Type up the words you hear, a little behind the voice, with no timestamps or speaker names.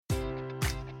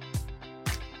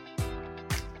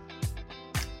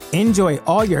Enjoy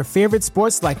all your favorite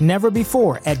sports like never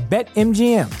before at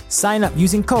BetMGM. Sign up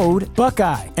using code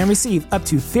Buckeye and receive up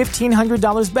to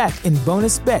 $1,500 back in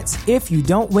bonus bets if you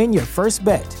don't win your first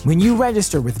bet. When you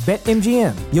register with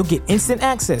BetMGM, you'll get instant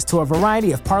access to a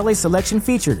variety of parlay selection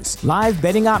features, live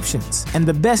betting options, and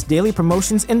the best daily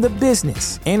promotions in the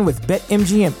business. And with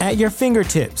BetMGM at your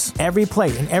fingertips, every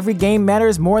play and every game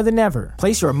matters more than ever.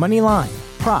 Place your money line,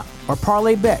 prop, or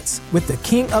parlay bets with the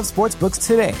king of sportsbooks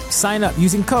today. Sign up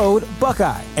using code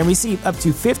Buckeye and receive up to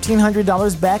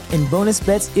 $1,500 back in bonus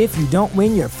bets if you don't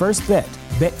win your first bet.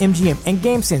 BetMGM and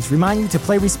GameSense remind you to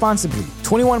play responsibly.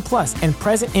 21 plus and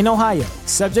present in Ohio,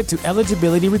 subject to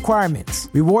eligibility requirements.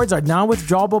 Rewards are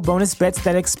non-withdrawable bonus bets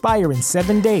that expire in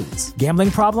 7 days. Gambling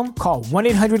problem? Call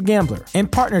 1-800-GAMBLER. In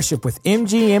partnership with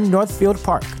MGM Northfield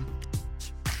Park.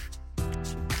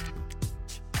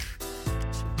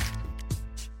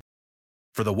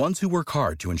 For the ones who work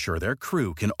hard to ensure their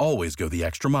crew can always go the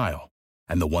extra mile,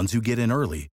 and the ones who get in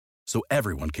early so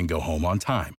everyone can go home on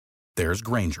time, there's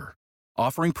Grainger,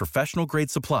 offering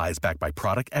professional-grade supplies backed by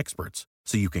product experts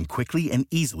so you can quickly and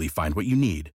easily find what you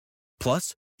need.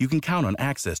 Plus, you can count on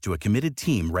access to a committed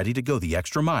team ready to go the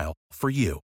extra mile for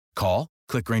you. Call,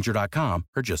 click Grainger.com,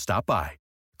 or just stop by.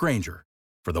 Grainger,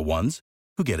 for the ones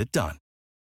who get it done.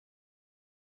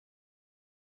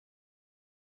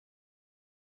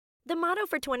 The motto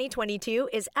for 2022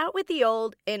 is out with the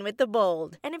old, in with the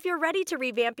bold. And if you're ready to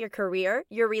revamp your career,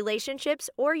 your relationships,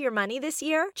 or your money this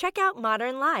year, check out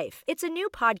Modern Life. It's a new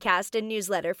podcast and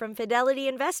newsletter from Fidelity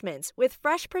Investments with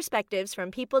fresh perspectives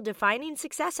from people defining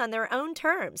success on their own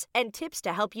terms and tips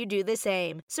to help you do the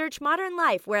same. Search Modern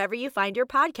Life wherever you find your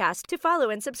podcast to follow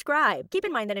and subscribe. Keep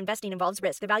in mind that investing involves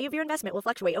risk. The value of your investment will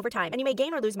fluctuate over time, and you may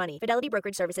gain or lose money. Fidelity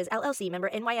Brokerage Services, LLC, member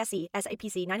NYSE,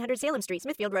 SIPC, 900 Salem Street,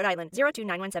 Smithfield, Rhode Island,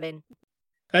 02917.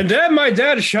 And then my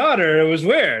dad shot her. It was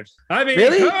weird. I mean,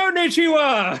 really?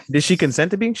 Konnichiwa. Did she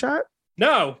consent to being shot?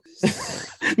 No.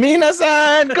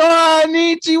 Minasan,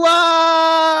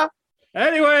 konnichiwa.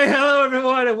 Anyway, hello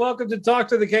everyone, and welcome to Talk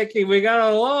to the Keiki. We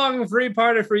got a long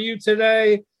three-parter for you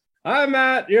today. I'm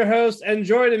Matt, your host, and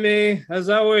joining me, as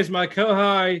always, my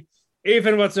co-high,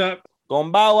 Ethan. What's up?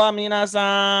 Konbawa,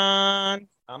 minasan.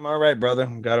 I'm all right, brother.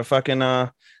 Got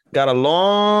a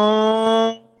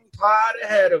long pod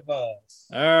ahead of us.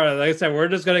 All right, like I said, we're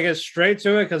just gonna get straight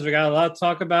to it because we got a lot to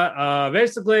talk about.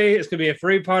 Basically, it's gonna be a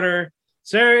three-parter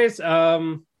series.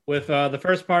 With the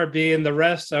first part being the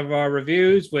rest of our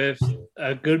reviews with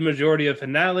a good majority of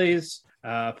finales.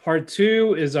 Part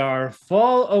 2 is our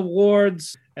fall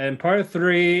awards, and part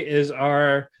 3 is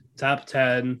our top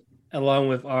 10, along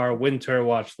with our winter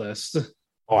watch list.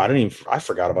 Oh, I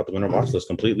forgot about the winter watch list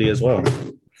completely as well.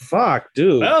 Fuck,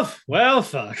 dude. Well,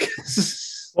 fuck.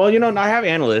 Well, I have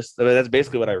analysts. That's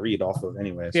basically what I read off of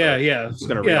anyway. So yeah. I'm just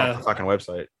gonna read off the fucking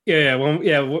website.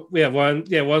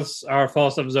 Once our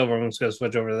fall stuff is over, I'm just gonna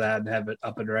switch over to that and have it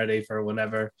up and ready for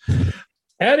whenever.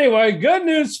 Anyway, good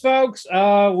news, folks.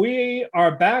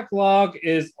 Our backlog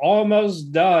is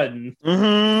almost done.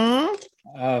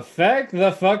 Mm-hmm. Thank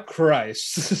the fuck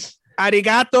Christ.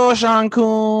 Arigato,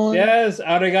 Sean-kun. Yes,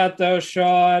 arigato,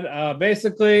 Sean.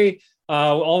 Basically,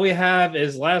 all we have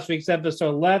is last week's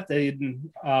episode left. We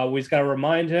just got to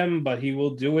remind him, but he will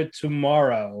do it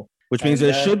tomorrow. Which means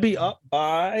it should be up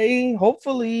by,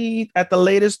 hopefully, at the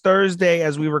latest Thursday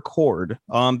as we record.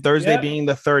 Thursday being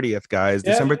the 30th, guys.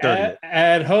 December 30th.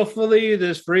 And hopefully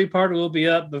this free part will be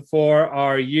up before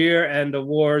our year-end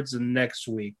awards next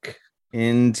week.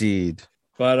 Indeed.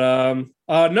 But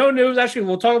no news. Actually,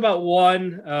 we'll talk about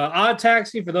one. Odd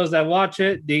Taxi, for those that watch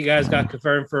it, you guys got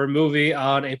confirmed for a movie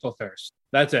on April 1st.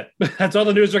 That's it. That's all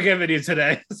the news we're giving you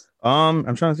today.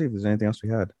 I'm trying to see if there's anything else we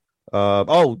had.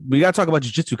 We got to talk about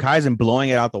Jujutsu Kaisen blowing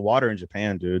it out the water in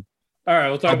Japan, dude. All right,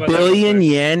 we'll talk about $1 billion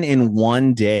yen in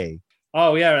one day.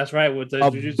 Oh, yeah, that's right. With the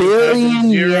 $1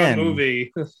 billion Zero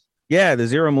movie. Yeah, the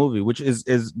Zero movie, which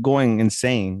is going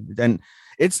insane. And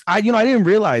I didn't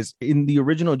realize in the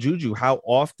original Juju how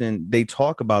often they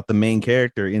talk about the main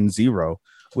character in Zero,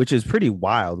 which is pretty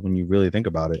wild when you really think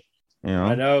about it.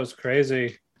 I know, it's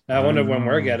crazy. I wonder when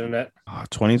we're getting it.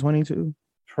 2022.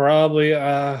 Probably.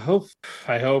 I hope.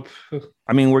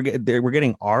 I mean, we're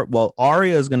getting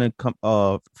Aria is gonna come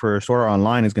for Sword Art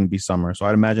Online is gonna be summer, so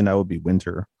I'd imagine that would be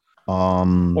winter.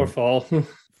 Or fall.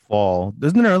 Fall.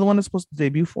 Isn't there another one that's supposed to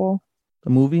debut fall? The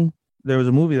movie? There was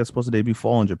a movie that's supposed to debut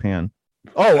fall in Japan.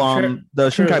 The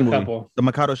Shinkai movie. The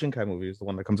Makoto Shinkai movie is the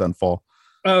one that comes out in fall.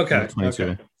 Oh, okay.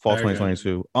 Fall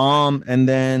 2022. And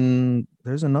then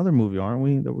there's another movie, aren't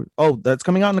we? That's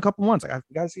coming out in a couple months. I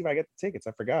gotta see if I get the tickets.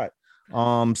 I forgot.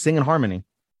 Sing in Harmony.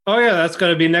 Oh yeah, that's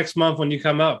gonna be next month when you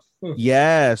come up.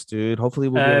 Yes, dude. Hopefully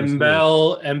we'll be able to see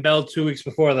it. And Bell 2 weeks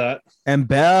before that. And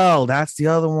Bell, that's the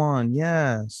other one.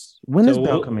 Yes. When is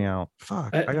Bell coming out?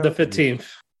 Fuck. The 15th.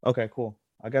 Okay, cool.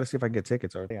 I gotta see if I can get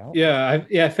tickets. Are they out? Yeah,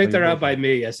 I think they're out by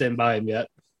me. I didn't buy them yet.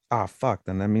 Ah, fuck.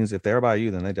 Then that means if they're by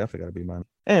you, then they definitely gotta be mine.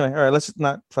 Anyway, all right. Let's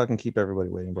not fucking keep everybody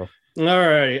waiting, bro. All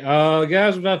right,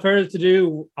 guys. Without further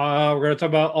ado, we're gonna talk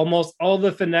about almost all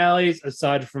the finales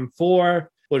aside from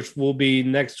 4, which will be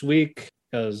next week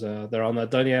because they're all not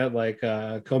done yet. Like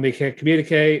Komi Can't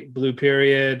Communicate, Blue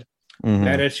Period,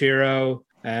 Vanish Hero,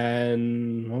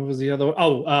 and what was the other one?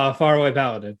 Oh, Faraway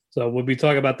Paladin. So we'll be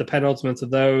talking about the penultimates of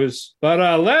those.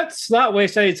 But let's not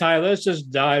waste any time. Let's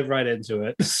just dive right into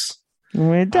it.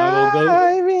 We're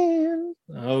diving.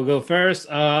 I'll go first.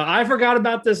 I forgot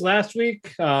about this last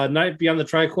week. Night Beyond the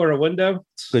Tricorder Window.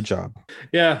 Good job.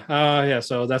 Yeah.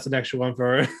 So that's an extra one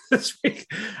for this week.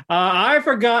 I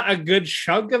forgot a good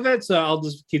chunk of it, so I'll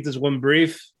just keep this one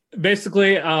brief.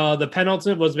 Basically, the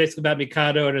penultimate was basically about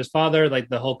Mikado and his father, like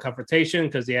the whole confrontation,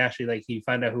 because he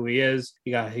found out who he is.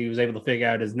 He was able to figure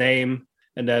out his name,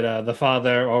 and then the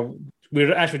father, or we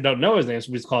actually don't know his name,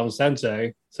 so we just call him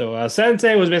Sensei. So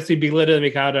Sensei was basically belittling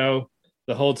Mikado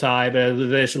the whole time, and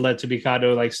this led to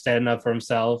Mikado like standing up for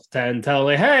himself and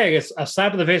telling, hey, it's a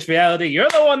slap in the face reality. You're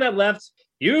the one that left.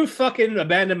 You fucking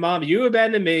abandoned mom. You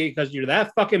abandoned me because you're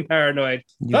that fucking paranoid.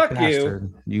 Fuck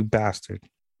bastard. You bastard.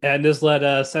 And this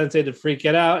led Sensei to freak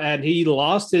it out, and he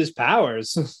lost his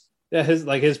powers.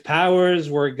 his powers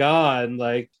were gone.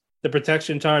 Like the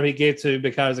protection charm he gave to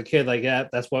Mikado as a kid, like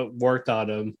that's what worked on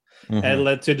him, and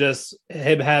led to just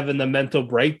him having the mental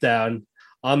breakdown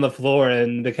on the floor,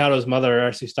 and Mikado's mother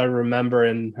actually started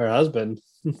remembering her husband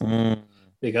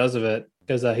because of it,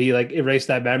 because he like erased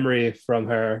that memory from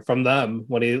them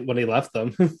when he left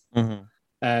them.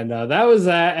 And that was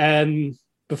that. And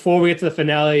before we get to the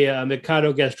finale,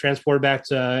 Mikado gets transported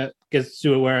gets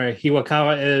to where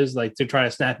Hiwakawa is, like to try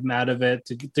to snap him out of it,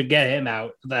 to get him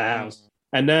out of the house.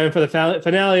 And then for the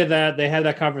finale of that, they had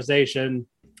that conversation.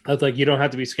 I was like, you don't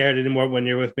have to be scared anymore when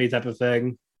you're with me, type of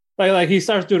thing. Like he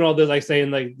starts doing all this, like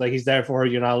saying like he's there for her.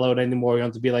 You're not alone anymore. You don't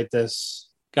have to be like this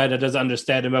guy that doesn't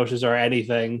understand emotions or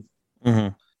anything.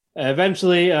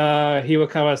 Eventually,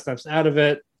 Hiwakawa steps out of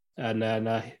it, and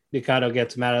then Mikado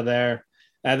gets him out of there.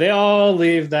 And they all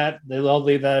leave that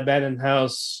abandoned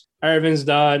house. Everything's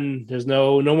done. There's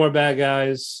no more bad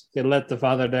guys. They let the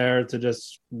father there to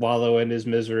just wallow in his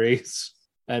miseries.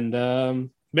 And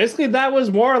basically, that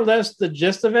was more or less the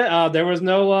gist of it. There was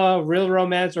no real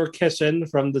romance or kissing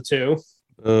from the two.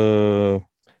 I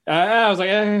was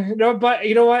like, but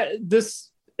you know what?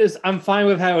 I'm fine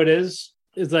with how it is.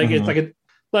 It's like it's like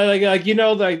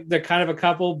they're kind of a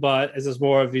couple, but he's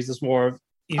just more of.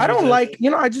 I don't like,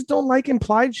 I just don't like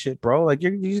implied shit, bro. Like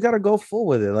you just got to go full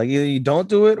with it. Like either you don't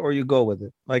do it or you go with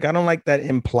it. Like I don't like that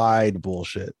implied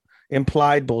bullshit. Like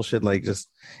just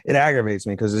it aggravates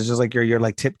me because it's just like you're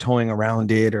like tiptoeing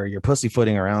around it or you're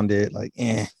pussyfooting around it. Like,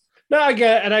 No, I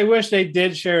get it, and I wish they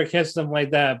did share a kiss, something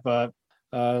like that. But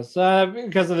so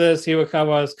because of this, Hiwakawa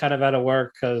was kind of out of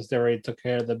work because they already took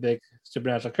care of the big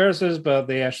supernatural curses, but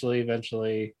they actually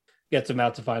eventually gets him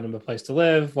out to find him a place to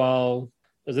live. While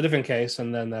there's a different case,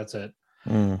 and then that's it.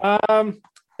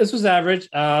 This was average.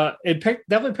 It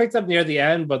definitely picked up near the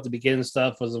end, but the beginning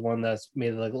stuff was the one that's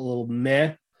made it like a little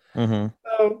meh. So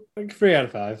like 3 out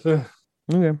of 5.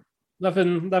 Okay.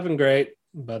 Nothing great,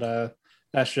 but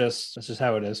that's just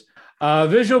how it is.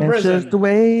 Visual That's Prison. just the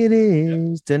way it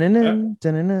is. Yep.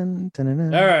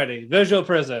 Alrighty, Visual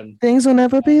Prison. Things will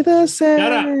never be the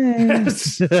same.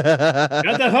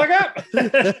 Shut the fuck up.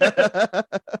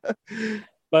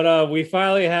 But we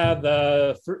finally have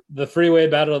the freeway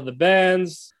battle of the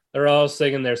bands. They're all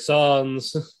singing their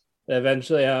songs.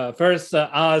 Eventually, first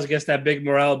Oz gets that big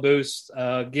morale boost.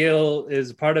 Gil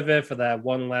is part of it for that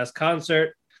one last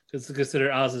concert. It's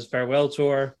considered Oz's farewell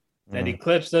tour. Then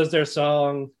Eclipse does their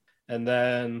song, and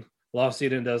then Lost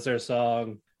Eden does their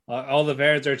song. All the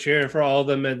variants are cheering for all of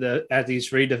them at these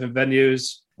 3 different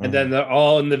venues, and then they're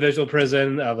all in the Visual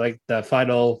Prison of like the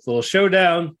final little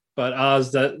showdown. But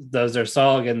Oz does their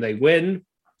song and they win.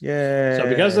 Yeah. So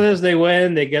because of this, they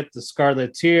win. They get the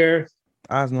Scarlet Tear.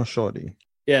 Oz no shorty.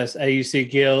 Yes, and you see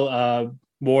Gil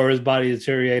more his body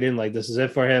deteriorating. Like this is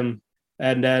it for him.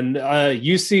 And then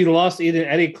you see Lost Eden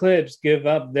and Eclipse give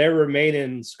up their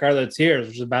remaining Scarlet Tears,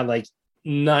 which is about like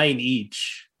 9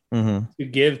 each, to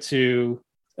give to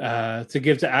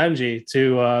Angie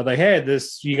to like, hey,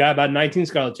 this you got about 19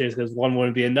 Scarlet Tears because one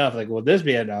wouldn't be enough. Like, will this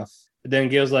be enough? But then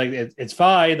Gil's like, it's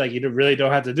fine. Like, you really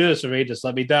don't have to do this for me. Just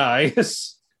let me die.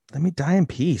 Let me die in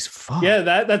peace. Fuck. Yeah,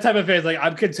 that type of face. Like,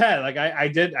 I'm content. Like, I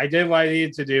did what I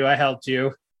needed to do. I helped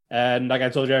you. And like I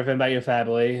told you everything about your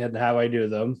family and how I do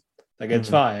them. Like it's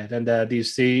fine. And do you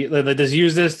see? Like, just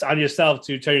use this on yourself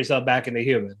to turn yourself back into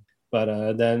human.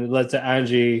 But then lets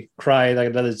Angie cry like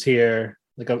another tear,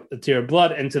 like a tear of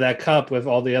blood into that cup with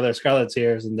all the other Scarlet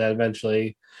tears, and then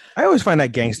eventually. I always find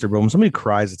that gangster, bro. When somebody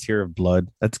cries a tear of blood,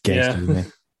 that's gangster to me.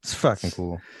 It's fucking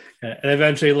cool. And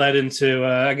eventually led into,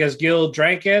 I guess Gil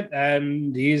drank it,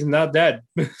 and he's not dead.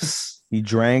 He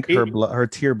drank her blood, her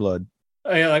tear blood.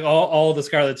 Yeah, like all the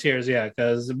Scarlet tears, yeah.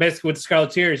 Because basically with the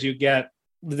Scarlet tears, you get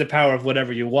the power of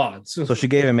whatever you want. So she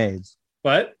gave him AIDS.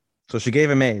 What? So she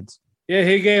gave him AIDS. Yeah,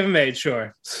 he gave him AIDS,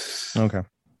 sure. Okay.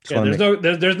 Yeah,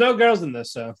 there's no girls in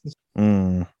this, so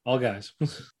all guys.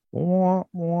 But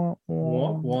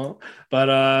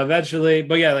eventually,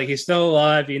 but yeah, like he's still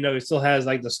alive. You know, he still has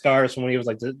like the scars from when he was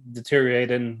like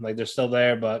deteriorating. Like they're still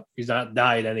there, but he's not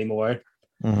died anymore.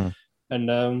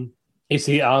 And you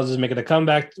see, Oz is making a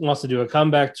comeback. Wants to do a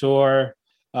comeback tour.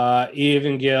 Eve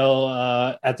and Gil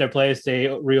at their place, they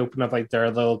reopen up like their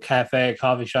little cafe,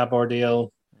 coffee shop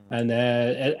ordeal. And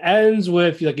then it ends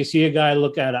with like you see a guy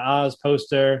look at an Oz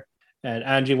poster, and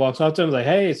Angie walks up to him like,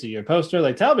 "Hey, so your poster?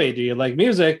 Like, tell me, do you like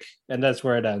music?" And that's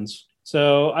where it ends.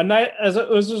 So a night as it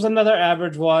was just another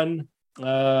average one.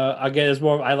 Again, it's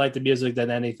more I like the music than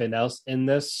anything else in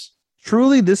this.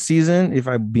 Truly, this season, if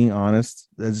I'm being honest,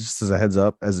 just as a heads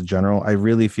up, as a general, I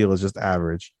really feel it's just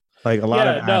average. Like a lot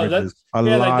of averages.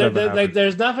 Like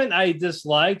there's nothing I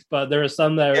disliked, but there are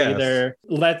some that are either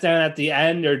let down at the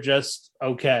end or just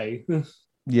okay.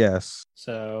 Yes.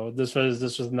 So this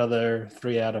was another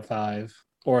 3 out of 5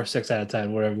 or 6 out of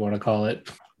 10, whatever you want to call it.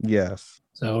 Yes.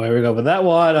 So here we go with that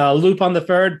one. Lupin the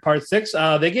Third, Part 6.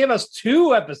 They gave us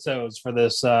 2 episodes for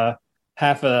this for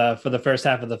the first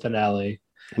half of the finale.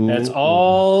 It's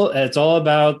all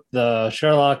about the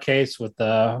Sherlock case with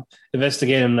the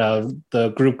investigating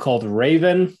the group called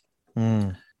Raven.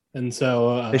 And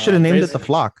so they should have named it the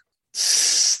Flock.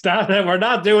 Stop it. We're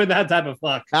not doing that type of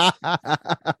flock.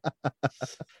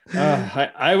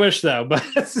 I wish so, but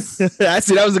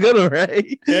that was a good one,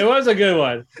 right? It was a good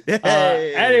one.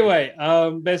 Anyway,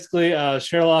 basically,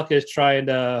 Sherlock is trying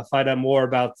to find out more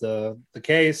about the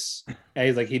case. And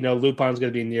he's like, Lupin's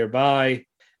going to be nearby.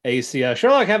 And you see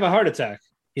Sherlock have a heart attack.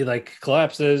 He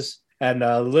collapses, and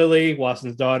Lily,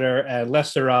 Watson's daughter, and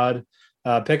Lestrade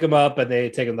pick him up, and they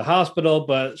take him to the hospital.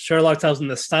 But Sherlock tells him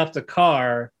to stop the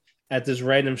car at this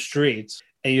random street,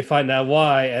 and you find out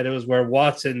why. And it was where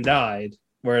Watson died,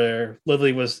 where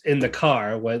Lily was in the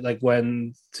car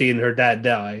when seeing her dad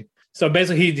die. So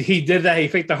basically, he did that. He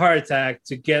faked a heart attack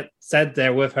to get sent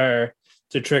there with her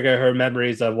to trigger her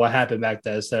memories of what happened back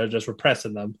then, instead of just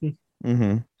repressing them.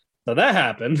 Mm-hmm. So that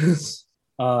happened.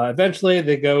 Eventually,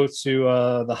 they go to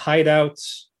the hideout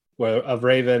of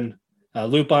Raven.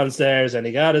 Lupin's there,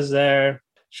 Zenigata's there,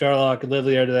 Sherlock and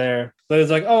Lily are there. Lily's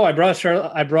like, "Oh, I brought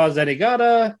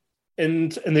Zenigata in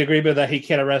the agreement that he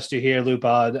can't arrest you here,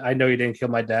 Lupin. I know you didn't kill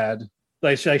my dad."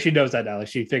 She knows that now. Like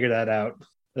she figured that out.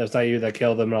 That's not you that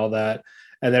killed him and all that.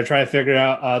 And they're trying to figure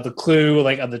out the clue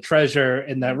of the treasure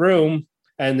in that room.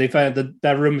 And they find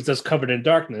that room is just covered in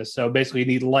darkness. So basically, you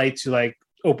need light to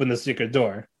open the secret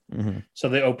door. Mm-hmm. So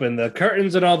they open the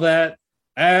curtains and all that,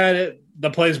 and the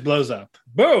place blows up.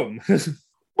 Boom!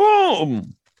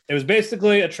 Boom! It was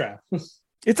basically a trap.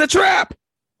 It's a trap.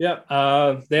 Yep. They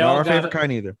Not all our got favorite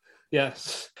kind either.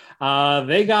 Yes.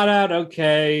 They got out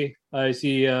okay. I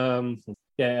see.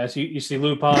 You see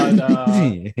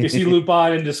Lupin. You see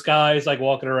Lupin in disguise,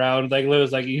 walking around.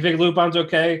 Lou's you think Lupin's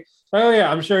okay? Oh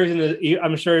yeah, I'm sure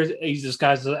he's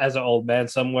disguised as an old man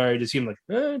somewhere. You just see him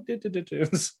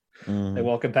They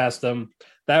walking past them.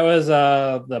 That was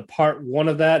the part 1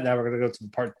 of that. Now we're gonna go to the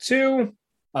part 2.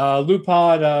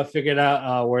 Lupin figured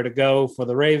out where to go for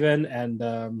the Raven,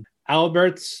 and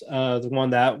Albert's the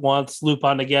one that wants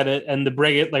Lupin to get it and to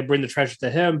bring the treasure to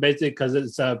him, basically because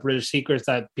it's British secrets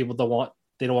that people don't want.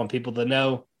 They don't want people to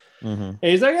know. Mm-hmm. And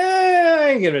he's like, I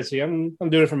ain't giving it to you. I'm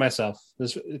doing it for myself.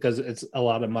 This because it's a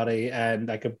lot of money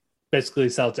and I could basically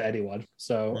sell it to anyone.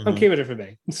 So I'm keeping it for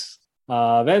me.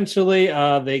 Eventually,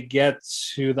 they get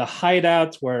to the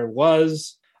hideout where it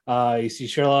was. You see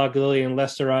Sherlock, Lily, and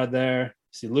Lestrade there.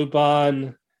 You see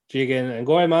Lupin, Jigen, and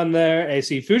Goemon there. And you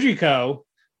see Fujiko,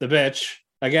 the bitch,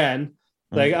 again.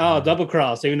 Double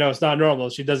cross, even though it's not normal.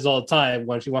 She does it all the time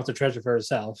when she wants the treasure for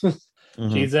herself.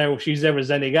 Mm-hmm. She's there with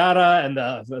Zenigata and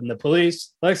the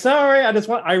police. Sorry,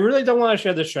 I really don't want to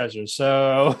share this treasure,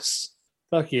 so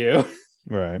fuck you.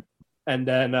 Right. And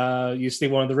then you see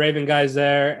one of the Raven guys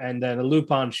there, and then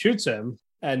Lupin shoots him,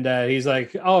 and he's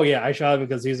like, "Oh yeah, I shot him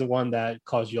because he's the one that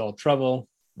caused you all trouble.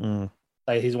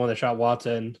 He's the one that shot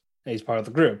Watson, and he's part of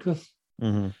the group."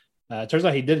 Mm-hmm. Turns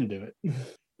out he didn't do it.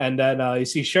 And then you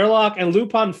see Sherlock and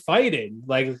Lupin fighting.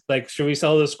 Like, should we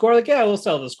sell the score? Like, yeah, we'll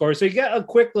sell the score. So you get a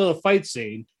quick little fight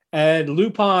scene, and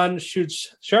Lupin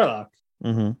shoots Sherlock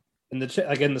in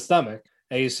the stomach,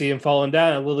 and you see him falling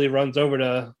down. And Lily runs over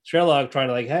to Sherlock, trying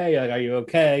to like, hey, like, are you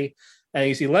okay? And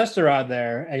you see Lesterod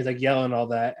there, and he's like yelling all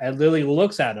that. And Lily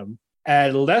looks at him,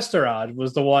 and Lesterod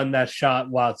was the one that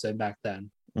shot Watson back then.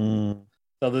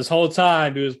 So this whole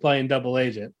time he was playing double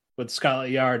agent with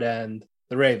Scotland Yard and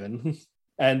the Raven.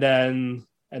 And then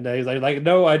he's like,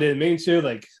 no, I didn't mean to.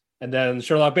 Like, and then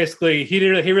Sherlock basically he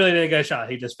really didn't get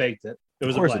shot. He just faked it. It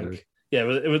was a blank. Yeah,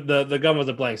 it was the gun was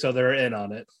a blank, so they were in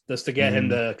on it just to get him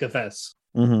to confess.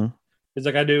 He's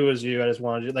like, I knew it was you. I just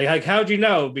wanted you. Like how'd you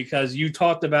know? Because you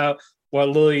talked about what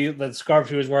Lily, the scarf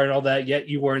she was wearing, all that. Yet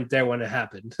you weren't there when it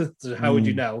happened. So how would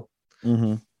you know?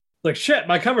 Like, shit,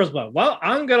 my cover's blown. Well,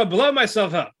 I'm gonna blow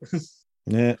myself up.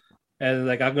 Yeah. And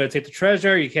like, I'm going to take the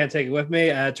treasure. You can't take it with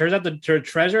me. And it turns out the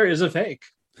treasure is a fake.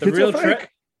 The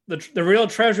real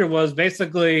treasure was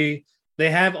basically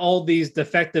they have all these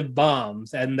defective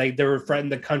bombs, and they were threatening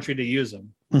the country to use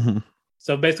them.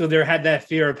 So basically, they had that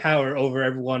fear of power over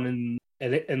everyone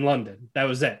in London. That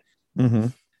was it.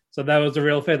 So that was the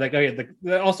real fake. Like, oh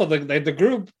yeah. Also, the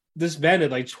group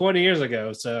disbanded like 20 years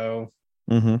ago. So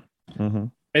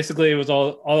basically, it was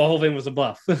all the whole thing was a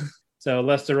bluff. So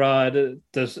Lesterod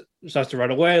starts to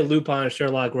run away. Lupin and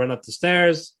Sherlock run up the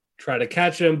stairs, try to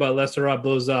catch him, but Lesterod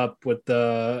blows up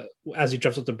as he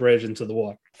jumps up the bridge into the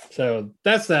water. So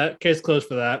that's that. Case closed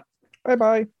for that.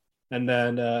 Bye. And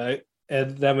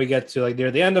then we get to like near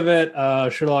the end of it.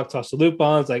 Sherlock talks to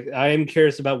Lupin. It's like, I am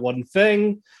curious about one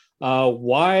thing.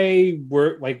 Why'd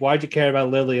you care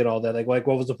about Lily and all that? Like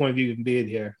what was the point of you even being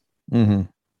here?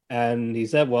 And he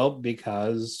said, well,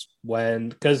 because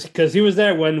he was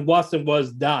there when Watson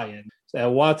was dying.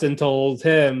 And Watson told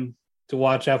him to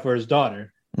watch out for his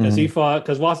daughter.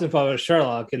 Because Watson fought with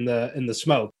Sherlock in the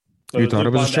smoke. You thought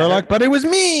it was Sherlock, but it was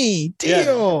me.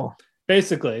 Deal. Yeah,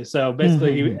 basically.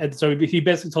 He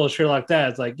basically told Sherlock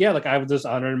that it's like, yeah, like I was just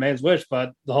honoring a man's wish,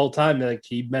 but the whole time like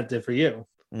he meant it for you.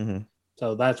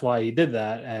 So that's why he did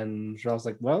that. And Sherlock's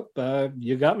like, well,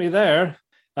 you got me there.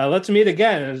 Let's meet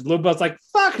again. And Lupin's like,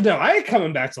 fuck no, I ain't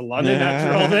coming back to London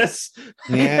after all this.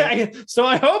 So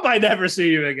I hope I never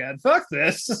see you again. Fuck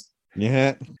this.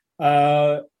 Yeah.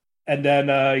 And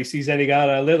then he sees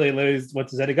Zenigata. Lily went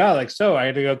to Zenigata, like, so I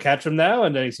had to go catch him now.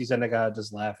 And then he sees Zenigata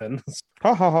just laughing.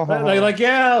 like,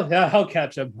 yeah, I'll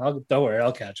catch him. Don't worry,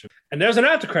 I'll catch him. And there's an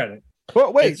after credit.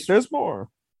 But wait, there's more.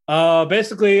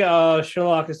 Basically,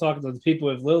 Sherlock is talking to the people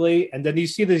with Lily, and then you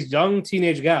see this young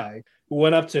teenage guy who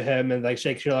went up to him and like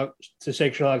shake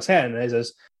Sherlock's hand, and he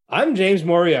says, "I'm James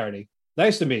Moriarty.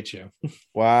 Nice to meet you."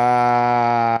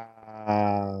 Wow.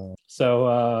 So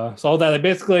all that, like,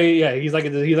 basically, yeah, he's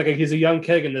a young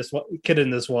kid in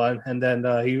this one, and then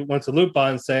he went to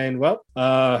Lupin saying, "Well,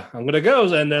 I'm gonna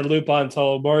go," and then Lupin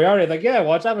told Moriarty, like, "Yeah,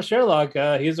 watch out for Sherlock.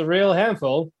 He's a real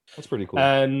handful." That's pretty cool.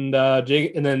 And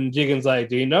then Jigen's like,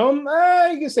 "Do you know him?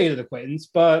 You can say he's an acquaintance,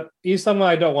 but he's someone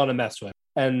I don't want to mess with."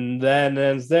 And then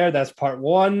ends there. That's part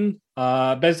one.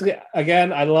 Basically,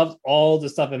 again, I loved all the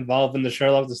stuff involved in the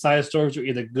Sherlock. The side stories were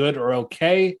either good or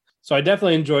okay. So I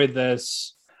definitely enjoyed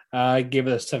this. I gave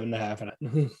it a 7.5 on it.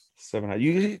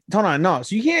 7.5. Hold on, no.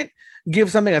 So you can't give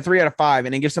something a 3 out of 5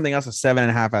 and then give something else a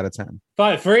 7.5 out of 10.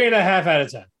 3.5 out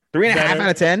of 10. 3.5 out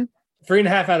of 10.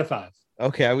 3.5 out of 5.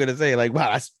 Okay, I'm gonna say like,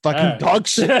 wow, that's fucking dog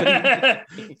shit.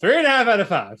 3.5 out of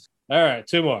 5. All right,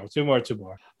 two more.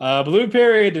 Blue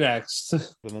period next.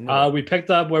 We picked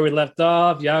up where we left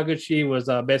off. Yaguchi was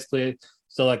basically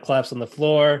still like collapsed on the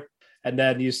floor, and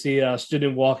then you see a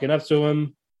student walking up to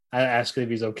him, asking if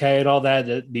he's okay and all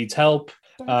that needs help.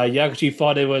 Yaguchi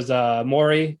thought it was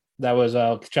Mori that was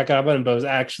checking up on him, but it was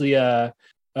actually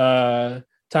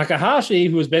Takahashi,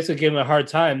 who was basically giving him a hard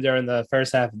time during the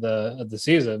first half of the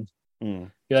season.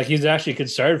 He's actually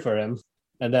concerned for him.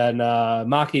 And then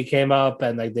Maki came up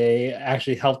and like they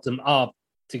actually helped him up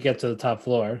to get to the top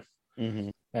floor.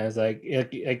 And it's like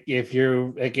if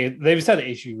you're like they've said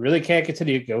if you really can't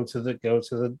continue, go to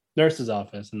the nurse's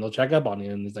office and they'll check up on you.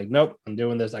 And he's like, nope, I'm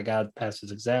doing this. I got to pass this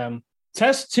exam.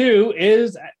 Test 2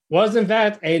 was in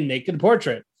fact a naked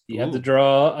portrait. You had to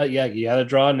draw. You had to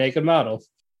draw a naked model.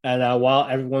 And while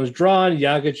everyone was drawn,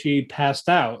 Yaguchi passed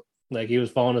out, like he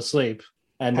was falling asleep.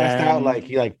 And passed out like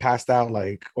he like passed out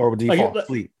like, or did he fall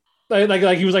asleep?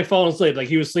 Like he was like falling asleep, like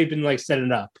he was sleeping like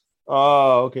sitting up.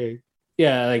 Oh, okay.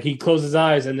 Yeah, like he closed his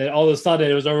eyes, and then all of a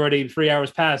sudden it was already 3 hours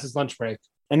past his lunch break.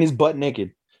 And he's butt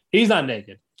naked. He's not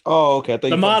naked. Oh, okay.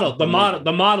 The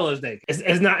model is naked.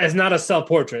 It's not a self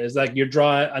portrait. It's like you're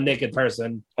drawing a naked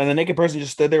person, and the naked person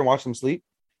just stood there and watched him sleep.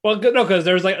 Well, no, because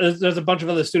there's a bunch of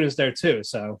other students there too.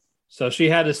 So she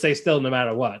had to stay still no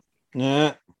matter what.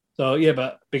 Yeah. So yeah,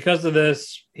 but because of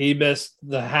this, he missed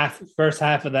the first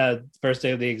half of that first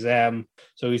day of the exam.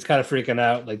 So he's kind of freaking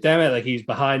out. Like, damn it, like he's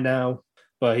behind now.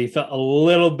 But he felt a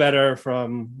little better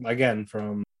from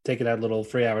taking that little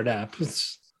 3-hour nap.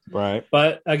 Right.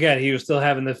 But again, he was still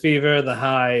having the fever, the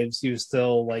hives. He was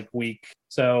still like weak.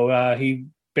 So he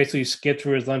basically skipped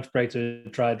through his lunch break to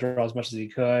try to draw as much as he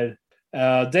could.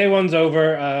 Day one's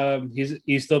over.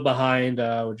 He's still behind.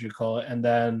 And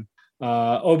then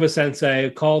Oba Sensei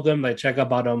called him. They check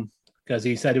up on him because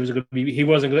he said he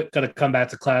wasn't going to come back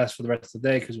to class for the rest of the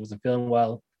day because he wasn't feeling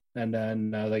well. And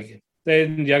then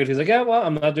Yagut's like, yeah, well,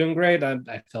 I'm not doing great.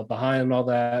 I fell behind and all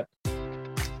that.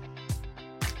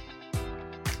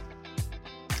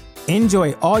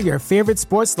 Enjoy all your favorite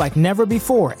sports like never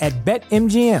before at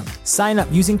BetMGM. Sign up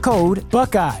using code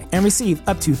Buckeye and receive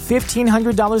up to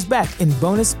 $1,500 back in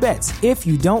bonus bets if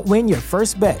you don't win your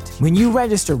first bet. When you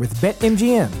register with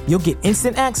BetMGM, you'll get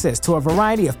instant access to a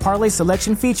variety of parlay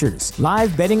selection features,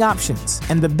 live betting options,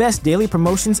 and the best daily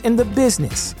promotions in the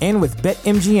business. And with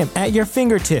BetMGM at your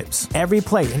fingertips, every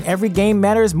play and every game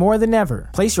matters more than ever.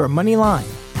 Place your money line,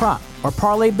 prop, or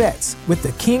parlay bets with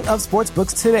the king of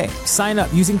sportsbooks today. Sign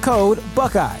up using code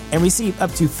Buckeye and receive up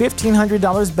to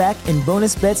 $1,500 back in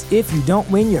bonus bets if you don't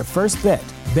win your first bet.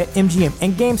 BetMGM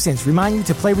and GameSense remind you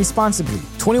to play responsibly.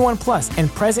 21 plus and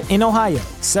present in Ohio,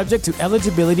 subject to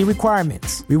eligibility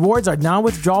requirements. Rewards are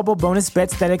non-withdrawable bonus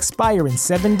bets that expire in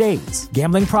 7 days.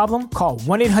 Gambling problem? Call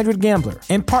 1-800-GAMBLER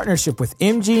in partnership with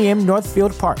MGM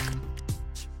Northfield Park.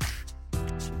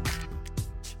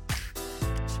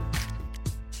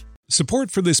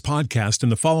 Support for this podcast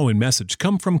and the following message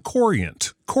come from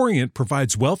Corient. Corient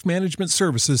provides wealth management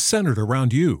services centered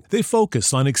around you. They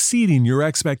focus on exceeding your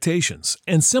expectations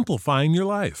and simplifying your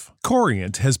life.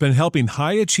 Corient has been helping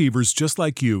high achievers just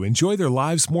like you enjoy their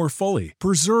lives more fully,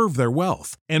 preserve their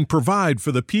wealth, and provide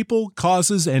for the people,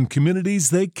 causes, and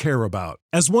communities they care about.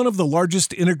 As one of the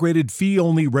largest integrated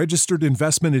fee-only registered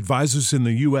investment advisors in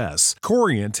the U.S.,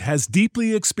 Corient has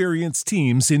deeply experienced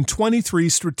teams in 23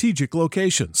 strategic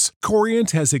locations.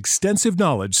 Corient has extensive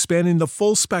knowledge spanning the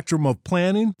full spectrum of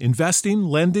planning, investing,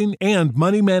 lending, and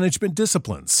money management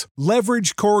disciplines.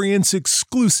 Leverage Corient's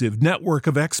exclusive network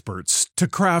of experts to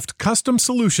craft custom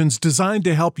solutions designed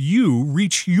to help you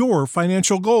reach your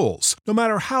financial goals, no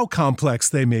matter how complex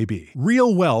they may be.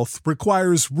 Real wealth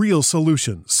requires real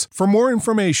solutions. For more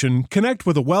information, connect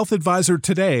with a wealth advisor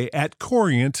today at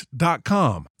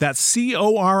Corient.com. That's Corient.com.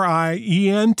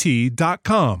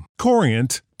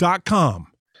 Corient.com.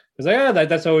 It's like,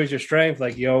 that's always your strength.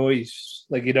 Like you always,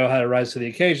 you know how to rise to the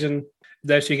occasion.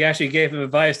 That she actually gave him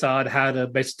advice on how to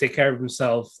basically take care of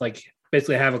himself, like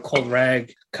basically have a cold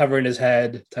rag covering his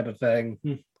head type of thing.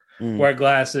 Wear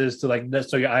glasses to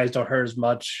so your eyes don't hurt as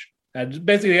much. And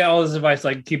basically all this advice,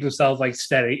 like keep himself like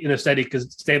steady in a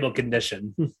stable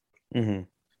condition. Mm-hmm.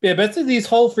 Yeah, basically these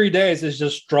whole 3 days is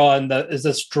just drawing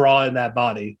that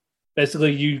body.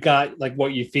 Basically you got like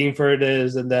what your theme for it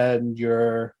is, and then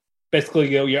your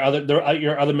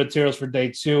your other materials for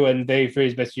day 2, and day 3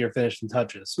 is basically your finishing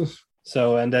touches.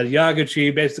 So, and then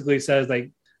Yaguchi basically says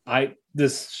like,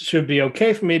 this should be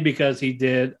okay for me because he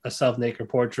did a self-naked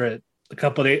portrait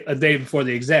a day before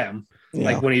the exam,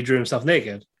 like when he drew himself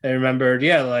naked. And remembered,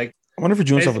 like I wonder if he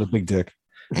drew himself with a big dick.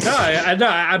 No,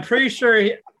 I'm pretty sure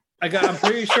I'm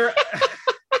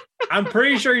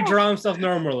pretty sure he drew himself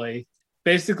normally.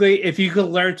 Basically, if you could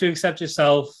learn to accept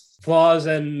yourself, flaws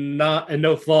and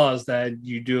no flaws, then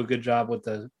you do a good job with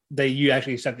you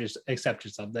actually accept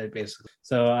yourself. That basically.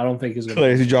 So I don't think he's gonna.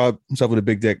 If you draw himself with a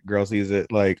big dick, girl sees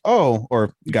it like,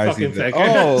 or guys sees it.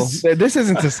 Oh, this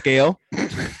isn't to scale.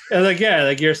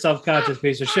 And you're a self-conscious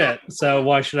piece of shit. So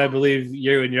why should I believe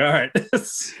you and your art?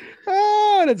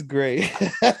 Oh, that's great.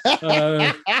 That's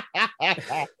a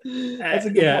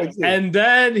good point too. And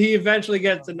then he eventually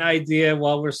gets an idea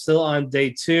while we're still on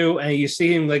day 2, and you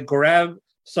see him like grab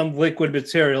some liquid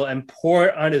material and pour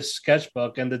it on his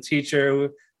sketchbook, and the teacher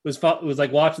was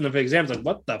like watching the exams like,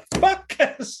 what the fuck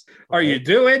are you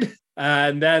doing?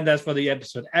 And then that's where the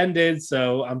episode ended.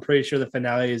 So I'm pretty sure the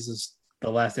finale is just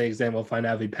the last day exam. We'll find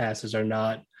out if he passes or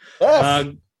not.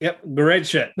 Yep, great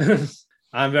shit.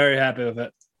 I'm very happy with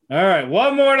it. All right,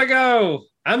 one more to go.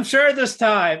 I am sure this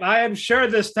time.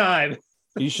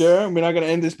 You sure we're not gonna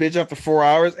end this bitch after 4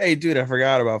 hours? Hey, dude, I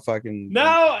forgot about fucking.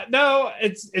 No,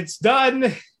 it's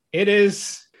done. It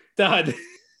is done.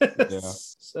 Yeah.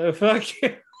 So fuck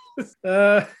you.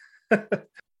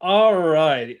 All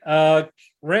right.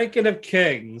 Ranking of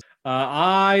Kings.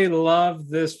 I love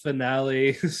this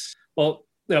finale. Well,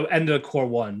 end of core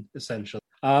 1 essentially.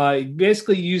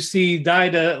 Basically you see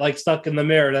Daida like stuck in the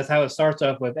mirror. That's how it starts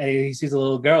off with. And he sees a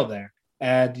little girl there,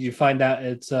 and you find out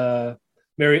it's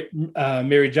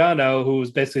Mirigiano,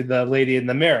 who's basically the lady in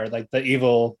the mirror, like the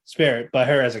evil spirit, but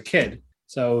her as a kid.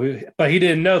 So, but he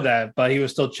didn't know that, but he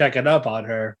was still checking up on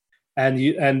her. And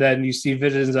then you see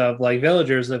visions of like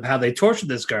villagers of how they tortured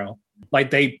this girl.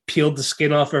 Like they peeled the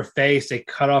skin off her face, they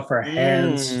cut off her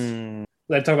hands.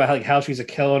 They talk about how she's a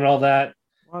killer and all that.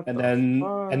 And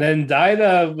then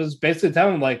Daida was basically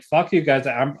telling him like, "Fuck you guys,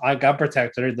 I got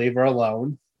protected. Leave her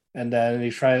alone." And then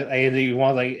he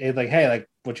wants like, "Hey, like,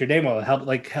 what's your name? Help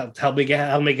me get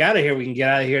out of here. We can get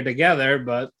out of here together."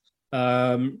 But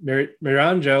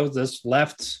Miranjo just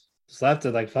left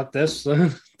it like, fuck this.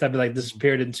 Type of like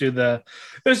disappeared into the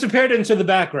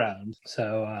background.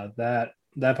 So that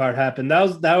part happened.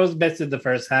 That was basically the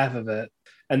first half of it.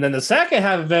 And then the second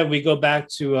half of it, we go back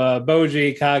to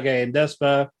Boji, Kage, and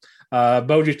Despa.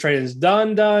 Boji's training's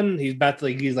done. He's about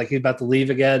to leave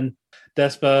again.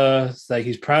 Despa, like,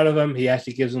 he's proud of him. He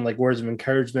actually gives him like words of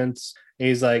encouragement. And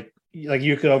he's like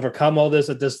you could overcome all this.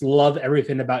 Just love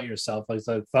everything about yourself. Like,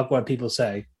 so fuck what people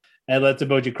say. And lets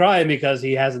Boji crying because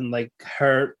he hasn't like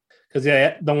hurt, because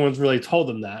no one's really told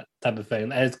him that type of thing.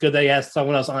 And it's good that he has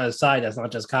someone else on his side that's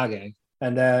not just Kage.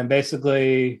 And then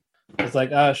basically it's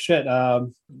like, oh shit.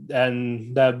 And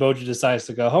that Boji decides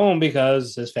to go home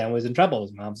because his family's in trouble.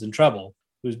 His mom's in trouble.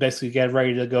 Who's basically getting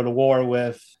ready to go to war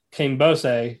with King Bose,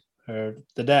 or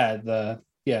the dad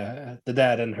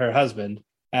and her husband.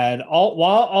 And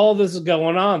while all this is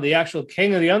going on, the actual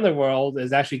king of the underworld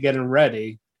is actually getting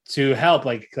ready to help.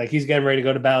 Like he's getting ready to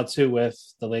go to battle too with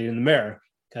the lady in the mirror,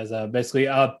 because basically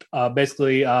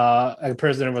a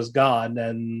prisoner was gone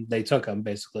and they took him.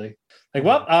 Basically, like,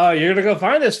 well, you're gonna go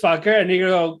find this fucker and you're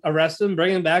gonna go arrest him,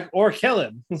 bring him back, or kill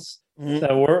him.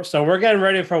 So we're getting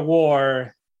ready for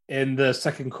war in the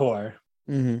Second Corps,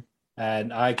 and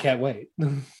I can't wait.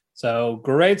 So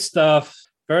great stuff.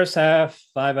 First half,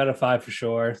 5 out of 5 for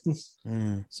sure.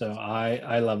 So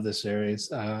I love this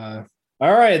series. All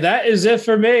right, that is it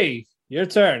for me. Your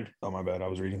turn. Oh, my bad. I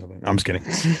was reading something. I'm just kidding.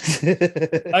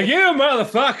 Like, you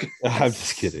motherfucker. I'm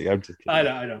just kidding. I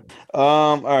know.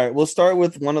 All right. We'll start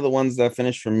with one of the ones that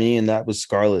finished for me, and that was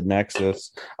Scarlet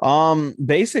Nexus.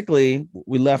 Basically,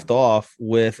 we left off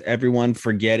with everyone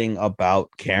forgetting about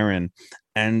Karen.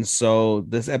 And so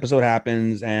this episode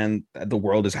happens and the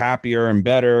world is happier and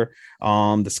better.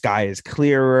 The sky is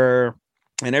clearer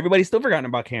and everybody's still forgotten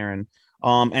about Karen.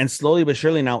 And slowly but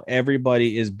surely now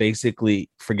everybody is basically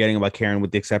forgetting about Karen,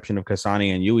 with the exception of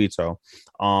Kasane and Yuito.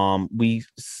 We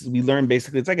learn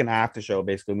basically, it's like an after show.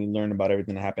 Basically, we learn about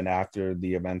everything that happened after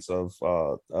the events of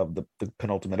the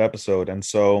penultimate episode. And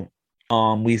so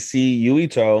we see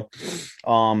Yuito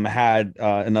had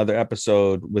another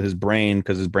episode with his brain,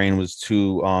 because his brain was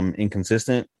too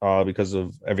inconsistent because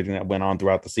of everything that went on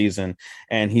throughout the season.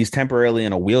 And he's temporarily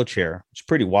in a wheelchair, which is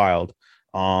pretty wild.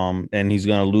 And he's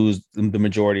going to lose the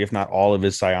majority, if not all, of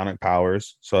his psionic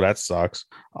powers. So that sucks.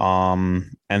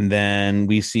 And then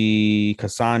we see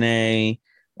Kasane,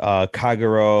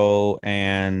 Kagero,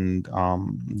 and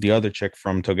the other chick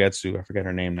from Togetsu. I forget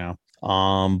her name now.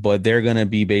 But they're going to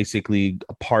be basically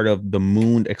a part of the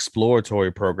moon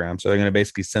exploratory program. So they're going to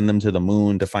basically send them to the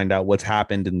moon to find out what's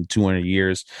happened in 200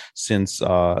 years since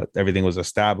everything was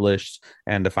established,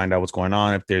 and to find out what's going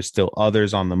on, if there's still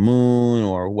others on the moon,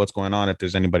 or what's going on, if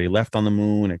there's anybody left on the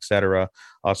moon, etc.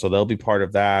 So they'll be part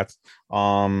of that.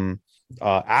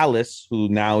 Alice, who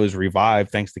now is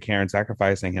revived thanks to Karen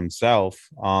sacrificing himself.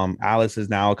 Alice is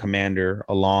now a commander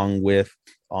along with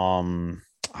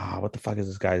what the fuck is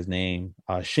this guy's name?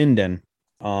 Shinden.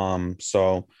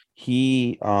 So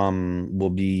he will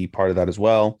be part of that as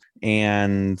well.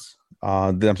 And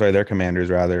I'm sorry, their commanders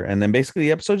rather. And then basically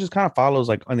the episode just kind of follows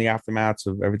like on the aftermaths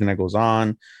of everything that goes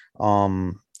on.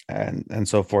 And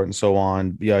so forth and so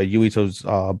on. Yeah, Yuito's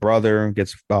brother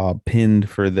gets pinned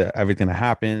for everything that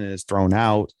happened and is thrown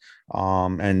out.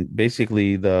 And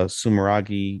basically the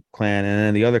Sumeragi clan and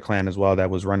then the other clan as well that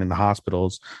was running the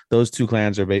hospitals, those two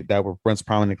clans that were once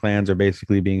prominent clans are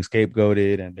basically being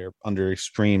scapegoated, and they're under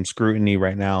extreme scrutiny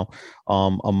right now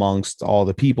amongst all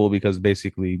the people, because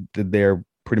basically they're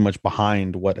pretty much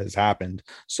behind what has happened.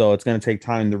 So it's going to take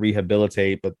time to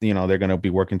rehabilitate, but they're going to be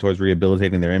working towards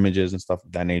rehabilitating their images and stuff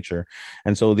of that nature.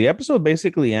 And so the episode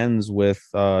basically ends with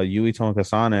Yuito and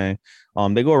Kasane.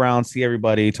 They go around, see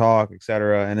everybody, talk,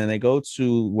 etc. And then they go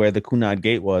to where the Kunad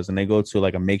Gate was, and they go to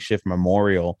like a makeshift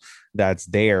memorial that's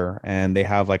there, and they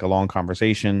have like a long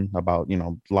conversation about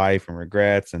life and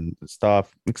regrets and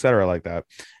stuff, etc. like that.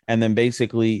 And then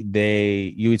basically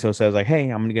Yuito says like, hey,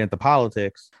 I'm gonna get into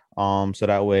politics. So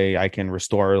that way I can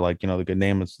restore like, you know, the good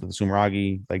name of the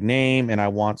Sumeragi like name, and I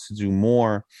want to do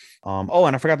more. Oh,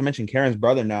 and I forgot to mention Karen's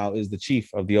brother now is the chief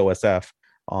of the OSF.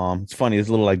 It's funny, this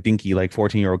little like dinky like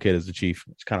 14-year-old kid is the chief.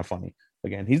 It's kind of funny.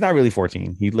 Again, he's not really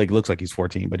 14. He like looks like he's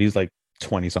 14, but he's like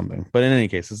 20 something. But in any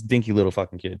case, this dinky little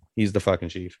fucking kid, he's the fucking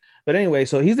chief. But anyway,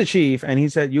 so he's the chief, and he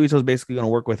said Yuito's basically going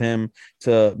to work with him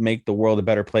to make the world a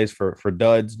better place for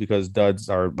duds, because duds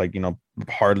are like, you know,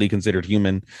 hardly considered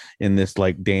human in this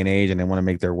like day and age, and they want to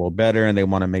make their world better, and they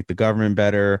want to make the government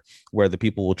better, where the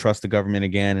people will trust the government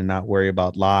again and not worry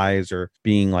about lies or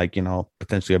being like, you know,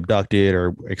 potentially abducted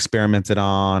or experimented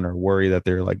on, or worry that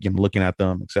they're like, you know, looking at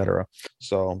them, etc.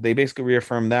 So they basically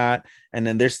reaffirm that. And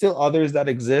then there's still others that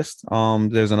exist.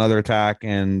 There's another attack,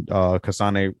 and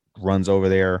Kasane runs over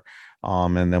there,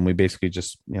 and then we basically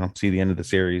just, you know, see the end of the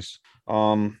series.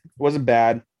 Wasn't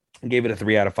bad. I gave it a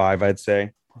 3 out of 5, I'd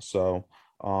say. So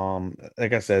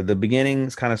like I said, the beginning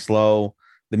is kind of slow.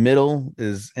 The middle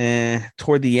is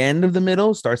toward the end of the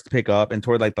middle starts to pick up, and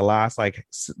toward like the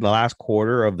last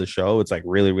quarter of the show, it's like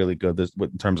really, really good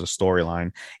in terms of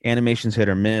storyline. Animation's hit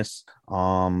or miss,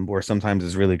 where sometimes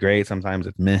it's really great, sometimes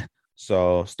it's meh.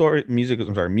 So music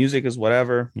is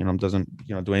whatever, you know, doesn't,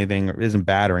 you know, do anything, or isn't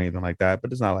bad or anything like that,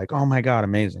 but it's not like, oh my God,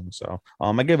 amazing. So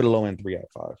I give it a low end 3 out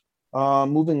of 5.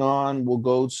 Moving on, we'll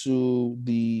go to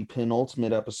the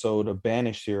penultimate episode of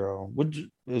Banished Hero, which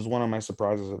is one of my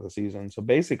surprises of the season. So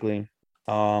basically,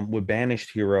 with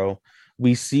Banished Hero,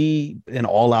 we see an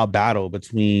all-out battle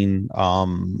between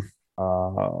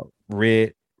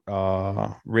Rit,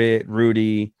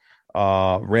 Rudy,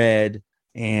 Red,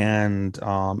 and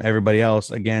everybody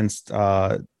else against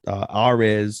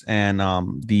Ares and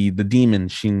the demon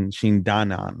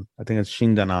Shindanan. I think it's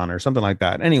Shindanan or something like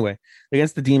that. Anyway,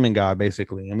 against the demon god,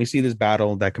 basically. And we see this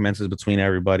battle that commences between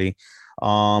everybody.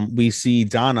 We see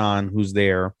Danan, who's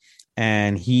there,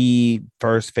 and he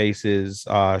first faces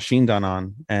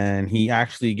Shindanan, and he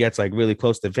actually gets like really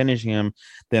close to finishing him.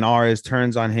 Then Ares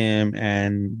turns on him,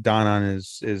 and Danan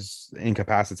is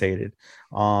incapacitated.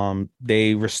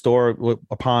 They restore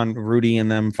upon Rudy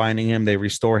and them finding him. They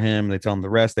restore him. They tell him the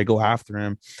rest. They go after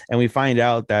him, and we find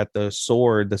out that the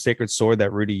sacred sword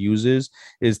that Rudy uses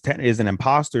is an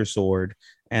imposter sword.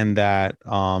 And that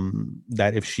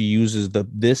if she uses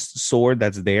this sword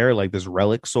that's there, like this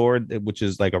relic sword, which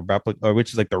is like a replica, or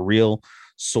which is like the real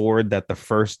sword that the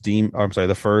first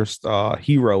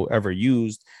hero ever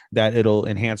used, that it'll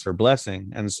enhance her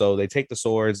blessing. And so they take the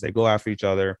swords, they go after each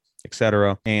other,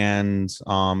 etc. And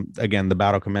again, the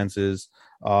battle commences.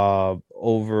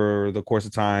 Over the course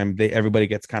of time, everybody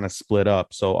gets kind of split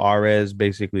up. So Ares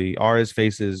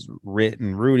faces Rit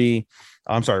and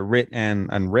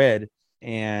Red.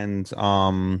 And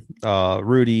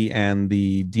Rudy and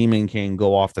the Demon King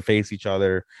go off to face each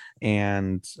other,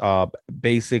 and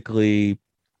basically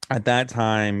at that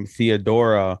time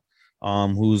Theodora,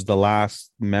 who's the last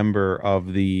member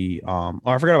of the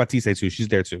I forgot about Tisei too, she's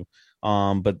there too,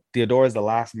 but Theodora is the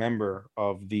last member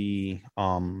of the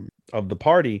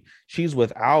party. She's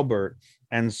with Albert,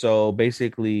 and so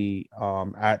basically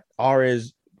at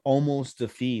Ares almost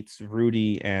defeats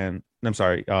Red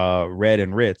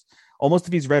and Rit. Almost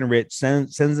defeats Red and Rit,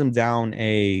 sends them down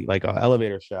a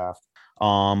elevator shaft.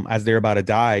 As they're about to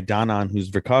die, Danan,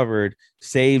 who's recovered,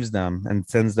 saves them and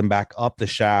sends them back up the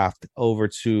shaft over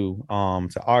to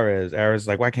Ares. Ares is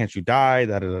like, why can't you die?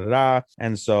 Da, da, da, da.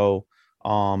 And so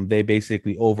they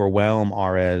basically overwhelm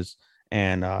Ares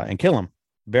and kill him.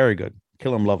 Very good.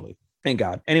 Kill him lovely. Thank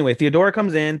God. Anyway, Theodora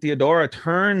comes in. Theodora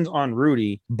turns on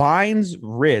Rudy, binds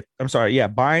Rit.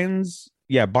 Binds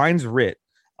Rit.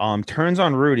 Turns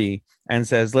on Rudy and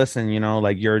says, listen, you know,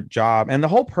 like your job, and the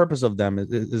whole purpose of them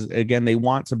is again, they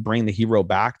want to bring the hero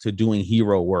back to doing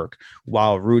hero work,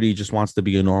 while Rudy just wants to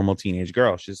be a normal teenage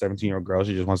girl. She's a 17-year-old girl.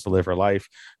 She just wants to live her life,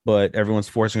 but everyone's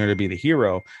forcing her to be the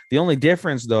hero. The only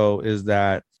difference, though, is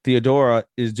that Theodora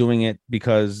is doing it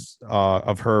because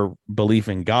of her belief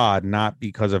in God, not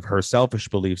because of her selfish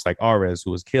beliefs like Ares,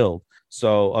 who was killed.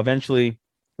 So eventually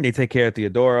they take care of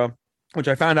Theodora, which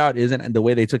I found out isn't the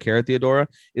way they took care of Theodora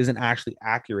isn't actually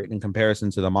accurate in comparison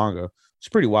to the manga. It's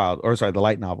pretty wild. Or sorry, the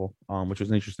light novel, which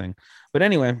was interesting. But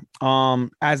anyway,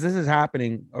 as this is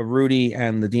happening, Rudy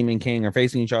and the Demon King are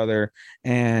facing each other,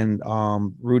 and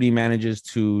Rudy manages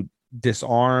to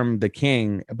disarm the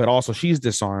king, but also she's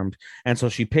disarmed, and so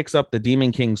she picks up the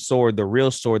Demon King's sword, the real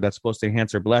sword that's supposed to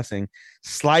enhance her blessing,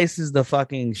 slices the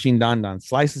fucking Shindandan,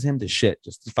 slices him to shit,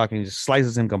 just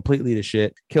slices him completely to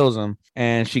shit, kills him,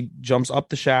 and she jumps up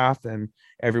the shaft, and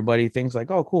everybody thinks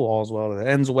like, oh cool, all's well, it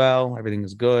ends well, everything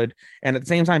is good. And at the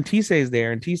same time, Tisei is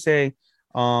there, and Tisei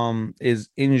is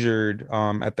injured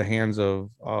at the hands of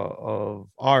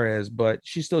Ares, but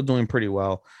she's still doing pretty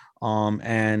well.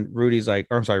 And Rudy's like,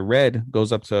 or I'm sorry, Red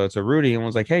goes up to Rudy and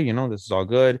was like, hey, this is all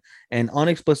good. And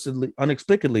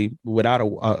unexplicably, without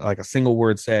like a single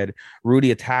word said,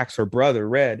 Rudy attacks her brother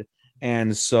Red.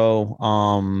 And so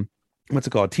what's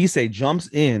it called? Tisay jumps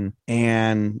in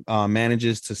and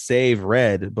manages to save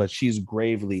Red, but she's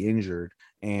gravely injured.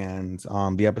 And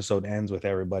the episode ends with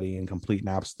everybody in complete and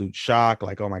absolute shock,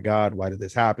 like, oh my god, why did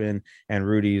this happen? And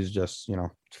Rudy is just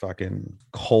fucking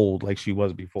cold like she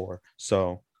was before.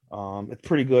 So it's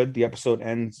pretty good. The episode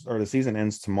ends, or the season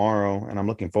ends tomorrow, and I'm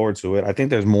looking forward to it. I think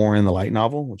there's more in the light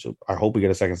novel, which I hope we get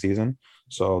a second season,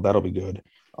 so that'll be good.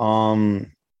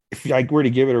 If I were to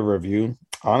give it a review,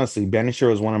 honestly, Banisher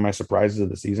was one of my surprises of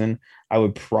the season. I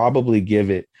would probably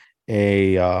give it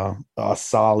a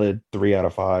solid 3 out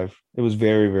of 5. It was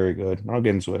very, very good. I'll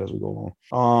get into it as we go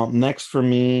along. Next for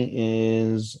me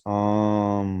is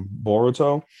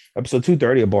Boruto. Episode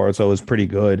 230 of Boruto is pretty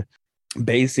good.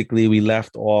 Basically, we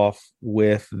left off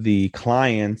with the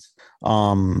client. We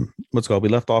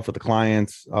left off with the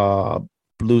client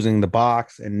losing the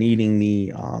box and needing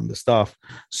the stuff,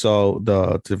 so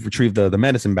to retrieve the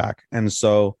medicine back. And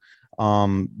so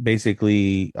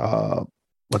basically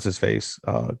what's his face?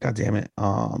 God damn it.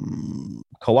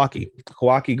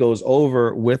 Kawaki goes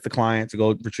over with the client to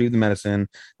go retrieve the medicine.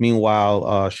 Meanwhile,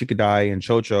 Shikadai and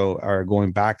Chocho are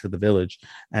going back to the village.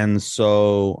 And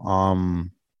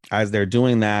so as they're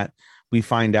doing that, we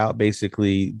find out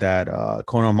basically that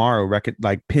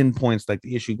Konohamaru pinpoints like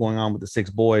the issue going on with the 6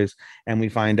 boys. And we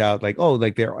find out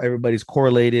everybody's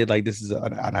correlated. Like this is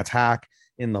an attack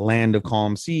in the land of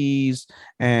calm seas,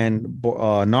 and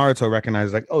Naruto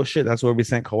recognizes like, oh shit, that's where we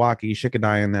sent Kawaki,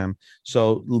 Shikadai, and them.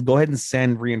 So go ahead and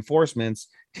send reinforcements.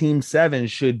 Team 7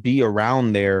 should be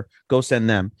around there. Go send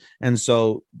them. And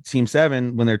so Team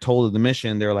 7, when they're told of the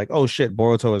mission, they're like, oh shit,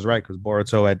 Boruto is right, because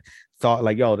Boruto had thought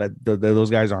like, yo, that those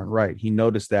guys aren't right. He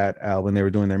noticed that when they were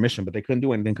doing their mission, but they couldn't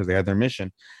do anything because they had their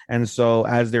mission. And so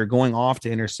as they're going off to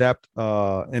intercept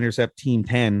Team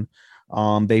 10,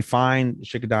 they find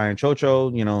Shikadai and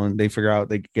Chocho, and they figure out,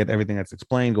 they get everything that's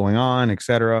explained going on,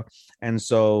 etc. And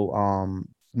so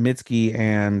Mitsuki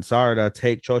and Sarada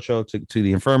take Chocho to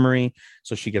the infirmary,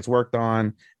 so she gets worked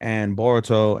on, and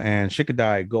Boruto and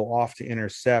Shikadai go off to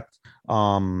intercept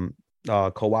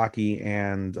Kawaki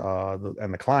and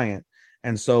the client.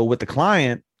 And so with the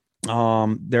client,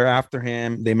 they're after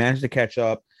him. They manage to catch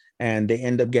up, and they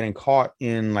end up getting caught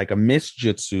in like a mist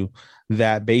jutsu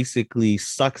that basically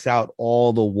sucks out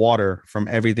all the water from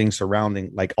everything surrounding,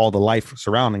 like all the life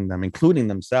surrounding them, including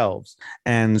themselves.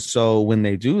 And so when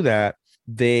they do that,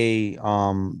 they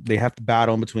have to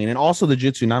battle in between. And also the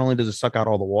jutsu, not only does it suck out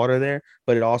all the water there,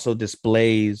 but it also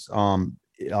displays like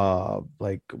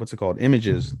what's it called,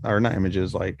 images, or not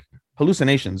images, like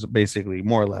hallucinations, basically,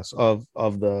 more or less, of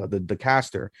the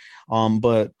caster.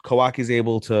 But Kawaki's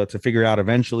able to figure out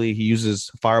eventually. He uses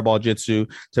fireball jutsu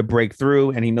to break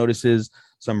through, and he notices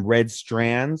some red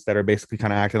strands that are basically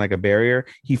kind of acting like a barrier.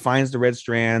 He finds the red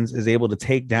strands, is able to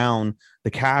take down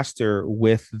the caster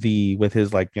with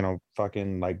his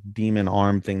fucking like demon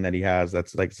arm thing that he has,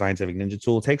 that's like scientific ninja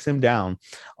tool, takes him down.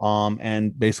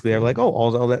 And basically they're like, oh,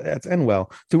 all that's end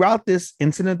well. Throughout this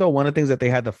incident though, one of the things that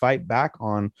they had to fight back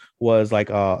on was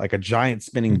like a giant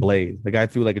spinning blade. The guy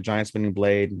threw like a giant spinning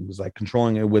blade and was like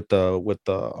controlling it with the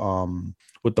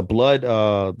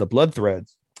blood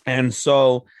threads. And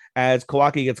so as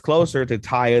Kawaki gets closer to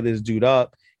tie this dude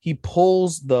up, he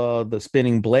pulls the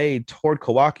spinning blade toward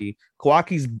Kawaki.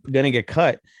 Kawaki's gonna get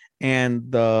cut, and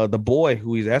the boy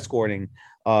who he's escorting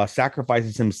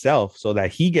sacrifices himself so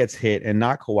that he gets hit and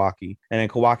not Kawaki. And then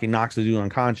Kawaki knocks the dude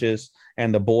unconscious,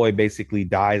 and the boy basically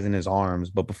dies in his arms.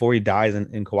 But before he dies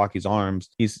in Kawaki's arms,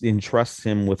 he entrusts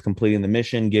him with completing the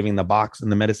mission, giving the box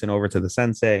and the medicine over to the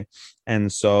sensei.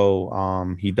 And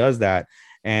so he does that.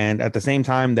 And at the same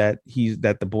time that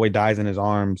the boy dies in his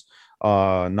arms,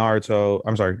 Boruto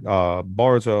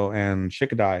and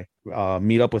Shikadai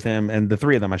meet up with him, and the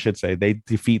three of them, I should say, they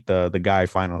defeat the guy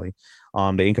finally.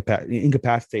 They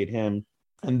incapacitate him,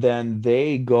 and then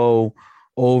they go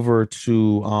over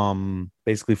to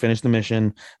basically finish the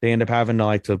mission. They end up having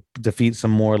to defeat some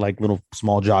more like little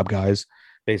small job guys,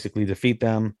 basically defeat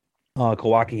them.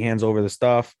 Kawaki hands over the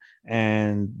stuff,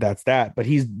 and that's that. But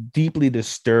he's deeply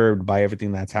disturbed by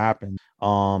everything that's happened,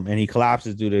 and he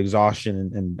collapses due to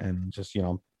exhaustion and just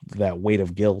that weight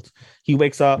of guilt. He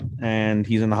wakes up and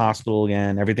he's in the hospital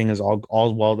again. Everything is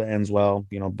all well that ends well,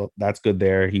 you know, but that's good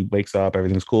there. He wakes up,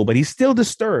 everything's cool, but he's still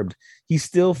disturbed. He's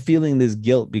still feeling this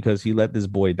guilt because he let this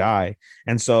boy die.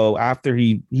 And so after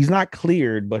he's not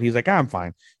cleared, but he's like, I'm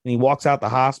fine. And he walks out the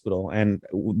hospital, and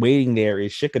waiting there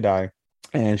is Shikadai.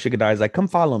 And Shikadai is like, come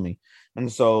follow me.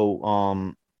 And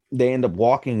so they end up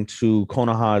walking to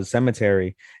Konoha's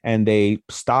cemetery, and they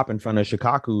stop in front of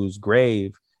Shikaku's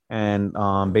grave. And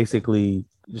basically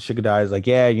Shikadai is like,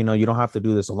 yeah, you know, you don't have to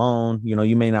do this alone. You know,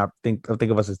 you may not think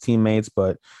of us as teammates,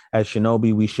 but as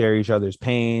shinobi, we share each other's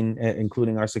pain,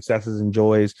 including our successes and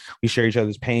joys. We share each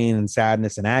other's pain and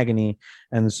sadness and agony.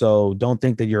 And so don't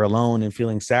think that you're alone and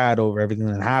feeling sad over everything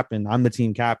that happened. I'm the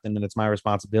team captain, and it's my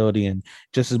responsibility. And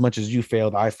just as much as you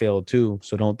failed, I failed too.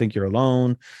 So don't think you're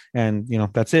alone. And, you know,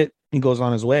 that's it. He goes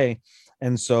on his way.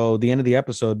 And so the end of the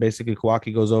episode, basically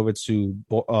Kawaki goes over to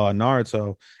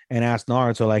Naruto and asks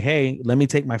Naruto, like, hey, let me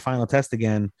take my final test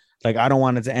again. Like, I don't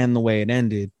want it to end the way it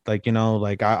ended. Like, you know,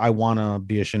 like I want to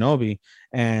be a shinobi.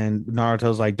 And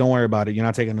Naruto's like, don't worry about it. You're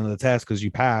not taking another test because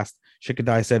you passed.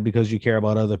 Shikadai said, because you care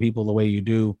about other people the way you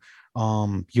do,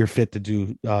 you're fit to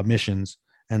do missions.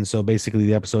 And so basically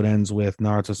the episode ends with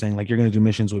Naruto saying, like, you're going to do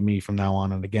missions with me from now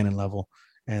on and again in level.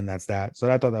 And that's that.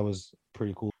 So I thought that was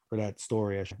pretty cool for that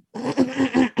story.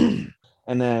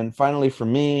 And then finally for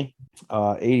me,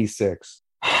 86.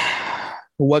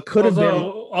 What could have been.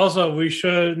 Also, we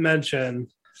should mention.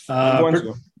 Yeah.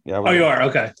 You are?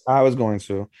 Okay. I was going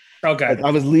to. Okay.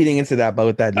 I was leading into that, but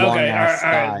with that long ass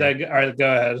sigh. All right, go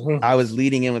ahead. I was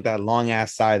leading in with that long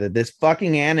ass sigh that this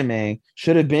fucking anime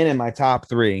should have been in my top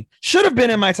 3. Should have been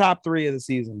in my top 3 of the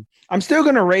season. I'm still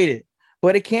going to rate it,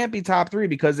 but it can't be top 3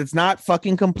 because it's not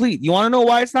fucking complete. You want to know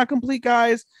why it's not complete,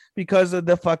 guys? Because of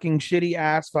the fucking shitty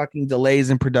ass fucking delays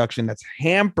in production that's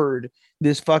hampered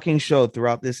this fucking show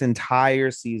throughout this entire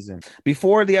season.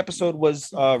 Before the episode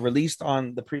was released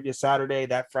on the previous Saturday,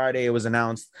 that Friday, it was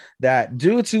announced that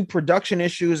due to production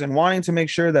issues and wanting to make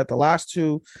sure that the last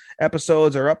 2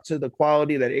 episodes are up to the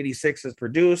quality that 86 has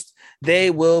produced,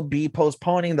 they will be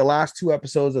postponing the last 2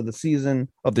 episodes of the season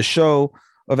of the show.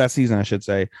 Of that season, I should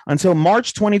say, until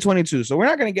March 2022. So we're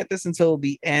not going to get this until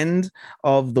the end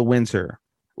of the winter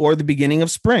or the beginning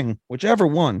of spring, whichever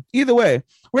one. Either way,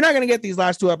 we're not going to get these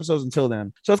last 2 episodes until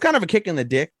then. So it's kind of a kick in the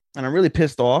dick, and I'm really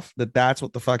pissed off that that's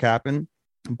what the fuck happened.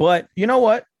 But you know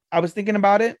what? I was thinking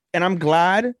about it, and I'm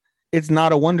glad it's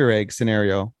not a Wonder Egg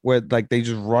scenario where like they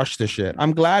just rush the shit.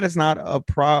 I'm glad it's not a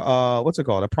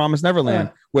a Promise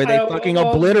Neverland where they fucking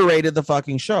obliterated the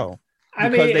fucking show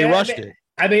because they rushed it.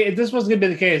 I mean, if this wasn't going to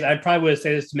be the case, I probably would have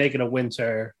said this to make it a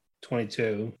winter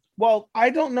 22. Well, I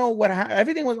don't know what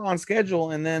everything was on schedule,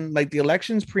 and then like the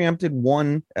elections preempted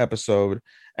 1 episode,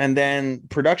 and then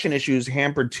production issues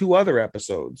hampered 2 other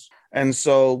episodes. And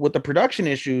so with the production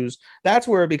issues, that's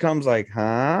where it becomes like,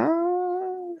 huh?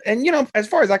 And you know, as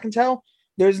far as I can tell,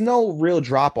 there's no real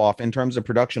drop off in terms of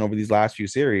production over these last few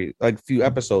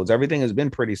episodes. Everything has been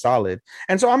pretty solid.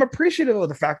 And so I'm appreciative of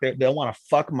the fact that they want to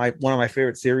fuck one of my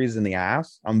favorite series in the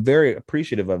ass. I'm very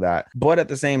appreciative of that. But at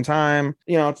the same time,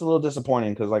 you know, it's a little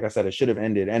disappointing because like I said, it should have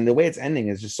ended. And the way it's ending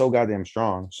is just so goddamn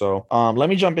strong. So let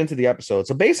me jump into the episode.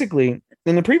 So basically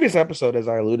in the previous episode, as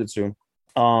I alluded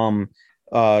to,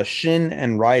 Shin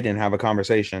and Raiden have a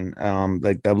conversation,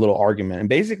 like that little argument. And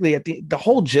basically at the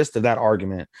whole gist of that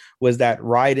argument was that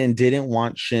Raiden didn't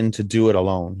want Shin to do it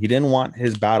alone. He didn't want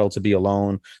his battle to be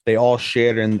alone. They all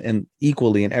shared and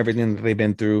equally in everything that they've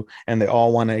been through, and they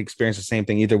all want to experience the same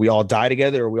thing. Either we all die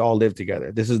together or we all live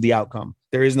together. This is the outcome.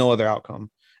 There is no other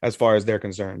outcome as far as they're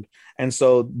concerned. And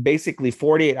so basically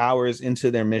 48 hours into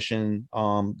their mission,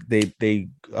 they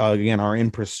again are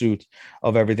in pursuit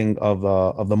of everything of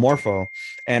the Morpho.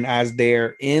 And as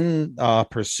they're in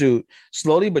pursuit,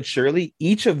 slowly but surely,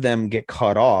 each of them get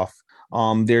cut off.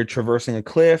 They're traversing a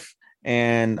cliff,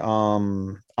 and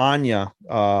Anya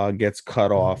gets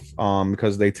cut off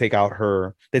because they take out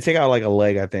like a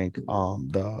leg, I think.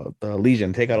 The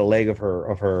Legion take out a leg of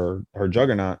her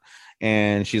Juggernaut.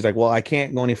 And she's like, well, I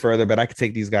can't go any further, but I could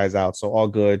take these guys out. So all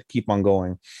good. Keep on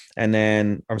going. And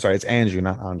then, I'm sorry, it's Anju,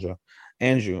 not Anja.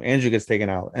 Anju gets taken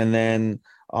out. And then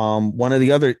one of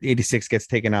the other 86 gets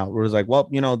taken out. It was like, well,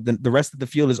 you know, the rest of the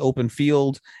field is open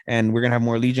field, and we're going to have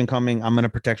more Legion coming. I'm going to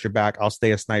protect your back. I'll stay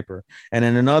a sniper. And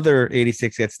then another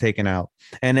 86 gets taken out.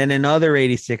 And then another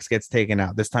 86 gets taken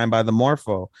out, this time by the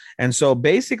Morpho. And so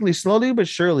basically, slowly but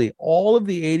surely, all of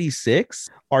the 86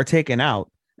 are taken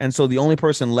out. And so the only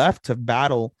person left to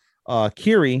battle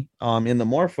Kiri in the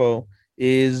Morpho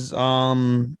is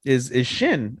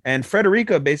Shin, and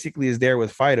Frederica basically is there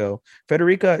with Fido.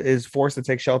 Frederica is forced to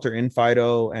take shelter in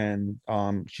Fido, and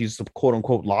she's quote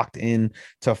unquote locked in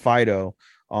to Fido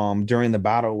during the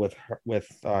battle with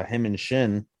him and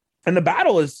Shin. And the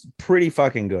battle is pretty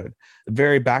fucking good.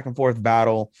 Very back and forth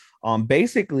battle.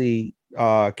 Basically,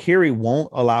 Kiri won't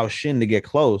allow Shin to get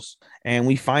close. And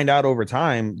we find out over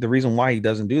time the reason why he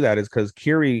doesn't do that is because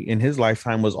Kiri in his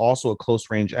lifetime was also a close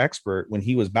range expert when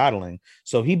he was battling.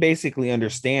 So he basically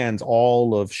understands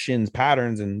all of Shin's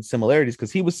patterns and similarities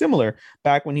because he was similar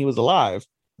back when he was alive.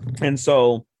 And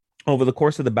so over the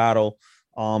course of the battle,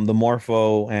 the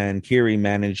Morpho and Kiri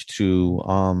managed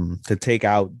to take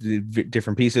out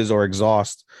different pieces or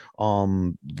exhaust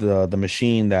the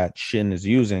machine that Shin is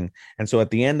using. And so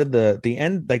at the end of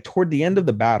toward the end of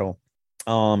the battle,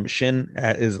 Shin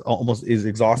is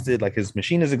exhausted, like his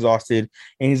machine is exhausted,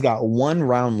 and he's got one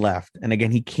round left. And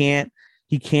again, he can't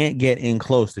get in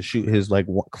close to shoot his like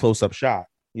close-up shot.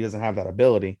 He doesn't have that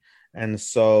ability. And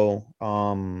so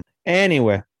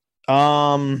anyway,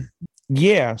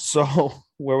 yeah, so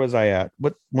where was I at?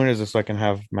 When is this so I can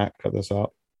have Matt cut this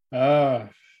out?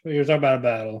 You're talking about a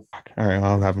battle. All right,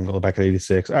 I'll have him go back to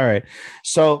 86. All right.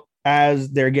 So as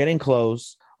they're getting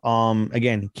close,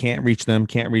 again, can't reach them.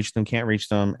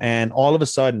 And all of a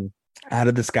sudden, out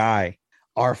of the sky,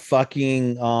 are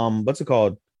fucking what's it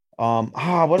called?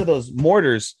 What are those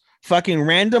mortars? Fucking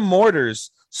random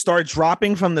mortars start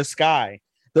dropping from the sky.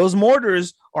 Those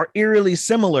mortars are eerily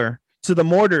similar to the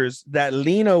mortars that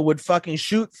Lino would fucking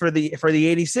shoot for the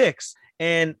 86.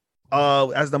 And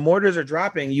as the mortars are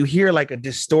dropping, you hear like a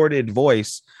distorted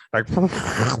voice, like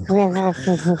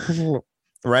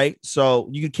right? So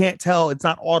you can't tell, it's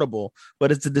not audible,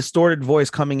 but it's a distorted voice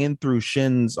coming in through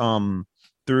Shin's what's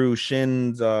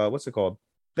it called?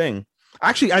 Thing.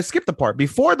 Actually, I skipped the part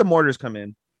before the mortars come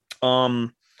in.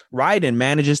 Raiden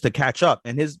manages to catch up,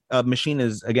 and his machine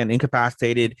is again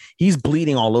incapacitated. He's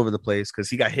bleeding all over the place because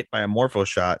he got hit by a Morpho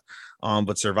shot,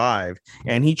 but survived.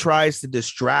 And he tries to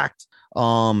distract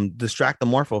the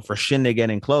Morpho for Shin to get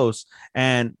in close,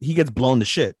 and he gets blown to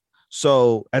shit.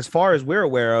 So as far as we're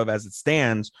aware of, as it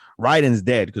stands, Raiden's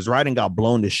dead because Raiden got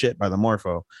blown to shit by the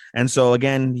Morpho. And so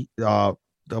again,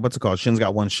 what's it called? Shin's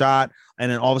got one shot, and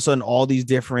then all of a sudden, all these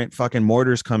different fucking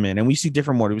mortars come in, and we see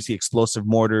different mortars. We see explosive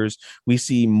mortars. We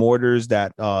see mortars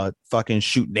that fucking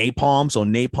shoot napalm, so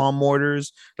napalm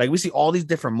mortars. Like we see all these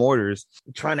different mortars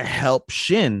trying to help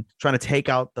Shin, trying to take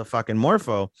out the fucking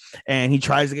Morpho. And he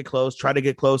tries to get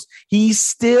close, He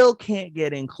still can't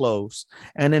get in close.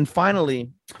 And then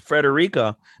finally,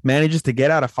 Frederica manages to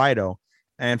get out of Fido,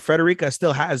 and Frederica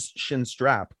still has Shin's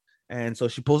strap. And so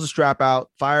she pulls the strap out,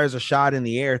 fires a shot in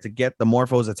the air to get the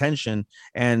Morpho's attention.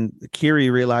 And Kiri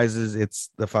realizes it's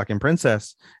the fucking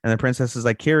princess. And the princess is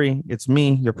like, Kiri, it's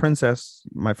me, your princess,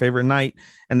 my favorite knight.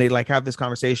 And they like have this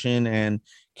conversation. And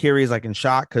Kiri is like in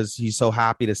shock because he's so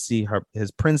happy to see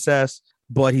his princess.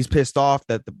 But he's pissed off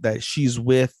that she's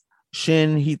with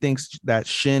Shin. He thinks that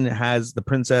Shin has the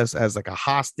princess as like a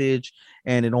hostage.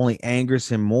 And it only angers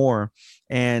him more.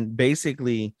 And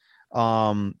basically,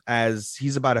 as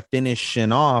he's about to finish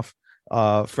Shin off,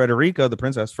 Frederica, the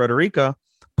princess Frederica,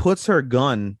 puts the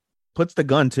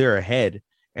gun to her head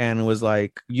and was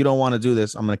like, you don't want to do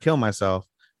this, I'm gonna kill myself.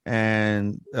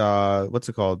 And what's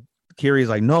it called? Kiri's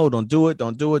like, no, don't do it.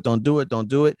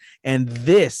 And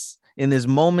in this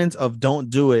moment of don't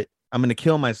do it, I'm gonna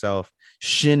kill myself,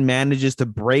 Shin manages to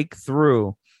break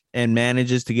through and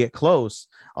manages to get close.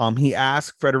 He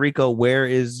asks Frederica,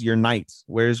 where's your knight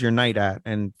at?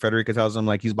 And Frederica tells him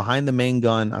like he's behind the main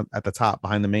gun, at the top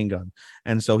behind the main gun.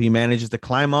 And so he manages to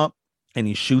climb up and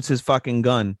he shoots his fucking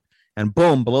gun and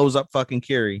boom, blows up fucking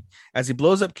Kiri. As he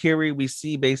blows up Kiri, we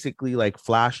see basically like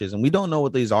flashes, and we don't know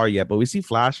what these are yet, but we see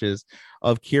flashes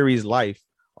of Kiri's life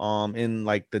in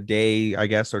like the day, I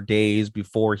guess, or days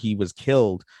before he was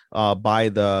killed by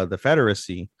the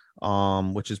Federacy,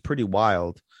 which is pretty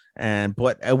wild.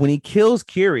 But when he kills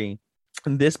Kiri,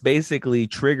 this basically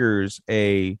triggers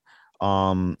a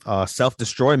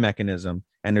self-destroy mechanism,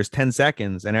 and there's 10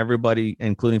 seconds, and everybody,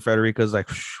 including Frederica, is like,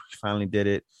 we finally did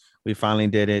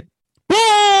it.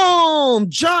 Boom!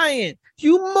 Giant,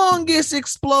 humongous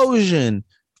explosion,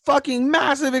 fucking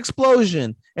massive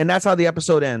explosion. And that's how the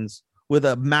episode ends, with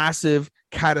a massive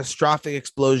catastrophic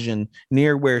explosion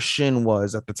near where Shin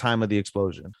was at the time of the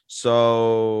explosion.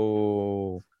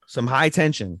 So some high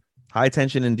tension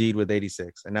indeed with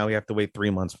 86. And now we have to wait 3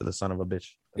 months for the son of a bitch.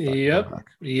 Yep.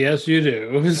 Yes, you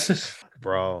do.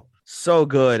 Bro, so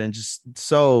good. And just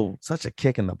such a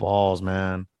kick in the balls,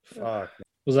 man. Fuck.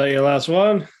 Was that your last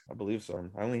one? I believe so.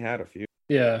 I only had a few.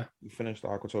 Yeah. We finished the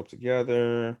Aquatope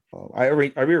together. I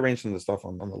rearranged some of the stuff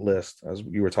on the list as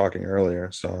you were talking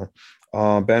earlier. So,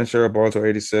 Banisher, Boruto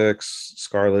 86,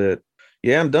 Scarlet.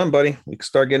 Yeah, I'm done, buddy. We can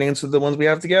start getting into the ones we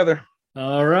have together.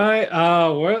 All right.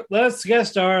 Let's get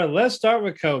started. Let's start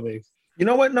with Kobe. You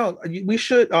know what? No, we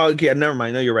should. Yeah, never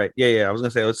mind. No, you're right. Yeah. I was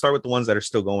gonna say let's start with the ones that are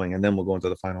still going, and then we'll go into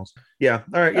the finals. Yeah.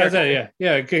 All right.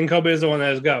 Yeah. King Kobe is the one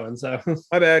that is going. So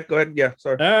my bad. Go ahead. Yeah.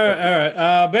 Sorry. All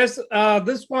right.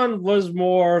 This one was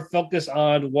more focused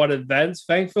on what events,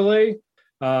 thankfully,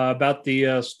 about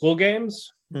the school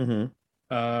games.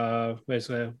 Mm-hmm.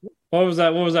 Basically, what was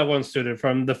that? What was that one student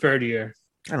from the third year?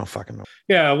 I don't fucking know.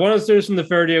 Yeah, one of the students from the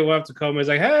third year went up to Kobe. He's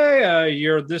like, "Hey,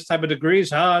 you're this type of degrees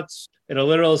hot." In a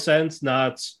literal sense,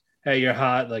 not, hey, you're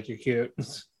hot, like you're cute.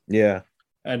 Yeah.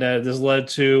 And this led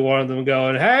to one of them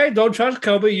going, hey, don't trust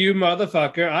Kobe, you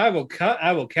motherfucker. I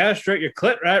will castrate your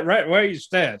clit right where you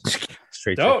stand.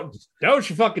 Straight. Don't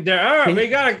you fucking dare. All right,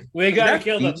 we gotta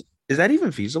kill them. Is that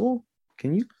even feasible?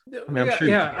 Can you? I mean, I'm sure.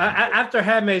 Yeah. After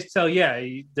Handmaid's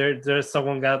Tale, there's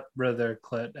someone got rid of their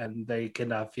clit and they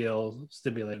cannot feel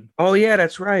stimulated. Oh yeah,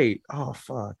 that's right. Oh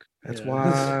fuck, that's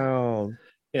wild.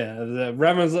 Yeah,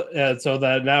 so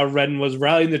that now Ren was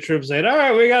rallying the troops, saying, "All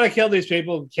right, we gotta kill these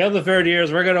people, kill the third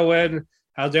years. We're gonna win.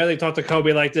 How dare they talk to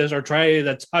Kobe like this or try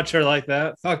to touch her like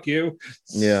that? Fuck you."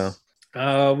 Yeah.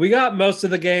 We got most of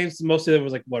the games. Most of it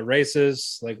was like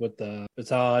races, like with the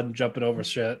baton jumping over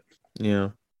shit.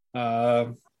 Yeah.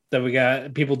 Then we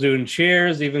got people doing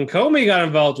cheers. Even Kobe got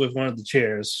involved with one of the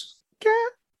cheers.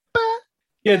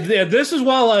 Yeah. This is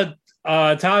while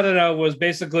Tadano was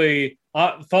basically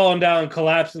falling down,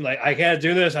 collapsing, like, I can't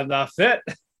do this, I'm not fit.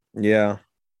 Yeah.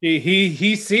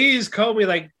 He sees Kobe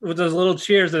like with those little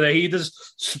cheers and he just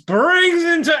springs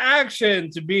into action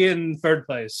to be in third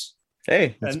place.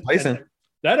 Hey, that's placing.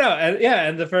 And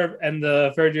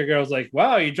the third year girl's like,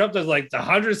 wow, you jumped as like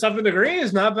 100-something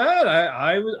degrees, not bad.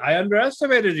 I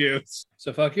underestimated you,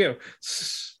 so fuck you.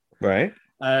 Right.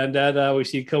 And then we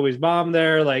see Kobe's mom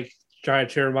there, like, trying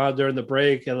to cheer him on during the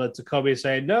break, and let Kobe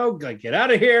say, no, like, get out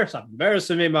of here, stop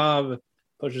embarrassing me, mom.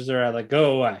 Pushes her out, like,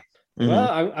 go away. Mm-hmm.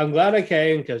 Well, I'm glad I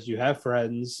came because you have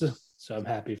friends, so I'm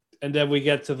happy. And then we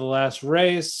get to the last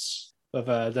race of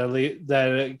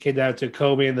that came down to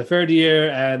Kobe in the third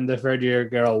year, and the third year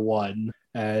girl won,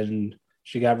 and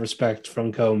she got respect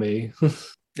from Kobe.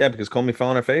 Yeah, because Kobe fell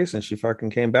on her face and she fucking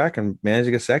came back and managed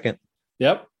to get second.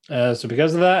 Yep. So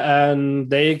because of that, and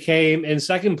they came in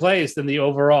second place in the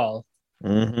overall.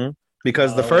 Mm-hmm.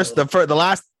 Because the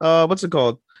last what's it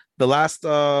called? The last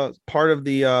part of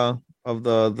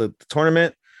the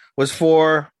tournament was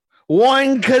for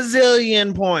 1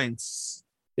 gazillion points.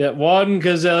 Yeah, 1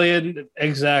 gazillion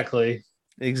exactly.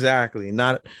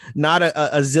 Not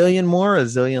a zillion more, a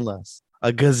zillion less,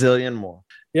 a gazillion more.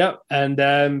 Yep, and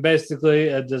then basically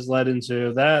it just led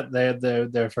into that they had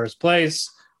their first place.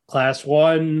 Class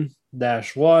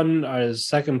 1-1 is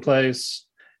second place.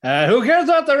 Who cares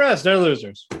about the rest? They're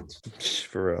losers.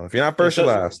 For real. If you're not first, you're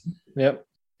last. Yep.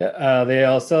 They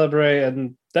all celebrate,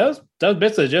 and that was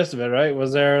basically the gist of it, right?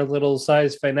 Was there a little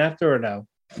side thing after or no?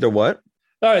 The what?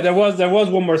 All right, there was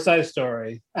one more side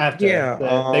story after. Yeah.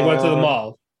 They went to the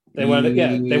mall. They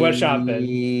went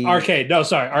shopping. Arcade. No,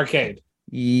 sorry, arcade.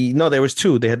 No, there was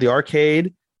 2. They had the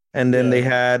arcade, and then they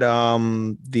had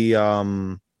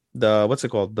the what's it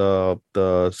called,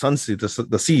 the sunseed,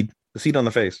 the seed on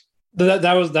the face.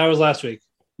 That was last week.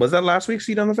 Was that last week?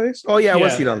 Seed on the face? Oh yeah, it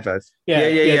was seed on the face. Yeah.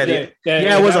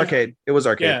 It was arcade. It was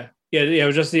arcade. Yeah. It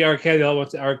was just the arcade. They all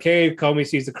went to arcade. Comey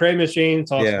sees the crane machine.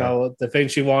 Talks about the thing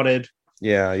she wanted.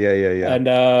 Yeah.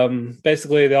 And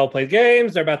basically, they all played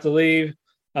games. They're about to leave.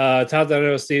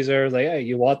 Tadano sees her like, "Hey,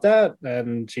 you want that?"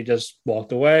 And she just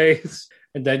walked away.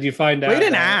 And then you find out. You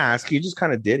didn't ask. You just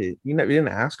kind of did it. You didn't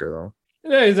ask her though.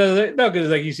 No, because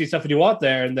like you see stuff and you want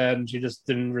there, and then she just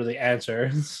didn't really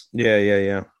answer.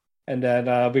 Yeah. And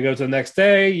then we go to the next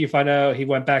day. You find out he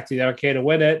went back to the arcade to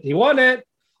win it. He won it.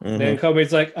 Mm-hmm. And then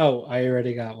Kobe's like, "Oh, I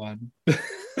already got one." And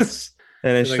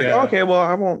then she's like, "Okay, well,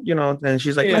 I won't." And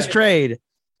she's like, "Let's trade."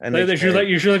 And then she's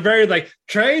like very like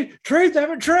trade,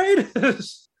 damn it, trade.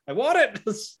 I want it.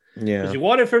 Yeah, you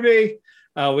want it for me.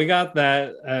 We got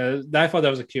that. I thought that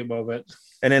was a cute moment.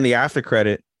 And then the after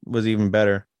credit was even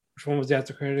better. Which one was the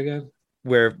after credit again?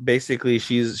 Where basically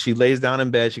she lays down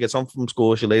in bed. She gets home from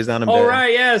school. She lays down in bed. Oh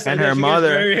right, yes. And her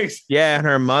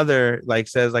mother like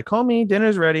says like, "Comey,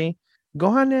 dinner's ready. Go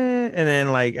on it." And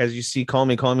then like as you see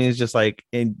Comey is just like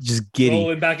just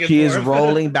giddy. She is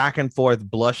rolling back and forth,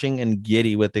 blushing and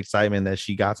giddy with excitement that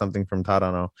she got something from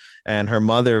Tadano. And her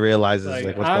mother realizes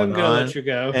like what's going on. Let you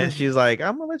go. And she's like,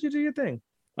 "I'm gonna let you do your thing."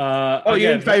 Oh,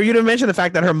 again, you didn't mention the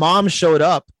fact that her mom showed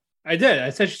up. I did. I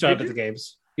said she showed up at the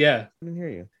games. Yeah. I didn't hear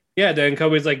you. Yeah, then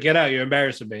Kobe's like, get out, you're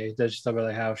embarrassing me. Then she's talking about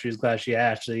like how she's glad she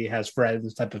actually has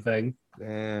friends, type of thing.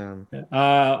 Damn.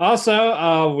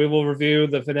 Also, we will review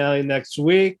the finale next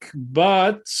week,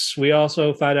 but we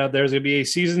also find out there's going to be a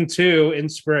season 2 in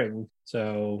spring.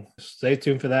 So stay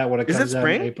tuned for that when it comes out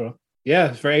in April. Yeah,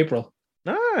 it's for April.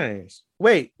 Nice.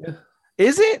 Wait, Yeah.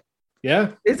 Is it?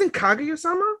 Yeah. Isn't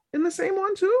Kaguya-sama in the same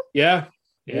one too? Yeah.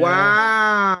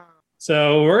 Wow.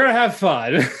 So we're going to have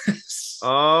fun.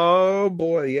 Oh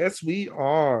boy, yes we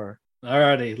are.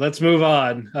 Alrighty, let's move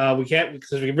on. We can't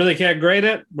because we really can't grade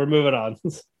it. We're moving on.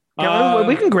 Yeah,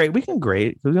 we can grade because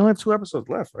we only have 2 episodes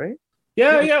left, right?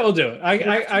 Yeah, we'll do it. All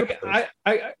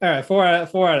right, 4 out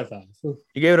of 5.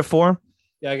 You gave it a 4?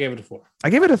 Yeah, I gave it a 4.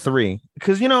 I gave it a 3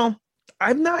 because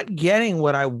I'm not getting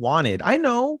what I wanted. I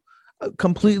know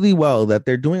completely well that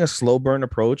they're doing a slow burn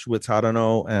approach with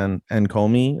Tadano and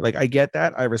Komi. Like I get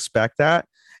that, I respect that.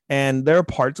 And there are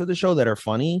parts of the show that are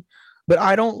funny, but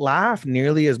I don't laugh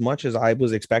nearly as much as I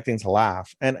was expecting to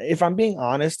laugh. And if I'm being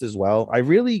honest as well, I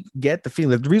really get the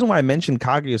feeling. The reason why I mentioned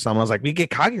Kaguya-sama, I was like, we get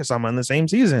Kaguya-sama in the same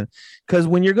season. Because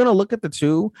when you're going to look at the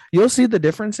two, you'll see the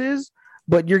differences,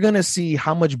 but you're going to see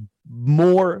how much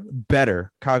more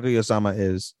better Kaguya-sama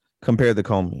is compared to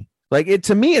Komi. Like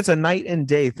to me, it's a night and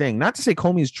day thing. Not to say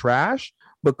Komi's trash,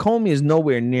 but Komi is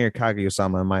nowhere near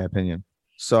Kaguya-sama, in my opinion.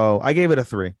 So I gave it a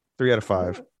 3 out of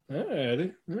 5.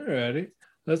 Alrighty.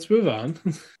 Let's move on.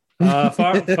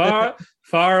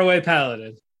 Far away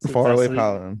paladin.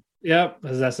 Paladin. Yep,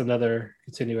 that's another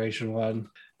continuation one.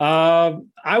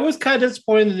 I was kind of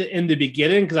disappointed in the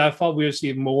beginning because I thought we would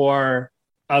see more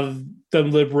of the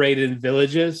liberated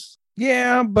villages.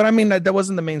 Yeah, but I mean that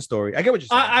wasn't the main story. I get what you're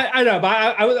saying. I know, but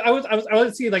I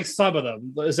was see like some of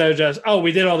them. So just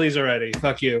we did all these already.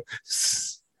 Fuck you.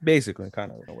 Basically,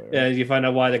 kind of. Yeah, you find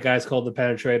out why the guy's called the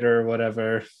Penetrator or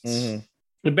whatever. Mm-hmm.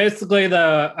 But basically,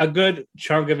 a good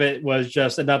chunk of it was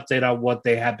just an update on what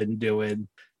they have been doing.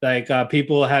 Like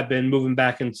people have been moving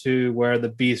back into where the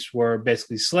beasts were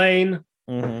basically slain.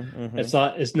 Mm-hmm. It's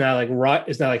not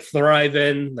like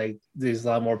thriving. Like there's a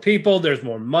lot more people. There's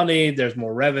more money. There's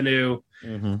more revenue.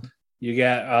 Mm-hmm. You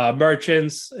get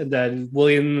merchants, and then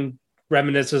William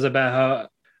reminisces about how.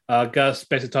 Gus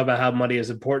basically talked about how money is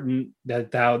important,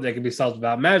 that how they can be solved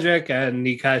about magic, and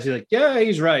he kind of like, yeah,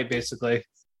 he's right, basically.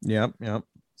 Yep.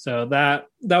 So that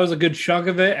was a good chunk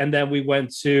of it, and then we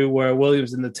went to where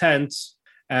William's in the tent,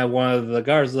 and one of the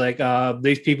guards like,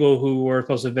 these people who were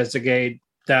supposed to investigate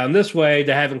down this way,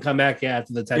 they haven't come back yet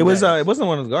after the 10 days. It wasn't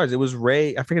one of the guards. It was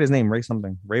Ray. I forget his name. Ray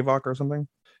something. Rayvok or something.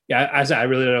 Yeah, I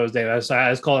really don't know his name. I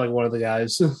was calling one of the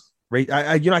guys. Ray.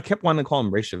 I kept wanting to call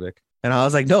him Reykjavik. And I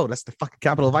was like, no, that's the fucking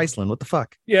capital of Iceland. What the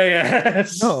fuck? Yeah.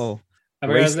 No.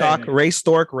 Raystock,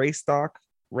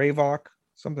 Rayvok,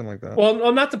 something like that.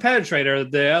 Well, not the Penetrator,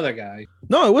 the other guy.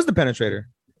 No, it was the Penetrator.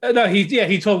 No,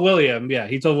 he told William. Yeah,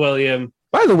 he told William.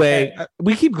 By the way,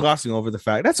 we keep glossing over the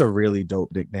fact that's a really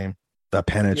dope nickname. The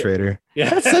Penetrator. Yeah.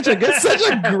 That's such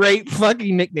a great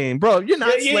fucking nickname, bro. You're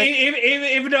not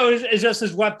even though it's just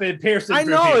his weapon piercing. I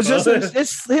know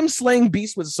it's him slaying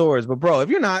beasts with swords, but bro, if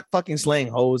you're not fucking slaying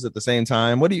hoes at the same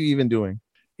time, what are you even doing?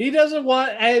 He doesn't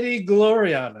want any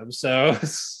glory on him, so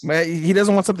he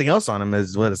doesn't want something else on him,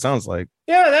 is what it sounds like.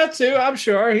 Yeah, that too. I'm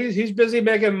sure he's busy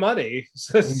making money.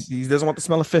 He doesn't want the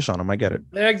smell of fish on him. I get it.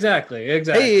 Exactly.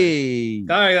 Hey,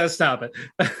 all right, let's stop it.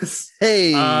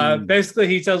 Hey, basically,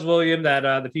 he tells William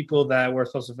that the people that were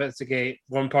supposed to investigate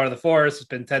one part of the forest, it's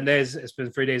been 10 days. It's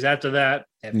been 3 days after that.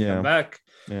 They haven't come back.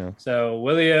 Yeah. So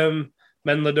William,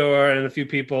 Menlador, and a few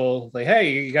people like,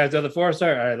 hey, you guys know the forest? All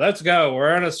right, let's go.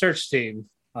 We're on a search team.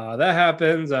 That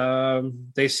happens.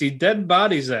 They see dead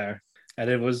bodies there, and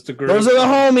it was the group. Those are the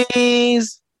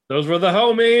homies. Those were the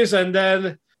homies, and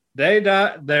then they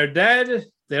die. They're dead.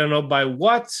 They don't know by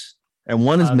what. And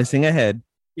one is missing a head.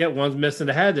 Yeah, one's missing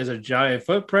a head. There's a giant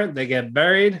footprint. They get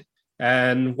buried,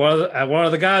 and one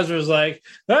of the guys was like,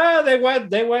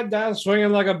 they went down swinging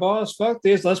like a boss. Fuck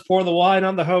this. Let's pour the wine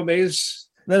on the homies.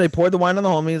 Then they poured the wine on the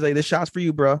homies. Like, this shot's for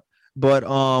you, bro. But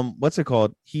what's it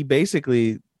called? He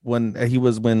basically. When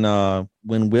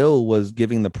Will was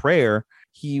giving the prayer,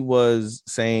 he was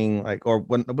saying like, or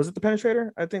when was it the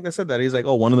Penetrator? I think they said that he's like,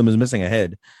 oh, one of them is missing a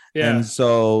head. Yeah. And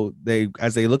so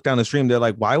as they look down the stream, they're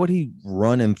like, why would he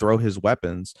run and throw his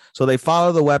weapons? So they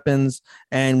follow the weapons,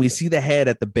 and we see the head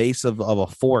at the base of a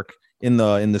fork in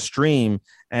the stream.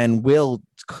 And Will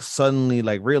suddenly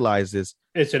like realizes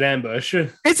it's an ambush.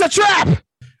 It's a trap.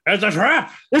 It's a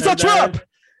trap. It's a trap.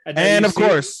 And of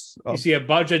course, you see a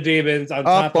bunch of demons on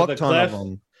top of the cliff.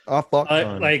 Oh, fuck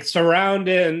ton. like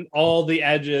surrounding all the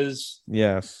edges.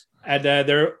 Yes. And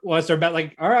they're about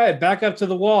like, all right, back up to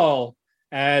the wall.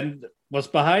 And what's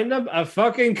behind them? A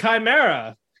fucking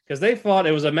chimera. Because they thought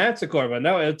it was a manticore, but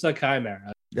no, it's a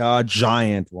chimera. A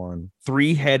giant one.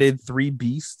 3-headed,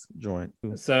 3-beast joint.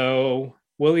 So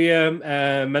William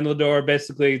and Menlador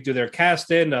basically do their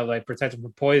casting of like protection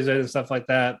from poison and stuff like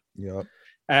that. Yep.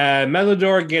 And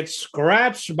Menlador gets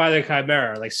scratched by the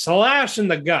chimera, like slashed in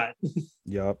the gut.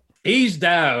 Yep. He's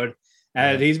down,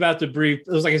 and he's about to breathe. It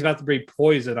looks like he's about to breathe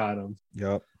poison on him.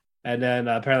 Yep. And then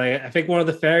apparently, I think one of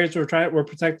the fairies were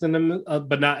protecting him,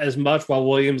 but not as much. While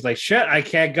William's like, "Shit, I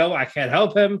can't go. I can't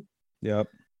help him." Yep.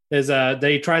 Then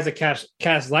he tries to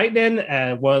cast lightning,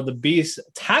 and one of the beasts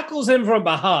tackles him from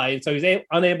behind, so he's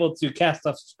unable to cast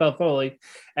the spell fully,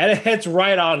 and it hits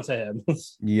right onto him.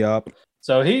 Yep.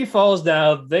 So he falls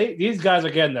down. These guys are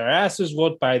getting their asses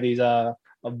whooped by these a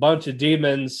bunch of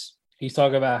demons. He's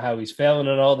talking about how he's failing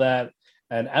and all that.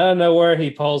 And out of nowhere,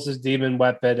 he pulls his demon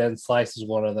weapon and slices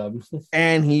one of them.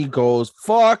 And he goes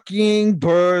fucking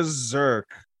berserk.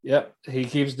 Yep, he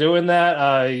keeps doing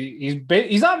that.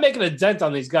 He's not making a dent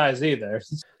on these guys either.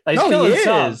 Like, he's killing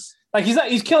some. Like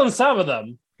he's killing some of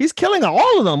them. He's killing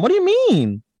all of them. What do you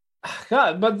mean?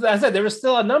 God, but as I said, there was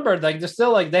still a number. Like there's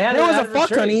still like they had. There was a fuck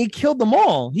ton. He killed them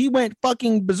all. He went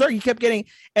fucking berserk. He kept getting,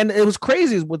 and it was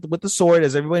crazy with the sword,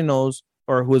 as everybody knows,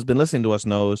 or who has been listening to us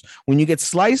knows. When you get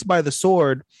sliced by the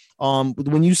sword,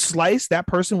 when you slice that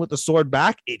person with the sword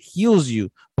back, it heals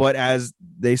you. But as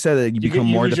they said, that you become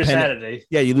more dependent.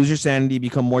 Yeah, you lose your sanity,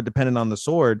 become more dependent on the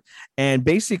sword, and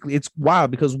basically, it's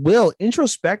wild because Will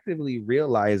introspectively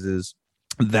realizes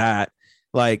that.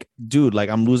 Like, dude, like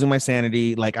I'm losing my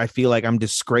sanity. Like, I feel like I'm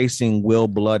disgracing Will,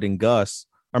 Blood, and Gus.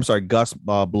 I'm sorry, Gus,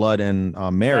 Blood, and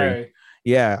Mary.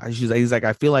 Yeah, he's like,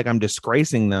 I feel like I'm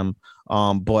disgracing them.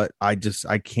 But I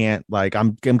can't. Like,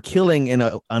 I'm killing in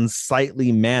an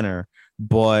unsightly manner.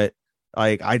 But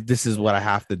like, this is what I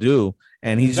have to do.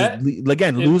 And he's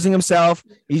losing himself.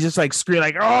 He's just like screaming,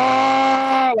 like,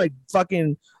 oh, like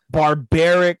fucking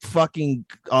barbaric fucking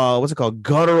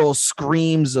guttural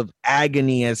screams of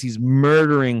agony as he's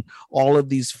murdering all of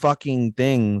these fucking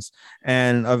things,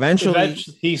 and eventually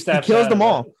he kills them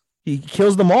all. He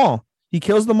kills them all,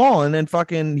 and then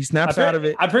fucking he snaps out of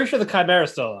it. I'm pretty sure the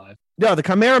Chimera's still alive. Yeah, the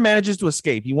Chimera manages to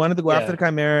escape. He wanted to go after the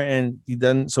Chimera, and he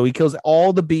doesn't. So he kills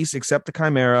all the beasts except the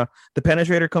Chimera. The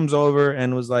Penetrator comes over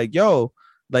and was like, "Yo,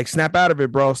 like, snap out of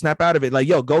it, bro. Snap out of it. Like,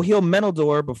 yo, go heal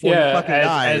Menaldor before he fucking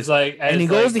dies." And he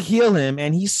goes to heal him,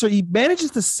 and he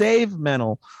manages to save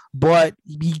Menel, but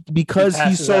because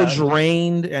he's so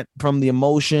drained from the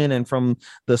emotion and from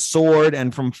the sword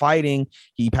and from fighting,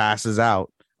 he passes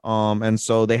out. And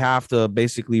so they have to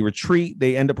basically retreat.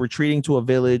 They end up retreating to a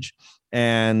village.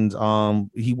 And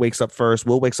he wakes up first.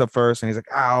 Will wakes up first, and he's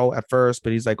like, ow, at first,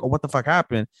 but he's like, oh, what the fuck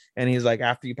happened? And he's like,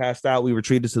 after you passed out, we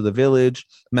retreated to the village.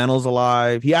 Menel's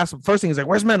alive. He asked, first thing, he's like,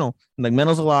 where's Menel? And like,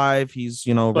 Menel's alive. He's,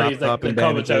 wrapped up in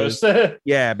bandages.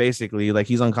 Yeah, basically, like,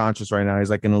 he's unconscious right now. He's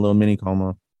like in a little mini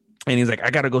coma. And he's like,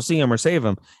 I gotta go see him or save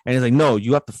him. And he's like, no,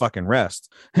 you have to fucking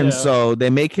rest. And so they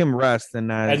make him rest. And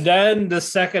then the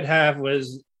second half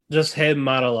was just him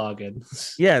monologuing.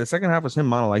 Yeah, the second half was him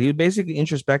monologuing. He was basically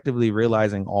introspectively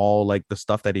realizing all like the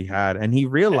stuff that he had, and he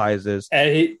realizes.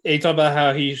 And he talked about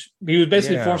how he was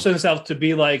basically forcing himself to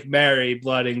be like Mary,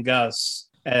 Blood, and Gus,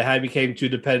 and how he became too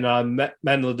dependent on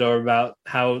Menlador about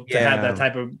how to have that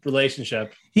type of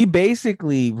relationship. He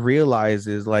basically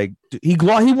realizes like he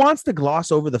wants to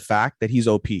gloss over the fact that he's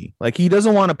OP. Like, he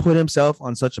doesn't want to put himself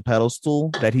on such a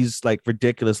pedestal that he's like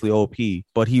ridiculously OP,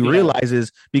 but he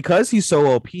realizes because he's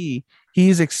so OP,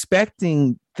 he's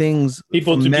expecting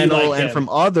people from Menel and from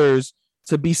others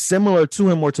to be similar to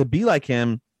him or to be like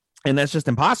him. And that's just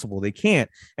impossible. They can't.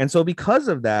 And so because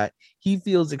of that, he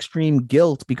feels extreme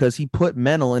guilt because he put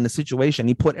Menel in a situation.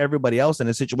 He put everybody else in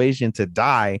a situation to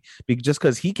die just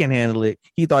because he can handle it.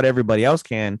 He thought everybody else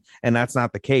can. And that's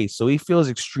not the case. So he feels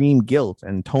extreme guilt.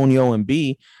 And Tonio and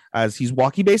B, as he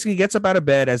basically gets up out of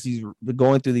bed as he's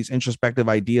going through these introspective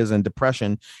ideas and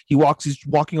depression. He's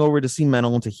walking over to see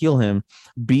Menel and to heal him.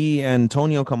 B and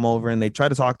Tonio come over and they try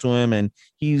to talk to him, and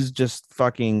he's just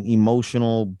fucking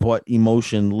emotional but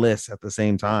emotionless at the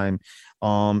same time.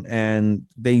 And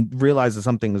they realize that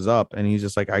something is up, and he's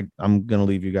just like, I'm gonna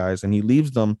leave you guys, and he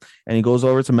leaves them and he goes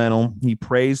over to Menel. He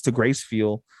prays to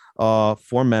Gracefield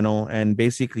for Menel and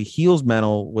basically heals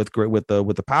Menel with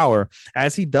the power.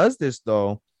 As he does this,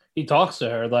 though, He talks to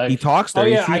her like He talks to oh her.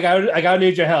 yeah, I gotta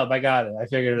need your help. I got it. I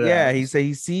figured it out. Yeah, he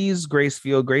sees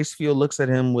Gracefield. Gracefield looks at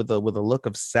him with a look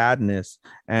of sadness,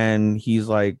 and he's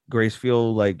like,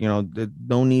 Gracefield, like,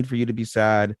 no need for you to be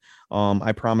sad.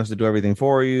 I promise to do everything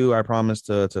for you. I promise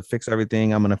to fix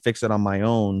everything. I'm gonna fix it on my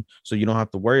own, so you don't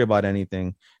have to worry about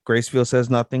anything. Gracefield says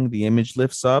nothing. The image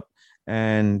lifts up,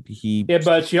 and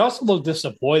but she also looked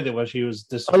disappointed when she was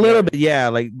a little bit, yeah,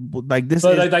 like this,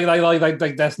 but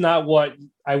like that's not what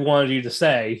I wanted you to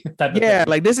say. Yeah,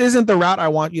 like this isn't the route I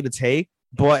want you to take,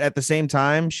 but at the same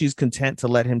time, she's content to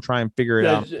let him try and figure it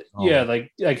out. Yeah,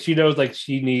 like she knows like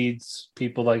she needs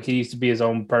people, like he needs to be his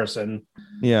own person.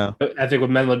 Yeah, I think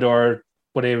with Menlador,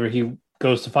 whenever he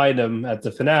goes to find him at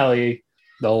the finale,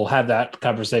 they'll have that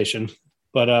conversation.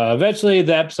 But eventually,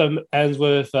 the episode ends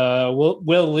with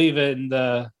Will leaving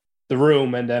the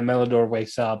room, and then Menlador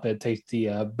wakes up and takes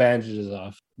the bandages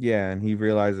off. Yeah, and he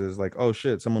realizes like, oh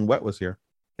shit, someone wet was here.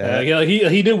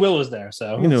 He knew Will was there,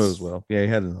 so he knew it was Will. Yeah, he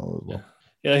had to know it was Will.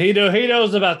 Yeah, he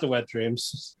knows about the wet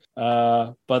dreams.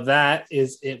 But that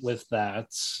is it with that.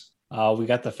 We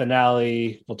got the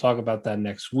finale. We'll talk about that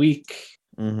next week.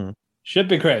 Mm-hmm. Should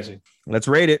be crazy. Let's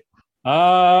rate it.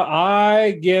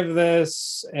 I give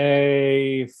this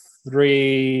a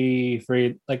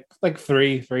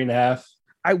 3.5.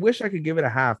 I wish I could give it a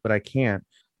half, but I can't.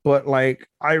 But like,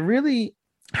 I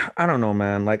don't know,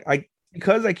 man. Like,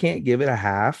 because I can't give it a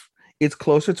half, it's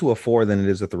closer to a 4 than it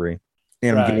is a 3,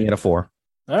 and I'm giving it a 4.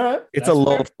 All right, it's a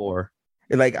low 4.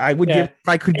 Like, I would give, if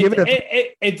I could give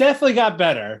it definitely got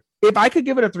better. If I could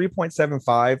give it a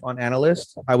 3.75 on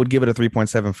Analyst, I would give it a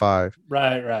 3.75.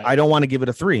 Right. I don't want to give it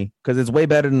a 3 because it's way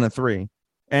better than a 3,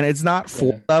 and it's not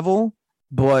full level,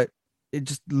 but it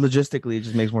just logistically it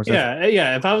just makes more sense.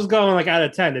 Yeah. If I was going like out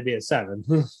of 10, it'd be a 7.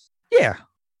 Yeah.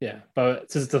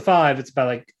 But since it's a 5, it's about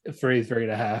like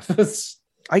 3.5.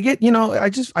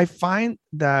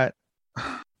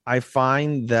 I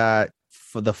find that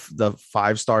for the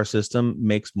 5-star system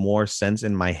makes more sense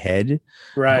in my head,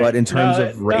 right? But in terms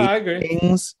of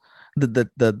ratings,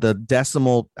 the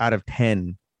decimal out of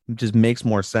 10 just makes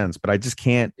more sense. But I just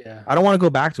can't. Yeah. I don't want to go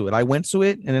back to it. I went to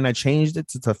it and then I changed it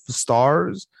to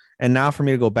stars, and now for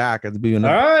me to go back, it'd be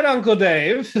another. All right, Uncle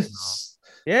Dave.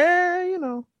 Yeah,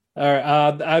 All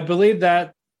right. I believe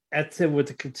that's it with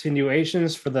the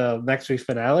continuations for the next week's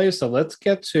finale. So let's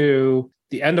get to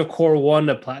the end of Core 1,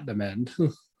 the Platinum End.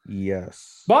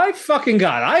 Yes. My fucking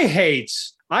God, I hate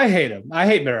him. I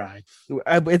hate Mirai.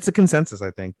 It's a consensus, I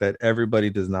think, that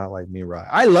everybody does not like Mirai.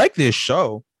 I like this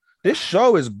show. This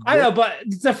show is good. I know, but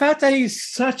the fact that he's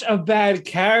such a bad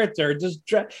character he's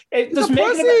a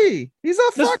pussy. He's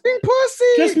a fucking pussy.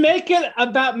 Just make it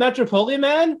about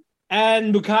Metropoliman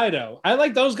and Mukaido. I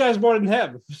like those guys more than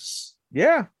him.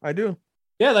 Yeah, I do.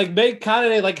 Yeah, like make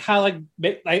Kanade like how like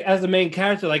as the main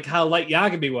character, like how light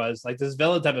Yagami was, like this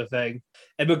villain type of thing.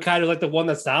 And Mukaido like the one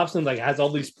that stops him, like has all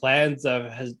these plans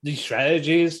has these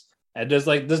strategies, and just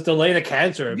like this delay the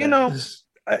cancer.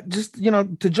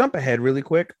 To jump ahead really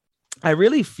quick, I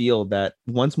really feel that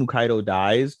once Mukaido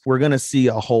dies, we're gonna see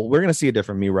a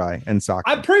different Mirai and Saki.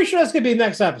 I'm pretty sure that's gonna be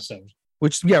next episode.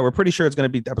 Which, yeah, we're pretty sure it's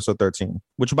going to be episode 13.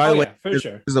 Which, by the way, there's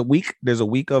a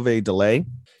week of a delay.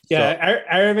 Yeah, so,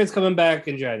 everything's coming back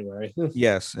in January.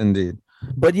 Yes, indeed.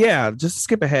 But yeah, just to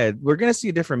skip ahead, we're going to see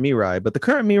a different Mirai. But the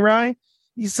current Mirai,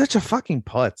 he's such a fucking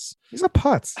putz. He's a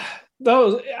putz.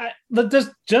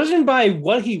 Just judging by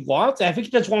what he wants, I think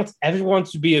he just wants everyone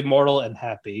to be immortal and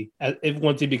happy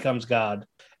once he becomes God,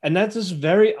 and that's just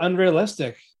very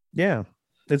unrealistic. Yeah,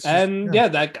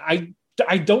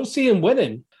 I don't see him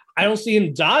winning. I don't see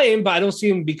him dying, but I don't see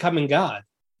him becoming God.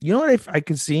 You know what I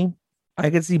could see? I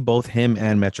could see both him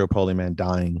and Metropoliman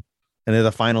dying, and they're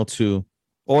the final two,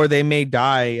 or they may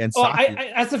die and Saki.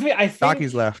 That's the thing. I think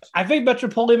Saki's left. I think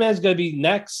Metropoliman is going to be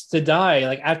next to die,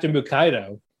 like after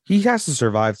Mukaido. He has to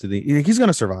survive he's going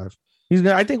to survive.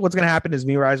 I think what's going to happen is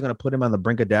Mirai is going to put him on the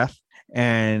brink of death,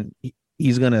 and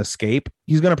he's going to escape.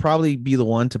 He's going to probably be the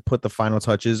one to put the final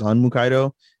touches on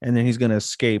Mukaido, and then he's going to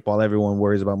escape while everyone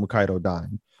worries about Mukaido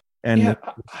dying. And yeah,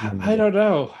 I don't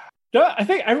know. No, I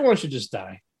think everyone should just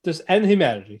die. Just end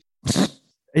humanity.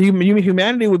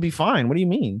 Humanity would be fine. What do you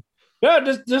mean? No,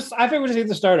 just I think we just need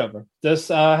to start over. Just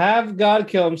have God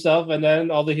kill himself, and then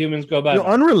all the humans go back.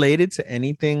 Unrelated to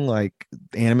anything like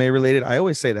anime related, I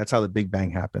always say that's how the Big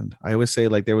Bang happened. I always say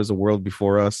like there was a world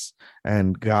before us,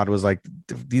 and God was like,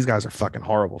 "These guys are fucking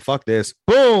horrible. Fuck this."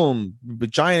 Boom!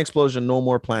 Giant explosion. No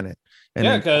more planet.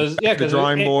 And the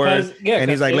drawing board. And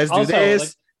he's like, "Let's do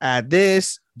this." Add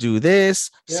this, do this,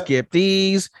 skip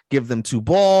these, give them 2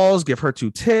 balls, give her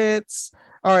 2 tits.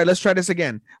 All right, let's try this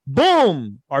again.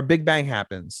 Boom! Our Big Bang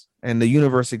happens and the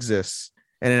universe exists.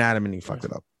 and then Adam and Eve fucked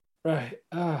it up. Right.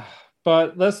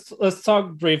 But let's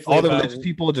talk briefly. All the religious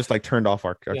people just like turned off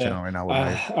our channel right now.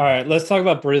 All right, let's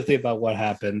talk briefly about what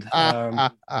happened.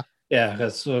 Yeah,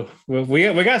 because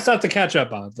we got stuff to catch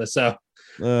up on. So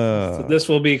this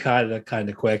will be kind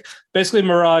of quick. Basically,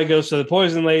 Mirai goes to the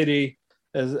Poison Lady,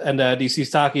 and you see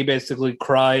Saki basically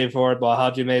crying for it, while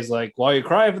Hajime's like, "Why are you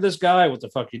crying for this guy? What the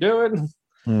fuck you doing?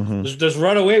 Just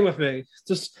run away with me.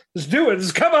 Just do it.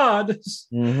 Just come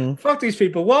on. Fuck these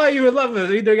people. Why are you in love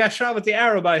with him? Either got shot with the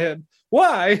arrow by him.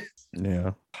 Why?"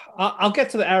 Yeah. I'll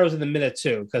get to the arrows in a minute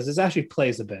too, because this actually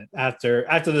plays a bit after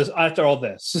all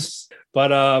this.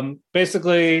 But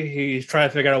basically, he's trying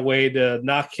to figure out a way to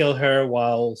not kill her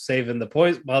while saving the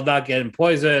poison, while not getting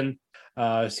poisoned.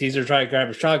 Caesar tries to grab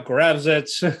a shot, grabs it,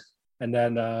 and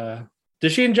then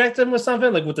did she inject him with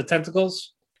something, like with the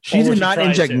tentacles? She did not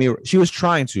inject Mirai. She was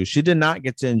trying to. She did not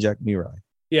get to inject Mirai.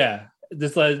 Yeah,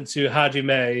 this led to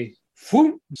Hajime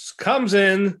comes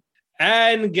in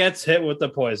and gets hit with the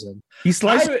poison. He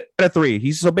sliced it at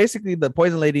 3. So basically the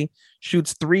Poison Lady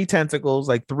shoots 3 tentacles,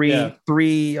 like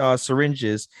three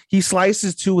syringes. He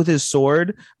slices 2 with his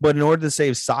sword, but in order to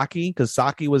save Saki, because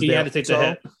Saki was there, had to take the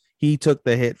hit. He took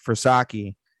the hit for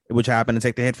Saki, which happened to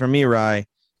take the hit for Mirai,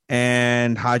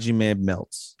 and Hajime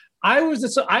melts.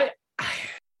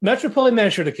 Metro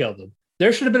Man should have killed him.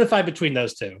 There should have been a fight between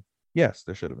those two. Yes,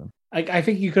 there should have been. I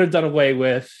think you could have done away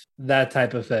with that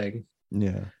type of thing.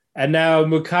 Yeah. And now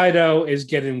Mukaido is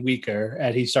getting weaker,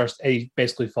 and he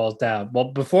basically falls down.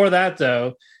 Well, before that,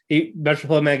 though,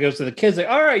 Metro Man goes to the kids, like,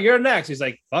 "All right, you're next." He's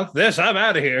like, "Fuck this, I'm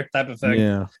out of here," type of thing.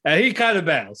 Yeah. And he kind of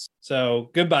bails.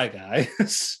 So goodbye,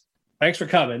 guys. Thanks for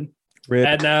coming. Rip.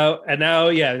 And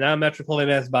now Metro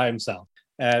Man's by himself.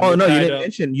 And no,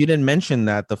 Mukaido, you didn't mention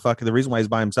that the reason why he's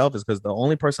by himself is because the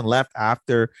only person left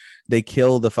after they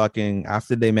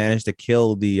managed to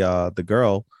kill the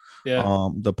girl. Yeah.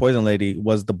 The Poison Lady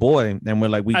was the boy, and we're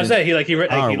like, he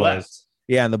left.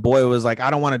 Yeah, and the boy was like,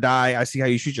 "I don't want to die. I see how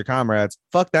you shoot your comrades.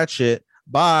 Fuck that shit.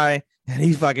 Bye." And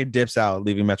he fucking dips out,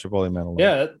 leaving Metropolitan Man alone.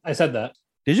 Yeah, I said that.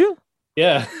 Did you?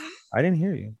 Yeah. I didn't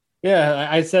hear you. Yeah,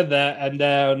 I said that, and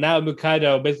now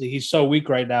Mukaido, basically, he's so weak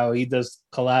right now, he just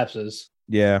collapses.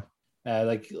 Yeah.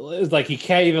 It's like he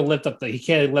can't even lift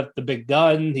the big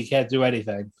gun. He can't do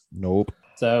anything. Nope.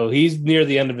 So he's near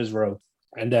the end of his rope.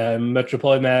 And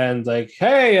Metropolitan Man's like,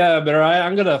 "Hey, Mirai,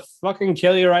 I'm gonna fucking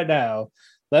kill you right now.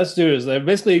 Let's do this." They're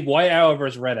basically White Arrow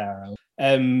versus Red Arrow.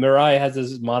 And Mirai has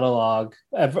this monologue.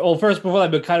 Well, first, before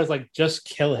that, Mukaido's like, "Just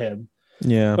kill him."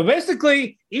 Yeah. But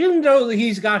basically, even though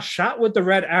he's got shot with the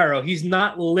Red Arrow, he's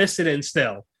not listening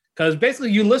still. Because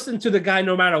basically, you listen to the guy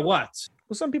no matter what.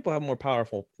 Well, some people have more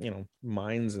powerful,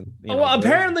 minds. And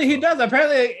apparently he does.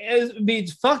 Apparently,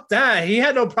 fuck that. He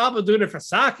had no problem doing it for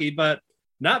Saki, but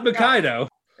not Mukaido.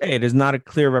 Hey, there's not a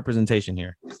clear representation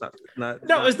here. It's not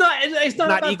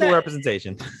equal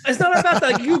representation. It's not about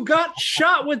that. You got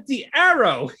shot with the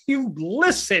arrow. You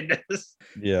listened.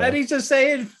 Yeah. And he's just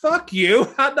saying, "Fuck you.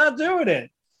 I'm not doing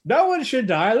it. No one should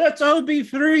die. Let's all be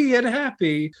free and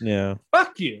happy." Yeah.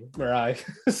 Fuck you, Mirai.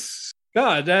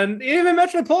 God, and even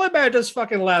Metropolitan Man just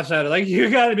fucking laughs at it. Like, you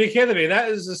gotta be kidding me. That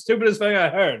is the stupidest thing I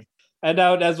heard. And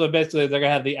now that's what basically they're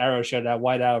gonna have the arrow show now,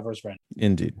 White Arrow versus Red.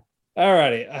 Indeed.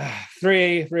 Alrighty.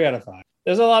 3 out of 5.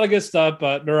 There's a lot of good stuff,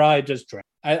 but Mirai just drank.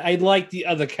 I like the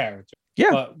other character.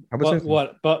 Yeah.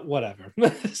 But whatever.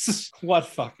 What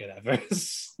fucking ever.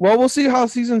 Well, we'll see how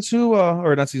season 2,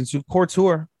 or not season 2,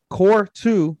 Core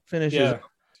 2 finishes.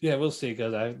 Yeah, we'll see,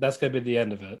 because that's gonna be the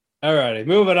end of it. Alrighty,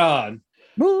 moving on.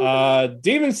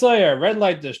 Demon Slayer, Red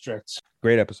Light District.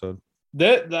 Great episode.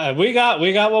 We got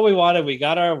what we wanted. We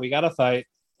got a fight.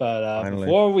 But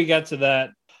before we get to that,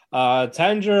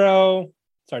 Tengan,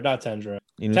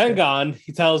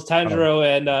 he tells Tanjiro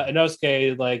and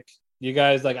Inosuke, like, "You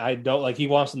guys, like, I don't like." He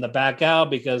wants them to back out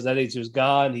because Zenitsu's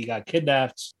gone. He got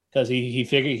kidnapped because he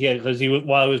figured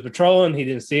while he was patrolling, he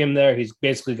didn't see him there. He's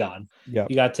basically gone. Yeah,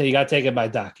 he got taken by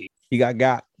Daki. He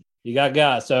got.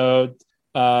 So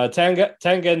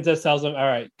Tengen just tells him, "All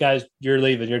right, guys, you're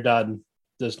leaving. You're done.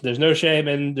 There's no shame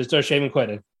in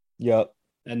quitting." Yep.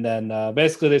 And then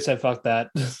basically they said, "Fuck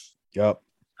that." Yep.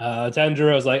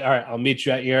 Tanjiro was like, "All right, I'll meet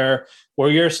you at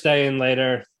where you're staying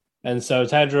later." And so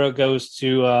Tanjiro goes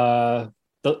to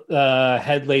the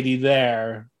head lady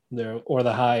there, or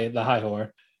the high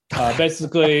whore.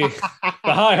 Basically,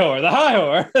 the high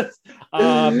whore.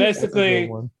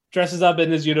 Basically dresses up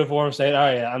in his uniform, saying,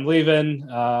 "Oh yeah, I'm leaving.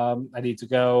 I need to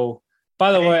go.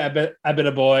 By the way, I've been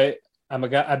a boy. I'm a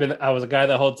guy. I was a guy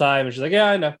the whole time." And she's like, "Yeah,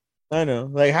 I know.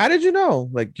 Like, how did you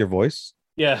know? Like, your voice?"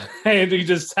 Yeah, and he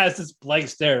just has this blank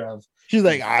stare of, She's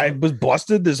like, I was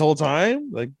busted this whole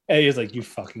time. Like, and he's like, you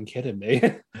fucking kidding me?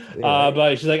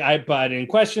 But she's like, but I didn't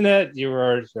question it.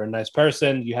 You're a nice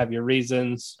person. You have your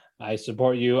reasons. I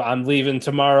support you. I'm leaving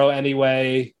tomorrow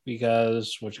anyway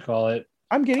because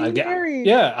I'm getting married.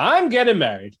 Yeah, I'm getting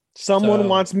married. Someone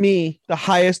wants me, the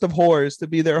highest of whores, to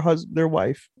be their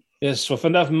wife. Yes, with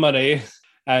enough money.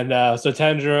 And so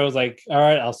Tanjiro was like, all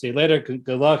right, I'll see you later.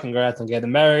 Good luck. Congrats on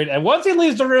getting married. And once he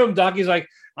leaves the room, Daki's like,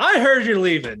 I heard you're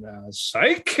leaving.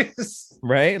 Psych.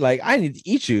 Right? Like, I need to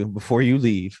eat you before you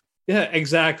leave. Yeah,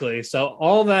 exactly. So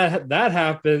all that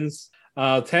happens.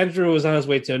 Tanjiro was on his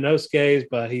way to Inosuke's,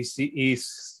 but he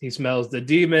smells the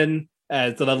demon.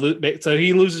 And so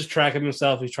he loses track of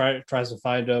himself. He tries to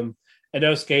find him.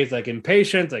 Inosuke's like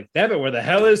impatient, like, damn it, where the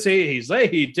hell is he? He's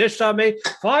late. He dished on me.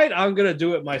 Fine, I'm going to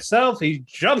do it myself. He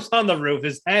jumps on the roof,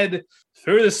 his head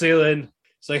through the ceiling.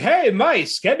 It's like, hey,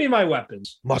 mice, get me my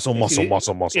weapons. Muscle. Yes,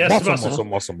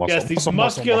 these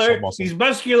muscular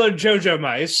JoJo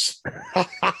mice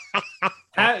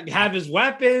have his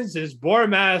weapons, his boar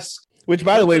mask. Which,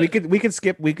 by the way, we could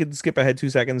skip ahead 2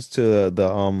 seconds to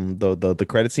the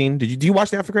credit scene. Do you watch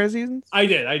the after credit seasons? I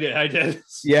did.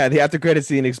 Yeah, the after credit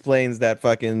scene explains that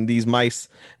fucking these mice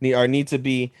need to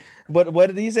be. What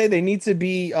did he say? They need to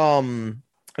be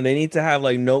they need to have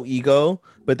like no ego,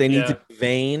 but they need to be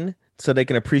vain so they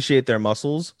can appreciate their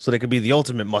muscles, so they can be the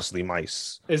ultimate muscly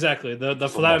mice. Exactly, the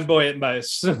flamboyant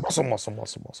mice. Muscle.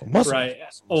 Right.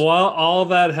 While all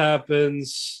that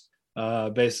happens.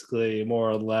 Basically, more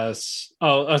or less.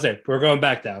 We're going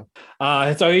back down.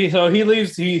 So he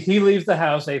leaves. He leaves the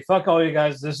house. Hey, fuck all you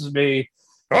guys. This is me.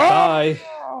 Bye.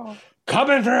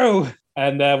 Coming through.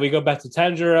 And we go back to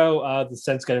Tanjiro. The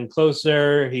scent's getting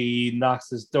closer. He knocks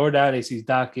his door down. He sees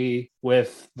Daki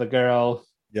with the girl.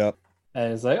 Yep.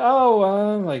 And it's like,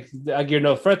 you're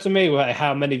no threat to me.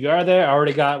 How many of you are there? I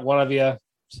already got one of you.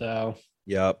 So.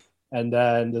 Yep. And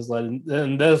then this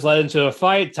led into a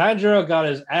fight. Tanjiro got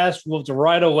his ass whooped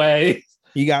right away.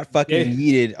 He got fucking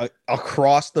yeeted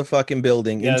across the fucking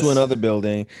building into another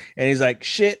building. And he's like,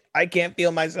 shit, I can't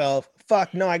feel myself.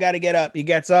 Fuck, no, I got to get up. He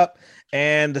gets up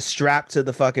and the strap to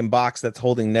the fucking box that's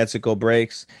holding Nezuko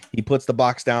breaks. He puts the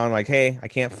box down like, hey, I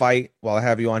can't fight while I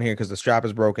have you on here because the strap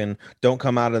is broken. Don't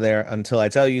come out of there until I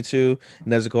tell you to.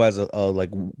 Nezuko has a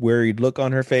like worried look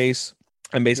on her face.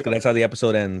 And basically, that's how the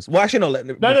episode ends. Well, actually, no.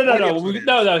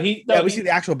 We see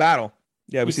the actual battle.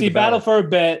 Yeah, we see battle for a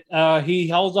bit. He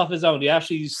holds off his own. He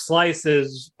actually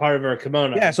slices part of her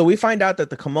kimono. Yeah, so we find out that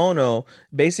the kimono,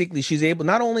 basically, she's able,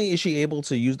 not only is she able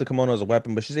to use the kimono as a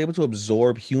weapon, but she's able to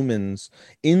absorb humans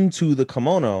into the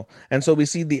kimono. And so we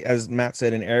see as Matt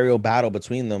said, an aerial battle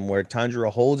between them where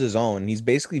Tanjiro holds his own. He's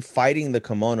basically fighting the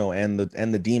kimono and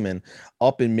the demon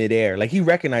up in midair. Like, he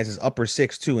recognizes upper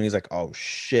 6'2", and he's like, oh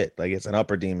shit, like it's an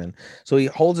upper demon. So he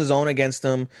holds his own against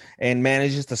him and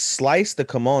manages to slice the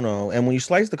kimono. And when you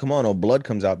slice the kimono, blood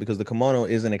comes out because the kimono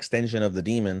is an extension of the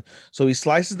demon. So he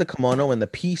slices the kimono and the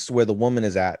piece where the woman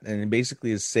is at, and it basically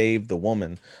has saved the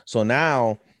woman. So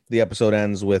now the episode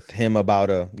ends with him about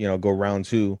to go round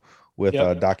 2 with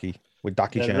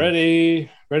Daki-chan. Ready,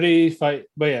 fight.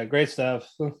 But yeah, great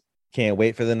stuff. Can't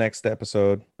wait for the next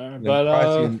episode. But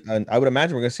I would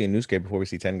imagine we're gonna see a Inosuke before we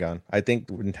see Tengan. I think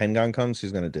when Tengan comes,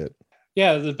 she's gonna dip.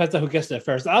 Yeah, it depends on who gets there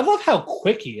first. I love how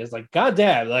quick he is. Like,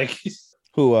 goddamn, like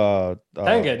who?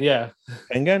 Tengen, yeah.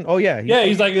 Tengen? Oh yeah,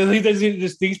 he's like he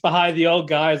just sneaks behind the old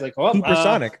guys. Like, oh,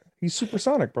 supersonic. He's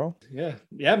supersonic, bro. Yeah,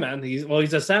 man. He's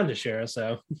a sound Ashira,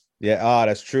 so yeah.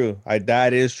 That's true.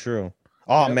 That is true.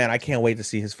 Oh man, I can't wait to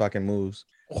see his fucking moves.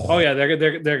 Oh yeah,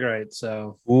 they're great.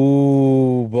 So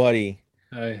ooh, buddy.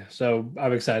 So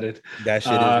I'm excited. That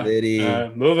shit is litty.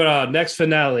 Moving on. Next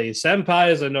finale.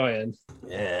 Senpai is annoying.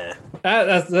 Yeah.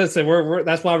 That's it.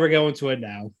 That's why we're going to it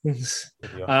now.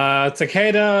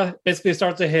 Takeda basically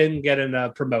starts to him getting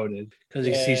promoted because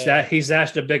he's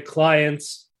dashed a big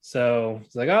clients. So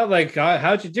it's like,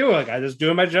 how'd you do it? I just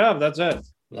doing my job. That's it.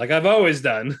 Like I've always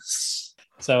done.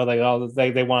 So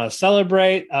they want to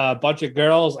celebrate. A bunch of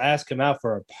girls ask him out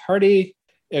for a party.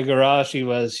 Igarashi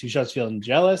was feeling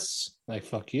jealous. Like,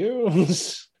 fuck you.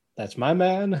 That's my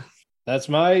man. That's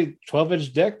my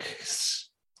 12-inch dick.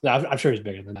 No, I'm sure he's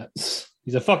bigger than that.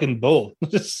 He's a fucking bull.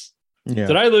 Yeah.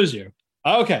 Did I lose you?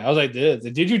 Okay. I was like,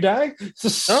 did you die?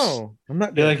 No, I'm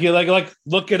not. You're like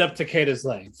looking up Takeda's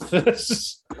length.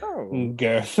 Oh.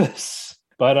 Girth.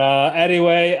 But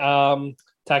anyway,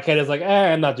 Takeda's like,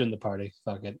 I'm not doing the party.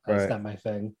 Fuck it. That's not my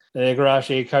thing. And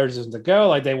Igarashi encourages them to go.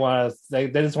 Like they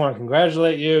just want to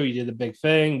congratulate you. You did a big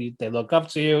thing. They look up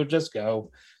to you. Just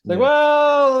go. Like,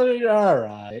 well,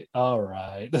 all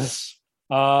right.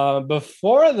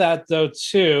 Before that, though,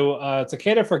 too,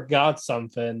 Takeda forgot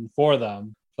something for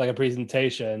them, like a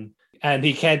presentation, and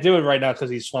he can't do it right now because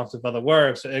he's swamped with other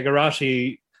work. So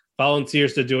Igarashi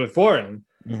volunteers to do it for him.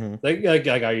 Mm-hmm.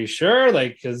 Like, are you sure?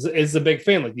 Like, because it's a big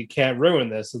thing. Like, you can't ruin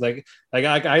this. Like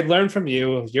I learned from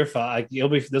you. You're fine.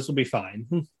 Like, this will be fine.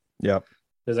 Yep.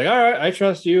 He's like, all right, I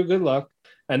trust you. Good luck.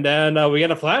 And then we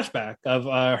get a flashback of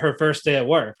her first day at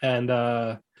work,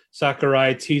 and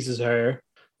Sakurai teases her.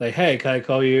 Like, hey, can I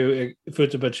call you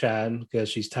Futaba-chan because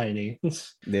she's tiny?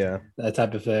 Yeah. That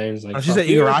type of thing. Like, she said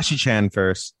Igarashi-chan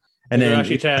first. And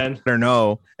Igarashi-chan. Then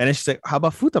no. And then she's like, how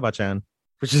about Futaba-chan?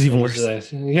 Which is even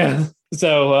worse. Yeah.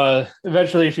 So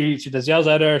eventually she just yells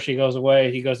at her. She goes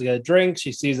away. He goes to get a drink.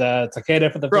 She sees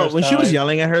Takeda for the first time. When she was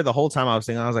yelling at her the whole time, I was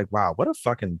thinking, I was like, wow, what a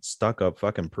fucking stuck-up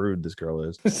fucking prude this girl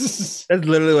is. That's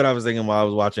literally what I was thinking while I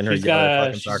was watching her yell at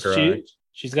fucking Sakurai.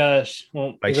 She's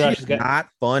not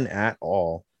fun at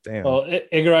all. Damn. Well,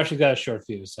 Igarashi's got a short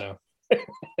fuse, so.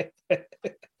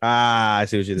 I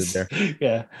see what you did there.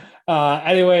 Yeah.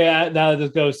 Anyway, now this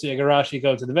goes to Igarashi,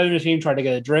 go to the vending machine, trying to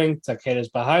get a drink. Takeda's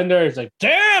behind her. He's like,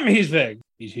 damn, he's big.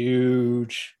 He's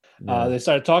huge. Yeah. They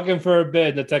started talking for a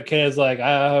bit. And Takeda's like,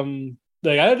 I don't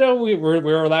know,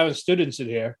 we're allowing students in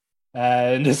here.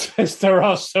 And it's pissed her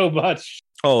off so much.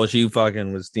 Oh, she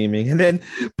fucking was steaming. And then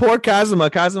poor Kazuma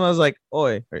was like,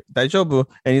 oi, daijobu.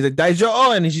 And he's like,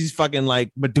 daijo. And she's fucking like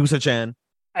Medusa-chan.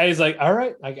 And he's like, all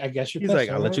right, I guess you're pissed. He's like,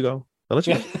 I'll let you go.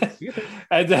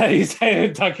 And then he's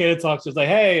saying, Takeda talks, he's like,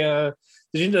 hey,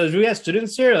 did we have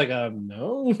students here? Like,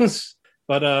 no.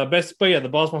 But yeah, the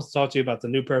boss wants to talk to you about the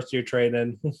new person you're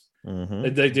training.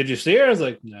 Mm-hmm. Did you see her? I was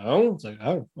like, no. It's like,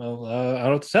 oh, well, I don't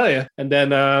know what to tell you. And then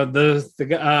the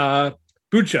guy,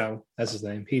 Bucho, that's his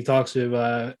name. He talks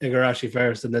to Igarashi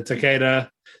first, and then Takeda,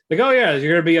 like, oh yeah,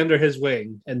 you're gonna be under his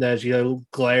wing. And then she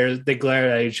they glare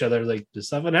at each other, like, does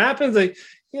something happen? Like,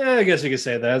 yeah, I guess you could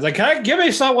say that. I was like, give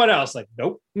me someone else. Like,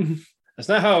 nope, that's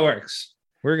not how it works.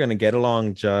 We're gonna get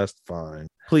along just fine,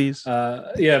 please.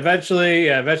 Eventually,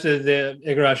 the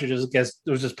Igarashi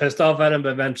was just pissed off at him,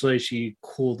 but eventually she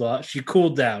cooled off. She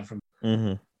cooled down from.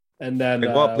 Mm-hmm. And then,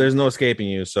 like, there's no escaping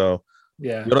you. So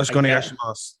yeah, yoroshiku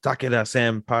onegaishimasu, Takeda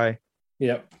senpai.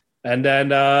 Yep. And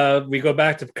then we go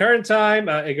back to the current time.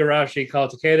 Igarashi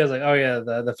called Takeda. Like, oh yeah,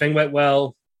 the thing went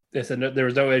well. They said there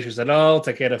was no issues at all.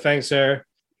 Takeda thanks her.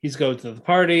 He's going to the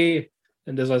party,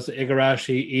 and there's also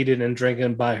Igarashi eating and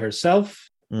drinking by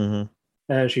herself. Mm-hmm.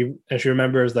 And she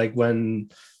remembers, like, when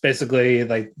basically,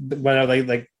 like, when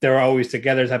like they were always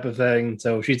together type of thing.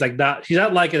 So she's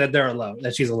not liking that they're alone,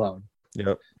 that she's alone.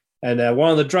 Yep. And one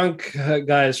of the drunk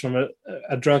guys from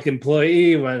a drunk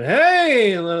employee went,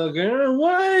 hey, little girl,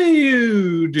 what are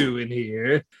you doing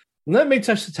here? Let me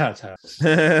touch the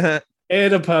tatas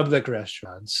in a public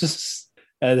restaurant.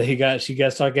 And she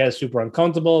started getting super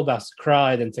uncomfortable, about to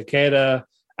cry. Then Takeda,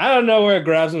 I don't know where it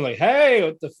grabs him, like, hey,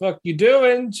 what the fuck you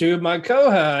doing to my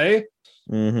kohai?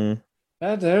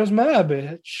 Mm-hmm. There's my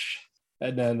bitch.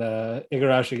 And then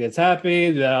Igarashi gets happy.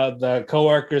 The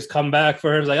coworkers come back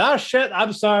for him. He's like, oh shit,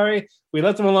 I'm sorry. We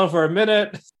left him alone for a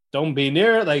minute. Don't be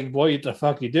near it. Like, boy, what the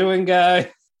fuck you doing,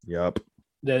 guy? Yep.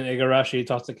 Then Igarashi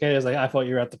talks to Kay. He's like, I thought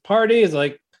you were at the party. He's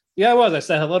like, yeah, I was. I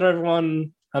said hello to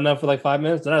everyone. Hung out for like 5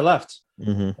 minutes. Then I left.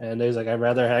 Mm-hmm. And he's like, I'd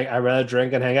rather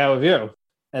drink and hang out with you.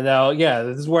 And now, yeah,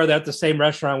 this is where they're at the same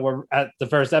restaurant where at the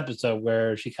first episode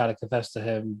where she kind of confessed to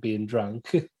him being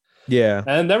drunk. Yeah.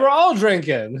 And they were all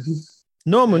drinking.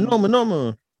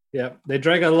 No. Yeah, they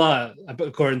drank a lot,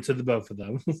 according to the both of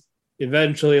them.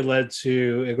 Eventually led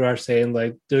to Igarashi saying,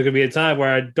 like, there's going to be a time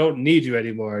where I don't need you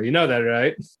anymore. You know that,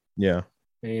 right? Yeah.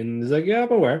 And he's like, yeah,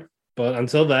 I'm aware. But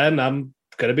until then, I'm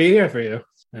going to be here for you.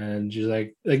 And she's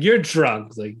like, you're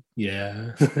drunk. Like,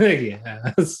 yeah.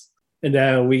 Yes. And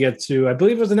then we get to, I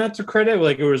believe it was an after credit,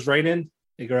 like it was raining.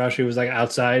 Igarashi was like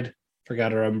outside,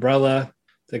 forgot her umbrella.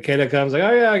 The kid comes like,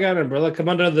 oh yeah, I got an umbrella. Come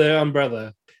under the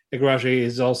umbrella. Igarashi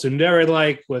is all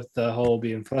tsundere-like with the whole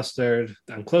being flustered.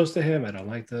 I'm close to him. I don't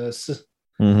like this.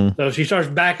 Mm-hmm. So she starts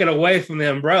backing away from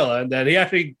the umbrella, and then he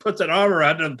actually puts an arm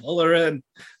around her and pull her in.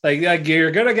 Like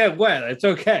you're going to get wet. It's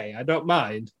okay. I don't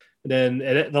mind. And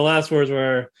then the last words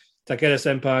were,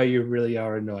 Takeda-senpai, you really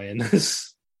are annoying.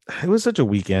 It was such a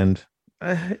weekend.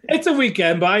 It's a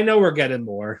weekend, but I know we're getting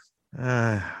more.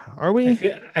 Are we?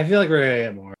 I feel like we're going to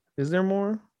get more. Is there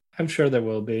more? I'm sure there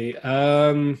will be.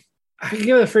 I can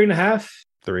give it a 3.5.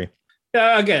 3.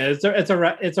 Yeah, again,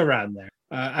 it's around there.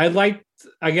 I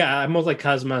almost like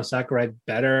Kazuma and Sakurai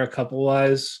better couple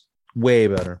wise. Way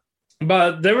better.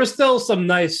 But there was still some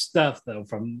nice stuff though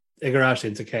from Igarashi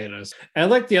and Takeda's. I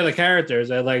like the other characters.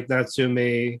 I like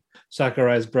Natsumi,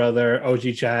 Sakurai's brother,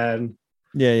 Oji-chan.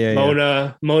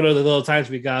 Mona, the little times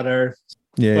we got her.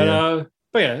 But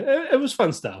yeah, it was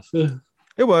fun stuff.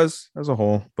 It was as a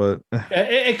whole, but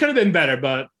it could have been better.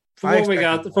 But for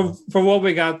what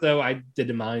we got, though, I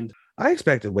didn't mind. I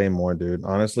expected way more, dude.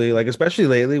 Honestly, like especially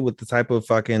lately with the type of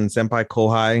fucking senpai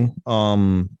kohai,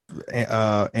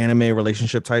 anime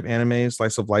relationship type anime,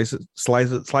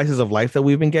 slices of life that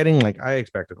we've been getting. Like I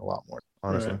expected a lot more,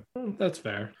 honestly. Right. That's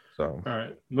fair. So, all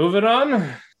right, moving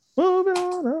on.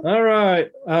 All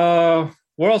right,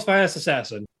 World's Finest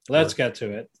Assassin. Let's get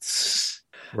to it.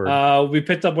 We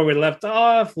picked up where we left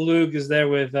off. Luke is there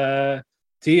with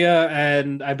Tia,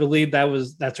 and I believe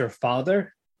that's her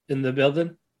father in the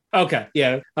building. Okay,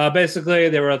 yeah. Basically,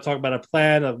 they were talking about a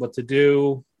plan of what to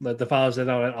do. The father said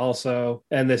on it also,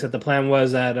 and they said the plan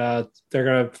was that they're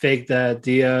gonna fake that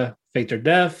Dia faked her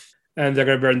death, and they're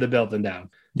gonna burn the building down.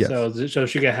 Yes. So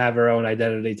she can have her own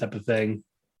identity, type of thing.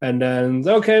 And then it's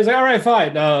like, all right,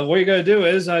 fine. What you're gonna do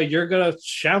is you're gonna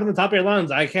shout from the top of your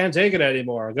lungs, "I can't take it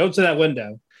anymore." Go to that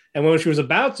window. And when she was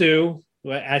about to,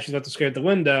 as she's about to scare at the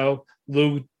window,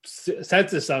 Luke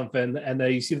senses something, and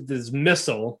you see this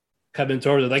missile coming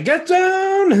towards her, like, "Get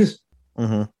down!"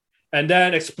 Mm-hmm. And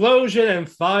then explosion and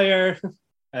fire,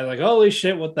 and like, holy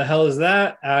shit, what the hell is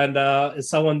that? And it's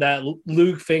someone that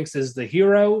Luke thinks is the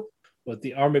hero with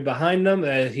the army behind him.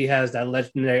 He has that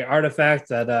legendary artifact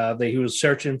that he was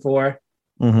searching for.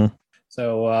 Mm-hmm.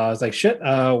 So I was like, shit,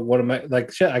 what am I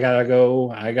like? Shit, I gotta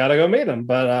go meet him.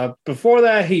 But before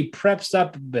that, he preps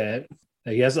up a bit.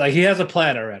 He has a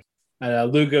plan already.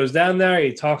 And Luke goes down there.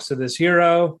 He talks to this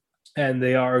hero, and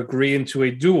they are agreeing to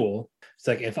a duel. It's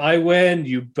like, if I win,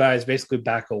 you guys basically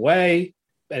back away,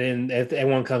 and if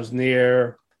anyone comes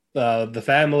near the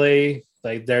family,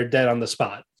 like they're dead on the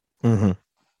spot. Mm-hmm.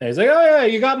 And he's like, "Oh yeah,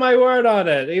 you got my word on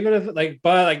it. Even if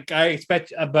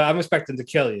I'm expecting to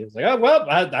kill you." It's like, "Oh well,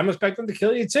 I'm expecting to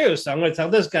kill you too. So I'm going to tell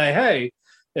this guy, hey,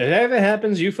 if anything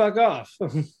happens, you fuck off."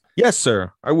 Yes,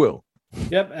 sir, I will.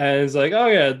 Yep. And it's like, "Oh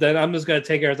yeah, then I'm just going to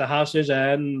take her as a hostage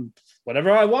and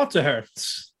whatever I want to her.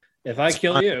 If I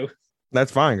kill you,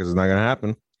 that's fine because it's not going to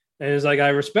happen." And he's like, "I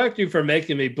respect you for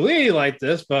making me bleed like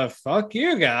this, but fuck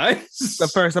you guys. The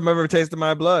first time I ever tasted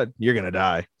my blood, you're gonna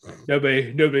die.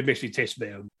 Nobody makes me taste my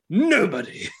own.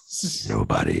 Nobody.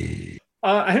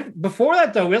 Before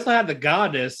that, though, we also had the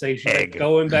goddess say she's like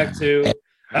going back to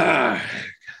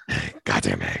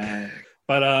goddamn egg.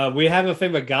 But we have a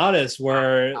thing with goddess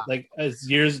where like as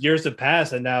years have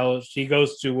passed, and now she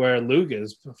goes to where Luke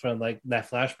is from like that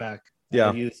flashback.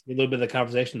 Yeah, a little bit of the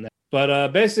conversation there. But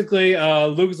basically,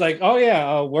 Luke's like, "Oh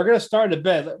yeah, we're gonna start a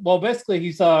bit." Well, basically, he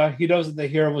knows that the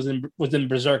hero was in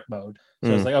berserk mode, so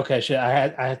it's like, okay, shit, I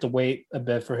had to wait a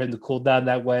bit for him to cool down.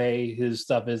 That way, his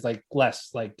stuff is like less,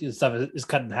 like his stuff is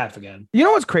cut in half again. You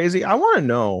know what's crazy? I want to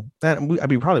know that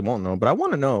we probably won't know, but I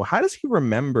want to know, how does he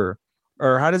remember,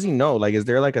 or how does he know? Like, is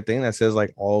there like a thing that says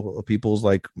like all people's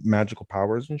like magical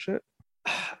powers and shit?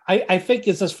 I think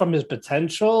it's just from his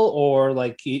potential, or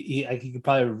like he could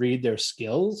probably read their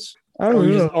skills.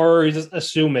 Or he's just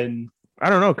assuming. I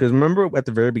don't know, because remember at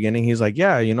the very beginning, he's like,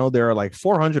 "Yeah, there are like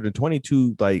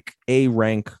 422 like A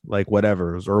rank like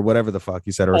whatevers or whatever the fuck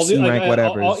he said, or C rank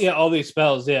whatevers." All these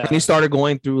spells. Yeah, and he started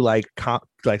going through like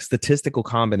statistical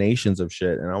combinations of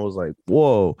shit, and I was like,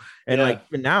 "Whoa!" And like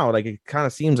now, like it kind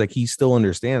of seems like he still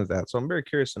understands that. So I'm very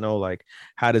curious to know, like,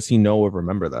 how does he know or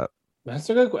remember that? That's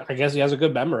a good. I guess he has a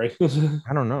good memory.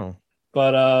 I don't know.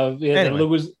 But anyway.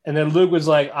 then Luke was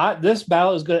like, "This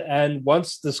battle is going to end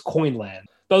once this coin lands.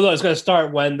 No, it's going to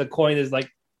start when the coin is like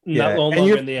no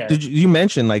longer in the air." Did you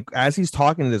mention, like, as he's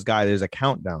talking to this guy, there's a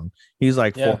countdown. He's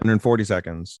like 440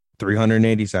 seconds,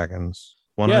 380 seconds,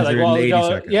 180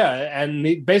 seconds. Yeah, and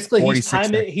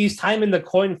he's timing the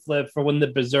coin flip for when the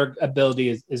berserk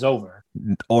ability is over.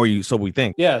 So we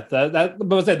think. Yeah,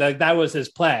 that was his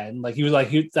plan. Like he was like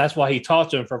that's why he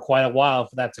talked to him for quite a while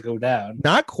for that to go down.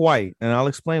 Not quite, and I'll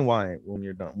explain why when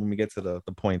you're done. When we get to the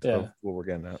point of what we're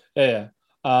getting at. Yeah.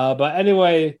 But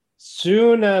anyway,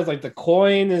 soon as like the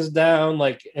coin is down,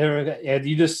 like and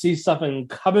you just see something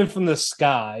coming from the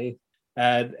sky.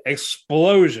 And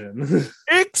explosion.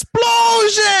 like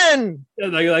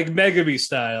Megumi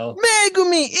style.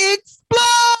 Megumi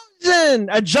explosion.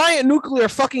 A giant nuclear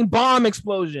fucking bomb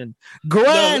explosion.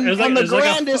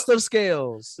 Grandest of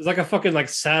scales. It's like a fucking like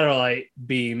satellite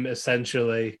beam,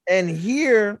 essentially. And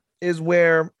here is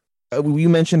where you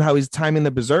mentioned how he's timing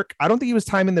the berserk. I don't think he was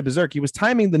timing the berserk. He was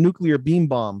timing the nuclear beam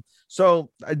bomb. So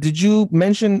did you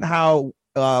mention how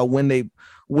when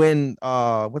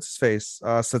what's his face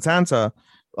Satanta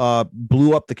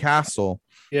blew up the castle?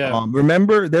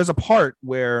 Remember there's a part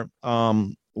where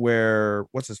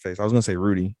what's his face, I was gonna say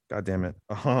Rudy, god damn it,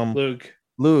 Luke.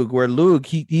 Where Luke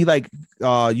he like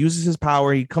uses his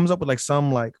power. He comes up with like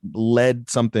some like lead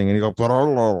something, and he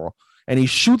goes and he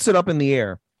shoots it up in the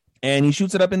air. And he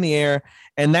shoots it up in the air,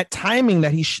 and that timing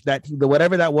that the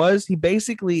whatever that was, he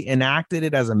basically enacted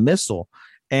it as a missile.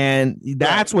 And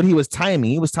that's what he was timing.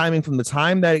 He was timing from the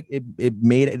time that it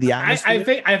made the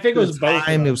atmosphere. I think it was both.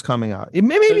 Time it was coming out.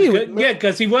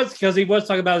 Because he was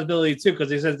talking about his ability too. Because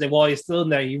he says that while he's still in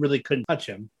there, he really couldn't touch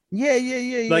him.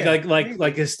 Yeah.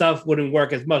 Like his stuff wouldn't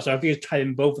work as much. So I think he's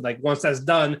trying both. Like once that's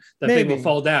done, the thing will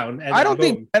fall down. And I don't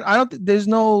think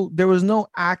there was no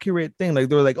accurate thing. Like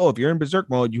they were like, oh, if you're in berserk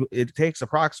mode, it takes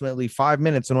approximately 5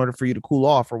 minutes in order for you to cool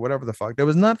off or whatever the fuck. There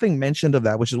was nothing mentioned of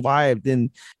that, which is why I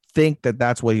didn't think that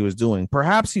that's what he was doing.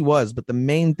 Perhaps he was, but the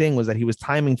main thing was that he was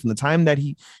timing from the time that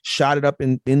he shot it up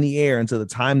in the air until the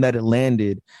time that it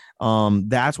landed.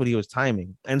 That's what he was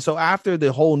timing. And so after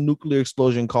the whole nuclear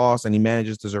explosion costs and he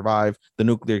manages to survive the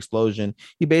nuclear explosion,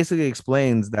 he basically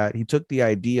explains that he took the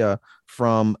idea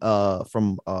from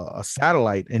a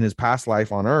satellite in his past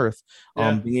life on Earth,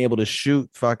 being able to shoot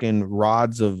fucking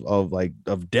rods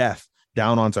of death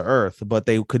down onto Earth, but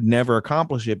they could never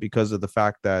accomplish it because of the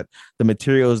fact that the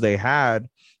materials they had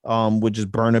would just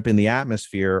burn up in the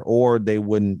atmosphere, or they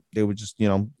would just,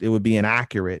 it would be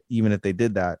inaccurate even if they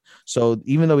did that. So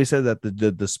even though he said that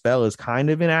the spell is kind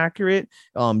of inaccurate,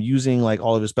 using like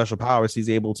all of his special powers, he's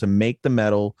able to make the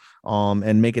metal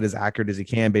and make it as accurate as he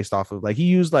can based off of like he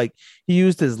used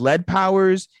his lead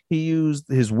powers, he used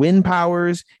his wind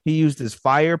powers, he used his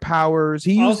fire powers.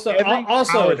 He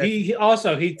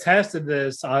tested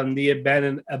this on the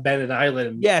abandoned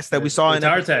island. Yes, that we saw in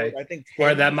Tarte, I think,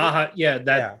 where that Maha,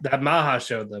 that Maha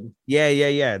showed them.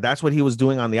 Yeah. That's what he was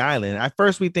doing on the island. At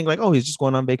first, we think like, oh, he's just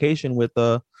going on vacation with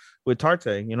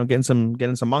Tarte, getting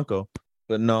some manco.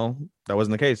 But no, that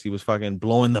wasn't the case. He was fucking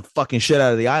blowing the fucking shit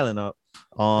out of the island up.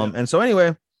 And so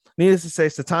anyway, needless to say,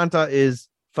 Setanta is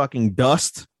fucking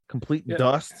dust, complete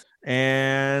dust,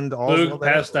 and Luke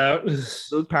passed out.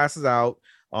 Luke passes out.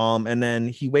 And then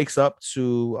he wakes up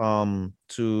to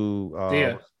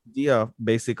Dia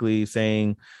basically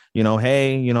saying,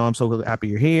 hey, I'm so happy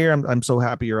you're here. I'm so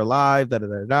happy you're alive. Da da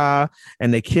da da.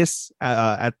 And they kiss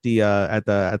at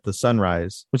the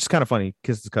sunrise, which is kind of funny.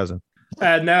 Kiss his cousin.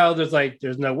 And now there's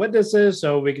no witnesses,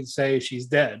 so we can say she's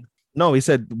dead. No, he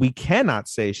said we cannot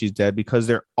say she's dead because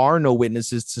there are no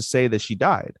witnesses to say that she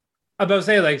died. I'm about to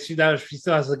say like she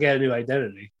still has to get a new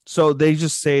identity. So they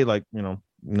just say like, no,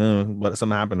 but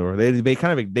something happened to her. They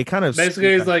kind of basically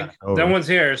it's like no one's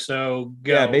here, so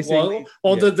go. Yeah, basically.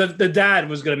 The dad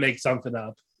was gonna make something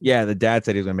up. Yeah, the dad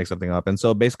said he was gonna make something up, and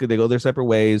so basically they go their separate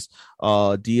ways.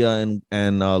 Dia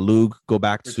and Luke go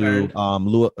back to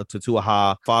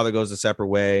Tuaha. Father goes a separate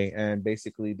way, and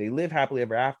basically they live happily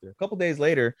ever after. A couple days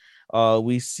later,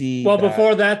 we see. Well,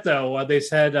 before that though, they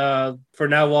said for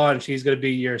now on she's gonna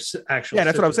be your actual. Yeah,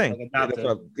 that's what I'm saying.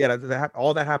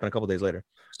 All that happened a couple days later.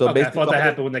 So okay, I thought that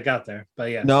happened when they got there, but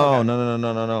yeah.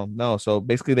 No. So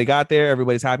basically, they got there.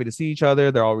 Everybody's happy to see each other.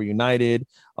 They're all reunited.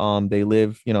 They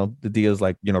live. The Dia's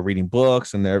like reading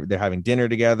books, and they're having dinner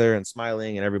together and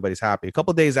smiling, and everybody's happy. A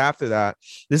couple days after that,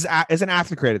 this is an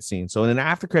after credit scene. So in an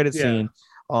after credit scene,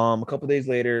 a couple days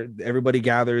later, everybody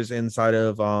gathers inside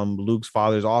of Luke's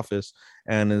father's office,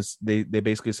 and they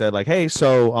basically said like, hey,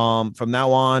 so from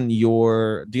now on,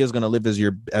 your Dia's gonna live as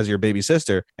your baby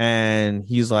sister. And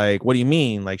he's like, what do you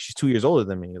mean? Like, she's 2 years older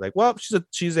than me. Like, well,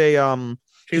 she's a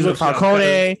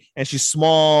Falcone, and she's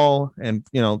small, and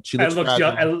she looks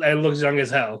young. And looks young as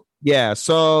hell. Yeah,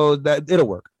 so that it'll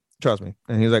work. Trust me.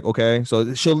 And he's like, okay,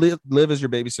 so she'll live as your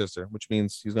baby sister, which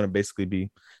means he's going to basically be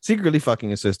secretly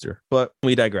fucking his sister. But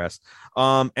we digress.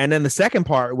 And then the second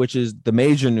part, which is the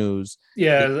major news.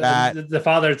 Yeah, the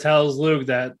father tells Luke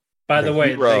that, by the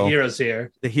way, the hero's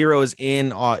here. The hero is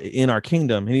in our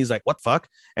kingdom. And he's like, what fuck?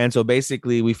 And so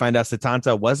basically we find out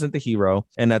Setanta wasn't the hero,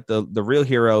 and that the real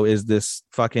hero is this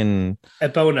fucking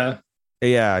Epona.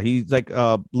 Yeah, he's like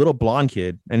a little blonde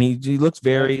kid, and he looks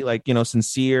very like,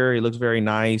 sincere. He looks very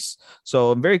nice. So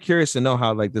I'm very curious to know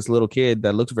how like this little kid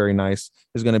that looks very nice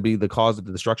is going to be the cause of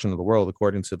the destruction of the world,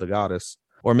 according to the goddess.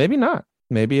 Or maybe not.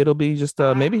 Maybe it'll be just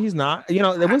maybe he's not. It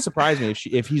wouldn't surprise me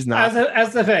if he's not.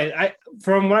 As the thing,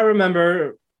 from what I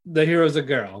remember, the hero's a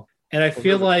girl, and I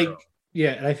feel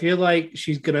like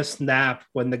she's gonna snap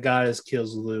when the goddess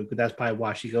kills Luke. That's probably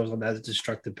why she goes on that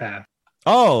destructive path.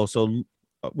 Oh, so.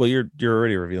 Well, you're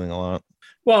already revealing a lot.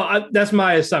 Well, that's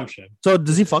my assumption. So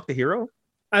does he fuck the hero?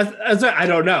 I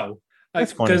don't know.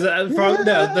 That's funny. Because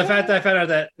the fact that I found out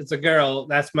that it's a girl,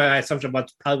 that's my assumption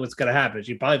about probably what's going to happen.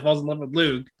 She probably falls in love with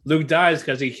Luke. Luke dies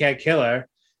because he can't kill her.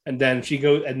 and then she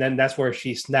goes, and then that's where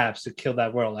she snaps to kill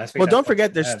that world. Well, don't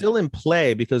forget, they're still in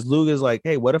play because Luke is like,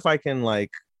 hey, what if I can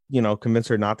convince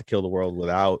her not to kill the world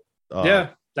without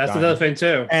that's dying. another thing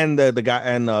too. And the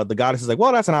goddess is like,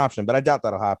 well, that's an option, but I doubt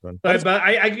that'll happen. But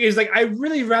it's like, I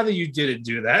really rather you didn't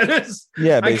do that.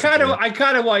 Yeah, I kind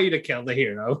of want you to kill the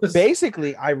hero.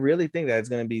 Basically, I really think that it's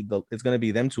gonna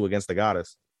be them two against the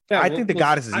goddess. Yeah, I think the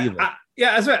goddess is evil.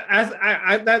 That's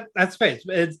right. That's face.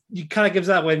 You kind of gives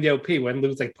that when the OP when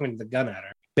Luke's like pointing the gun at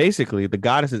her. Basically, the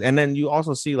goddess is, and then you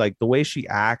also see like the way she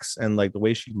acts and like the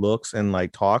way she looks and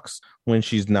like talks when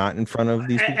she's not in front of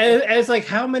these people. And it's like,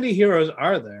 how many heroes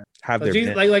are there? Have there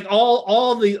been? Like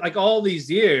all these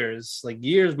years,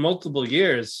 multiple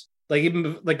years, like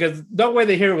even like no way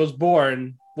the hero was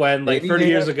born when like 30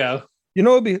 years ago. You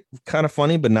know, it'd be kind of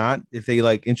funny, but not if they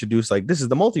like introduce like this is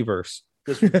the multiverse.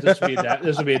 This would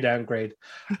be a downgrade.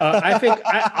 I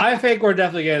think we're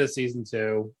definitely getting a season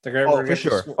 2. For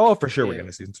sure, we're getting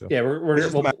a season 2. Yeah,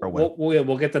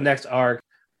 we'll get the next arc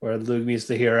where Luke meets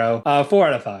the hero. 4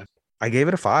 out of 5. I gave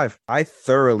it a 5. I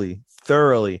thoroughly,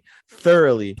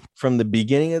 from the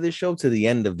beginning of this show to the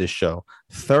end of this show,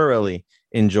 thoroughly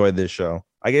enjoyed this show.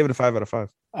 I gave it a 5 out of 5.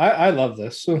 I love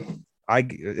this.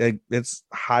 It's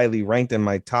highly ranked in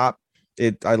my top.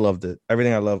 I loved it.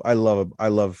 Everything I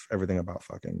love everything about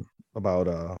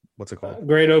what's it called?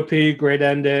 Great OP, great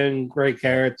ending, great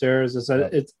characters.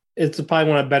 It's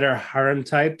probably one of the better harem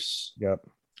types. Yep.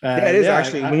 It is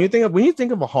actually. When you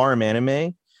think of a harem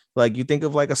anime, like you think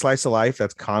of like a slice of life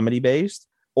that's comedy based,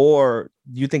 or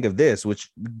you think of this, which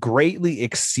greatly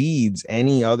exceeds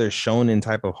any other shonen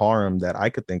type of harem that I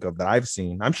could think of that I've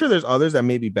seen. I'm sure there's others that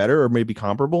may be better or maybe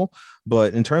comparable,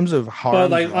 but in terms of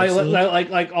harem,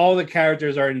 like all the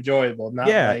characters are enjoyable.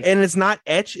 And it's not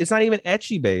it's not even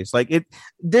ecchi based. Like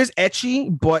there's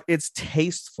ecchi, but it's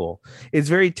tasteful. It's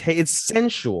very it's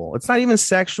sensual. It's not even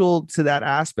sexual to that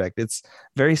aspect. It's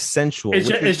very sensual. It's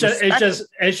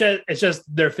just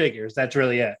their figures. That's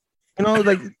really it. You know,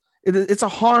 like. It's a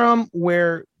harem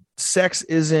where sex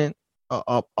isn't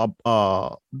the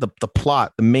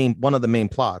plot, one of the main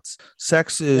plots.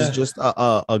 Sex is just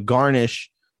a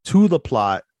garnish to the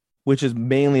plot, which is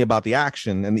mainly about the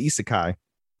action and the isekai.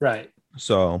 Right.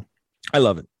 So I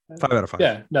love it. 5 out of 5.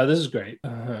 Yeah. No, this is great.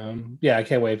 I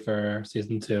can't wait for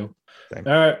season 2. Thanks.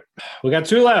 All right, we got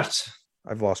 2 left.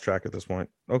 I've lost track at this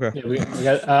point. Okay. Yeah, we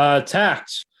got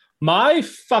Tact. My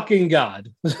fucking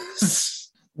god.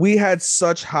 We had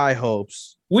such high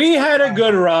hopes. We had a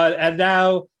good run, and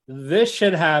now this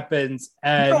shit happens.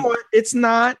 And you know what? It's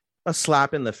not a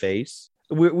slap in the face.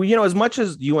 We as much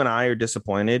as you and I are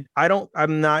disappointed,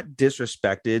 I'm not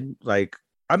disrespected. Like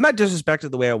I'm not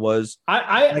disrespected the way I was.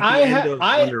 I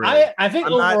think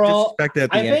overall,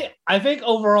 I think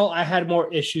overall, I had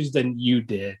more issues than you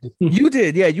did. You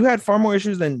did, yeah. You had far more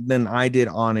issues than I did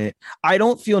on it. I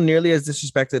don't feel nearly as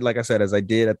disrespected, like I said, as I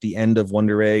did at the end of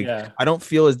Wonder Egg. Yeah. I don't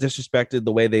feel as disrespected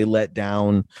the way they let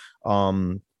down.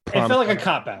 It felt like a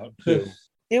cop out.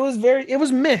 It was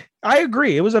meh. I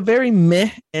agree. It was a very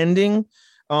meh ending.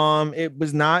 It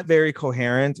was not very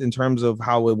coherent in terms of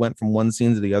how it went from one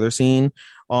scene to the other scene.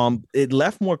 It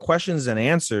left more questions than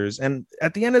answers. And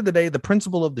at the end of the day, the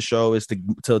principle of the show is to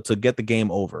get the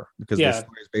game over because the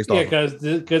story is based off.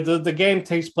 Because the game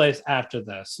takes place after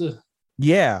this.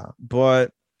 Yeah,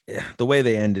 but the way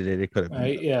they ended it could have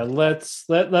been. Yeah, let's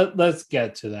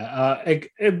get to that.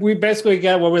 We basically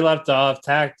get where we left off.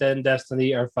 Tact and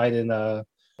Destiny are fighting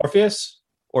Orpheus.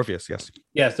 Orpheus, yes.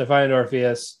 Yes, they're fighting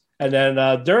Orpheus. And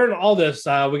then during all this,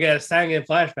 we get a Sangan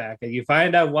flashback, and you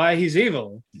find out why he's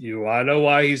evil. You want to know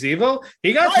why he's evil?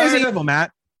 He got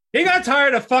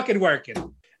tired of fucking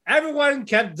working. Everyone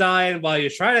kept dying while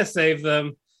you're trying to save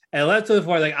them, and led to the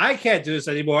point like, I can't do this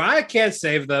anymore. I can't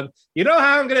save them. You know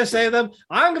how I'm going to save them?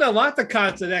 I'm going to lock the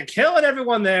continent, killing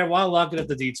everyone there while locking up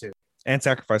the D2. And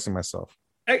sacrificing myself.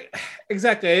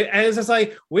 Exactly. And it's just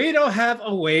like, we don't have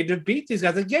a way to beat these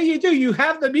guys. Like, yeah, you do. You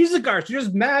have the music arts. You're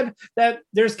just mad that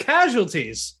there's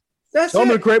casualties. That's I'm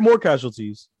going to create more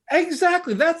casualties.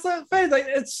 Exactly. That's the thing. Like,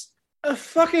 it's a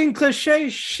fucking cliche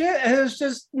shit, and it's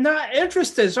just not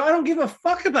interested. So I don't give a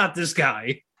fuck about this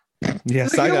guy. Yeah,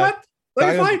 like, you know what?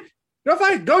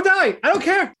 Fine. Go die. I don't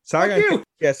care. Sagan,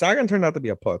 yeah, Sagan turned out to be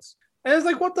a putz. And it's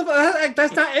like, what the fuck?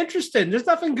 That's not interesting. There's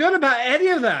nothing good about any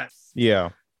of that. Yeah.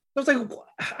 I was like,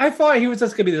 I thought he was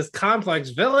just gonna be this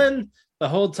complex villain, the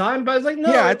whole time, but I was like,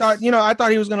 no. Yeah, I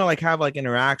thought he was gonna like have like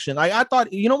interaction. I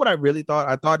thought, you know what I really thought?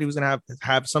 I thought he was gonna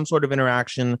have some sort of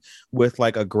interaction with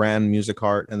like a grand music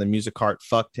cart, and the music cart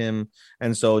fucked him,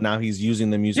 and so now he's using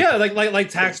the music. Yeah, like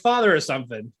Tax Father or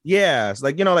something. Yeah, it's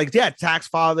like, Tax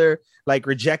Father like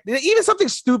rejected, even something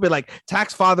stupid like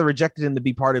Tax Father rejected him to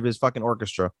be part of his fucking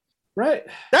orchestra. Right.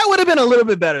 That would have been a little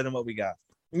bit better than what we got.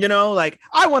 Like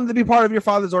I wanted to be part of your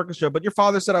father's orchestra, but your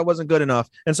father said I wasn't good enough.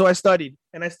 And so I studied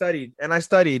and I studied and I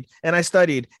studied and I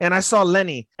studied and I saw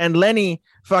Lenny, and Lenny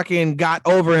fucking got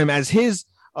over him as his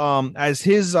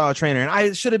trainer. And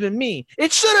it should have been me.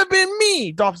 It should have been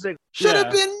me. Dolph Ziggler should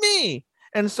have been me.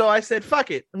 And so I said, fuck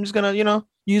it. I'm just going to,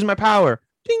 use my power.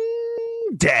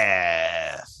 Ding,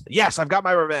 death. Yes, I've got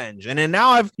my revenge. And then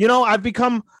now I've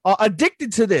become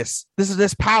addicted to this. This is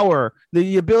this power,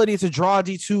 the ability to draw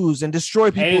D2s and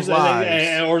destroy people's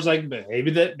lives. Or it's like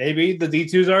maybe the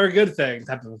D2s are a good thing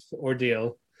type of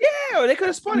ordeal. Yeah, they could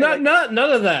have spun it. None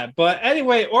of that. But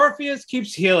anyway, Orpheus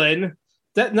keeps healing.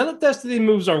 None of Destiny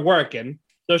moves are working.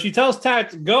 So she tells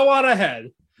Tact, go on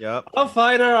ahead. Yep. I'll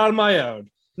fight her on my own.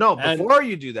 No, before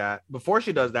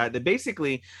she does that, they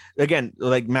basically, again,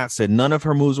 like Matt said, none of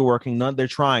her moves are working. They're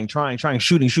trying,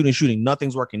 shooting.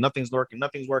 Nothing's working.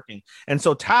 And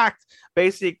so Tact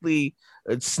basically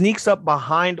sneaks up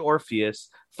behind Orpheus,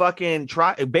 basically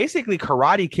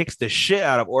karate kicks the shit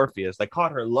out of Orpheus. Like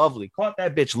caught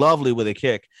that bitch lovely with a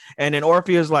kick. And then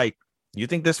Orpheus like, you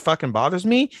think this fucking bothers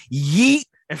me? Yeet,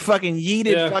 and fucking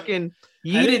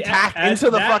yeeted Tact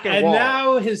into the fucking wall. And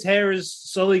now his hair is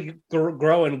slowly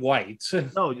growing white.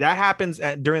 No, that happens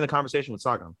during the conversation with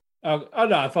Sagan. Oh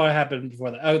no, I thought it happened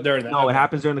before that. Oh, during that. No, it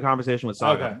happens during the conversation with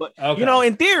Sagan. Okay. But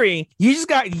in theory, you just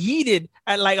got yeeted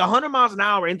at like 100 miles an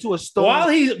hour into a storm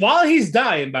while he's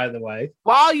dying. By the way,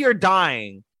 while you're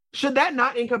dying, should that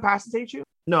not incapacitate you?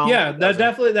 No. Yeah, that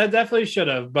definitely should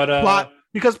have. But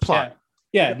plot.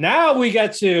 Yeah. Now we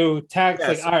get to Tact.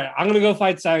 Yes. Like, all right, I'm gonna go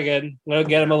fight Sagan. I'm gonna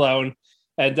get him alone.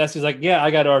 And Destiny's like, yeah, I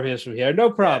got Orpheus from here.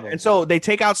 No problem. Yeah, and so they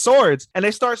take out swords and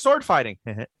they start sword fighting.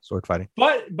 Sword fighting.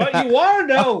 But you want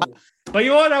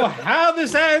to know how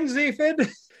this ends, Ethan?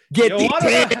 Get these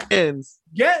hands.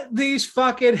 Get these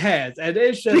fucking hands. And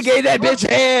it's just... He gave that bitch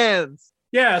hands.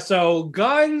 Yeah, so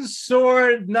gun,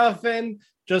 sword, nothing.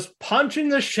 Just punching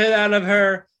the shit out of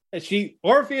her. And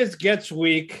Orpheus gets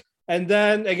weak. And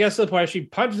then it gets to the point she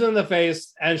punches in the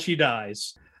face and she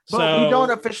dies. But we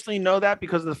don't officially know that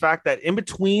because of the fact that in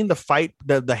between the fight,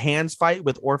 the hands fight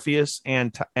with Orpheus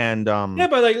and yeah,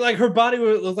 but like her body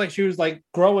would look like she was like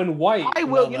growing white. You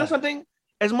know something?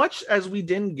 As much as we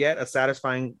didn't get a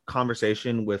satisfying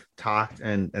conversation with Tact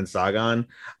and Sagan,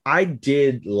 I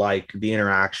did like the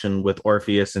interaction with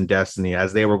Orpheus and Destiny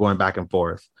as they were going back and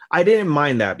forth. I didn't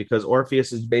mind that because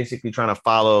Orpheus is basically trying to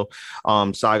follow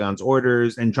Sagan's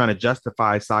orders and trying to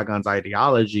justify Sagan's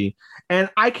ideology. And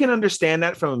I can understand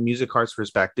that from a music cart's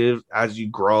perspective as you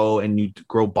grow and you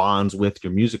grow bonds with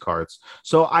your music carts.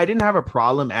 So I didn't have a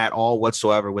problem at all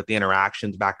whatsoever with the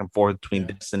interactions back and forth between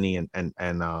Destiny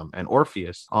and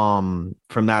Orpheus from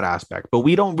that aspect. But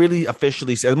we don't really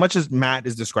officially see, as much as Matt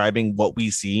is describing what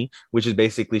we see, which is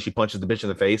basically she punches the bitch in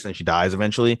the face and she dies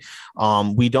eventually.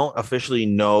 We don't officially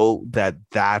know that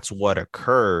that's what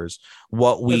occurs.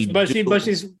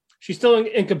 She's still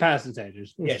incapacitated.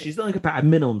 Yeah, she's still incapacitated. At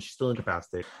minimum, she's still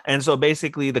incapacitated. And so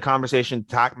basically the conversation,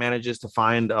 Tact manages to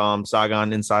find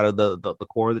Sagan inside of the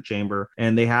core of the chamber,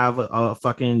 and they have a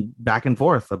fucking back and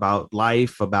forth about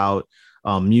life, about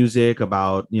music,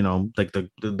 about like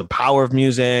the power of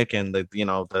music and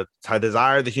the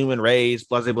desire of the human race,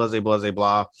 blah blah blah blah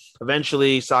blah.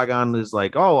 Eventually Sagan is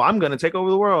like, oh, I'm gonna take over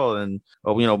the world, and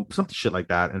something shit like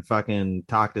that, and fucking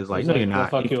Tact is like, no, you're not.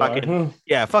 Fuck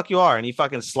you are, and he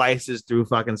fucking slices through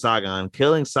fucking Sagan,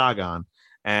 killing Sagan.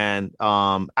 And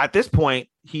at this point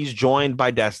he's joined by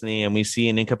Destiny, and we see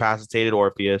an incapacitated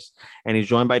Orpheus, and he's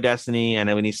joined by Destiny, and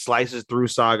then when he slices through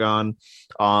Sagan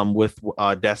with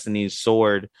Destiny's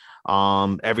sword,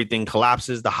 everything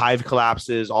collapses. The hive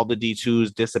collapses. All the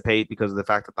D2s dissipate because of the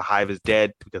fact that the hive is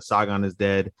dead, because Sagan is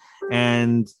dead,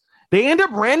 and they end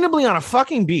up randomly on a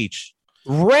fucking beach.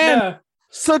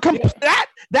 So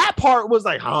that part was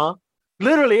like, huh?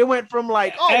 Literally, it went from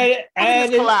like,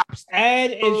 and collapsed,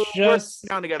 and it's just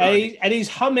and he's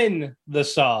humming the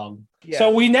song. Yeah.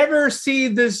 So we never see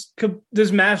this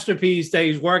masterpiece that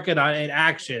he's working on in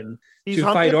action to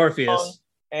fight Orpheus.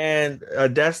 And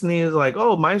Destiny is like,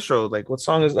 oh, Maestro, like, what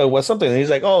song is what's something? And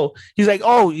he's like,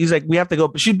 we have to go.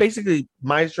 But she basically,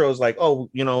 Maestro's like,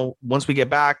 oh, once we get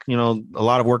back, a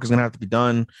lot of work is gonna have to be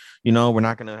done. We're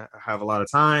not gonna have a lot of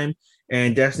time.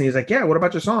 And Destiny's like, yeah, what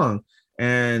about your song?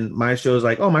 And my show's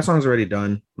like, oh, my song's already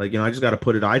done. Like, I just got to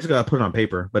put it on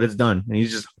paper, but it's done. And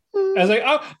he's just, I was like,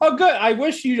 oh, good. I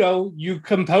wish, you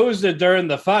composed it during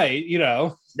the fight,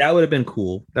 That would have been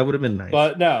cool. That would have been nice.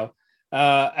 But no.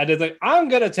 And it's like, I'm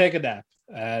going to take a nap.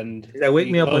 And that wake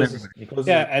me up whenever.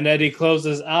 And then he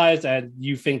closes his eyes and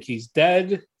you think he's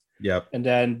dead. Yep. And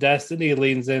then Destiny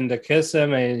leans in to kiss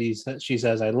him and she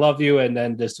says, I love you, and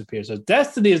then disappears. So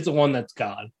Destiny is the one that's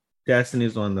gone.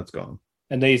 Destiny's the one that's gone.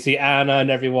 And then you see Anna and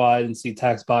everyone and see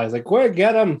Tax by. He's like, where,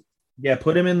 get him? Yeah,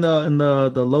 put him in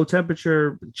the low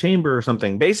temperature chamber or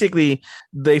something. Basically,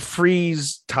 they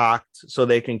freeze Tact so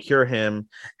they can cure him,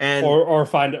 and or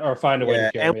find a way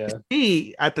to cure him. And we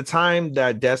see at the time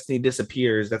that Destiny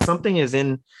disappears that something is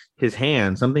in his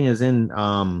hand. Something is in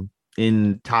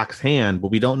Tact's hand, but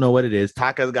we don't know what it is.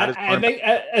 Tact has got his. I think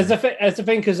as the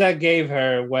thing Cosette gave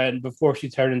her before she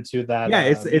turned into that. Yeah,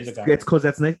 it's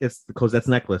Cosette's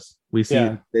necklace. We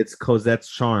see it's Cosette's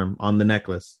charm on the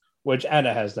necklace, which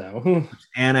Anna has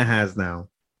now.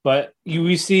 But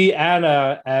we see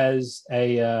Anna as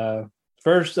a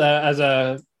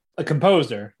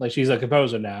composer. Like, she's a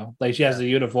composer now. Like, she has a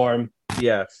uniform.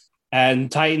 Yes. And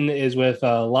Titan is with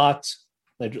Lot,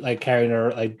 like carrying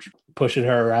her, like pushing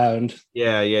her around.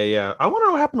 Yeah. I want to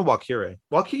know what happened to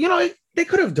Walkure. They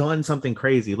could have done something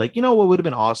crazy. Like, what would have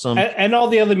been awesome? And all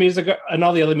the other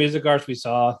music arts we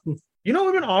saw. It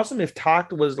would have been awesome if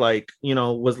Tact was like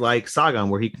Sagan,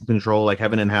 where he can control like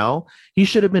heaven and hell. He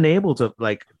should have been able to,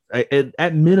 like,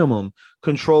 at minimum,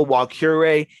 control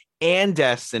Walkure and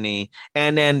Destiny.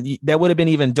 And then that would have been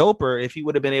even doper if he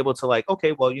would have been able to, like,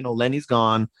 okay, well, Lenny's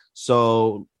gone,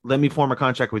 so let me form a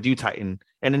contract with you, Titan.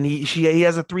 And then he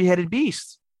has a 3-headed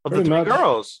beast of the 3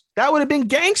 girls. That would have been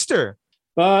gangster.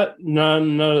 But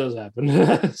none of those happened.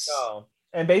 No.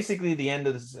 And basically the end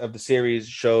of the series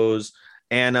shows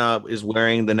Anna is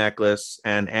wearing the necklace,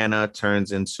 and Anna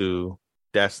turns into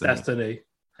Destiny.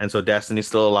 And so Destiny's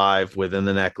still alive within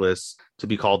the necklace to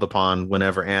be called upon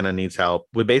whenever Anna needs help.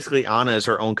 With basically Anna is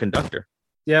her own conductor.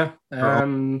 Yeah.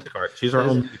 She's her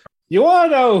own. You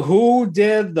want to know who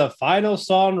did the final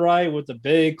song right with the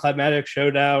big climatic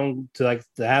showdown to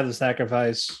have the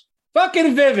sacrifice?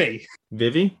 Fucking Vivi.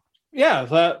 Vivi? Yeah.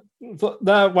 What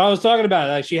I was talking about,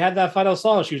 like, she had that final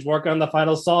song. She was working on the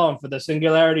final song for the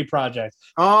Singularity Project.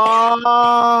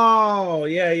 Oh,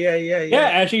 yeah. Yeah,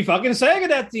 and she fucking sang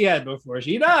it at the end before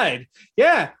she died.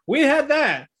 Yeah, we had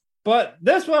that. But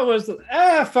this one was,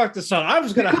 fuck the song. I'm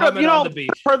just going to hum it on the beach.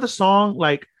 Heard the song,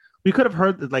 like, we could have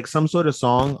heard, like, some sort of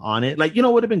song on it. Like,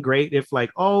 would have been great if,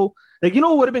 like, what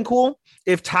would have been cool?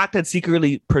 If Tact had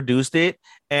secretly produced it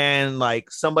and, like,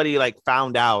 somebody, like,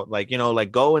 found out, like,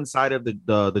 go inside of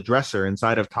the dresser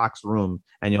inside of Tact's room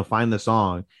and you'll find the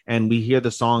song. And we hear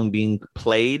the song being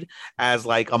played as,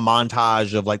 like, a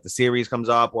montage of, like, the series comes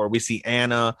up, or we see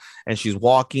Anna and she's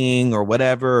walking or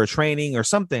whatever, or training or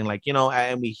something, like,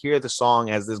 and we hear the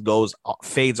song as this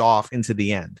fades off into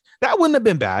the end. That wouldn't have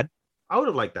been bad. I would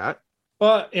have liked that.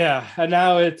 But yeah, and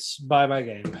now it's Buy My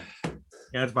Game.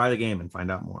 Yeah, let's buy the game and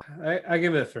find out more. I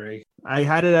give it a 3. I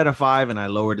had it at a 5 and I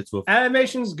lowered it to a 4.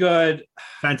 Animation's good.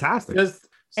 Fantastic.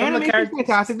 Animation's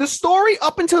fantastic. The story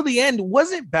up until the end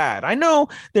wasn't bad. I know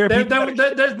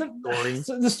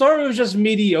the story was just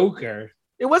mediocre.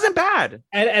 It wasn't bad.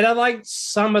 And I liked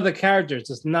some of the characters,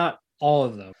 just not all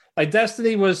of them. Like,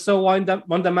 Destiny was so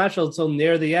one-dimensional until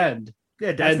near the end.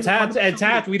 Yeah, and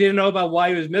Tact, we didn't know about why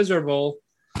he was miserable,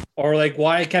 or like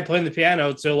why he kept playing the piano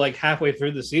until like halfway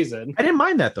through the season. I didn't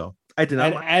mind that though. I did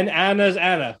not. And Anna's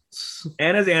Anna.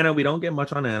 Anna's Anna. We don't get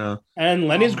much on Anna. And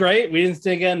Lenny's great. We didn't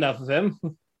get enough of him.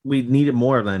 We needed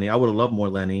more of Lenny. I would have loved more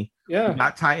Lenny. Yeah. We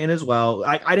got Titan as well.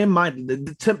 I didn't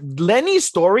mind. Lenny's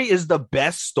story is the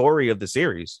best story of the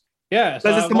series. Yeah,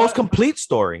 because it's the most complete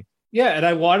story. Yeah, and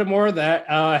I wanted more of that.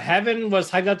 Heaven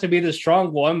was hyped up to be the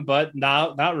strong one, but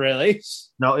not really.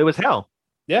 No, it was hell.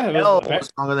 Yeah, hell was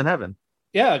stronger than heaven.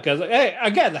 Yeah, because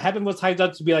again, the heaven was hyped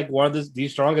up to be like one of the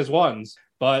strongest ones,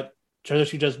 but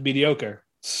she's just mediocre.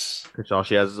 Because all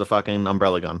she has is a fucking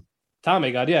umbrella gun.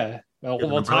 Tommy gun, yeah.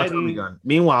 Well, Titan. Gun.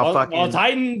 Meanwhile,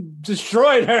 Titan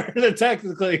destroyed her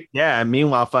technically. Yeah, and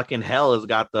meanwhile, fucking hell has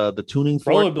got the tuning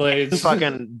fork, rollerblades,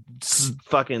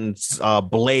 fucking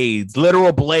blades,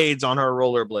 literal blades on her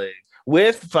rollerblades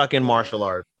with fucking martial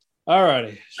arts.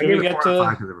 Alrighty, should we get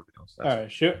to? All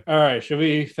right. Should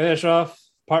we finish off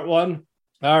part 1?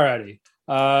 Alrighty.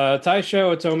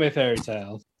 Taisho Otome Fairy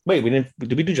Tail. Wait,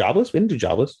 did we do Jobless? We didn't do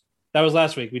Jobless. That was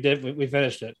last week. We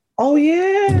finished it. Oh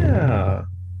yeah.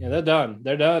 Yeah, they're done.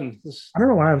 I don't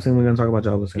know why I was saying we're going to talk about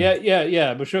Jobless.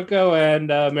 Yeah. Bushuko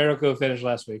and Miracle finished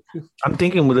last week. I'm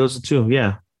thinking with those two.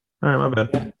 Yeah. All right, my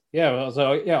bad. Yeah, well,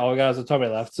 so yeah, all we got is a Tommy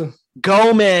left.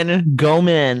 Go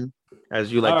men,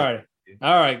 as you like.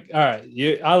 All right.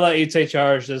 I'll let you take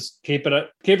charge. Just keep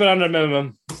it under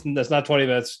minimum. That's not 20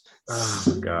 minutes.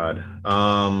 Oh God.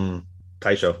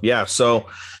 Taisho. Yeah. So,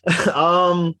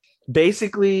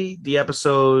 basically, the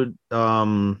episode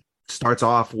starts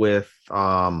off with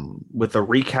a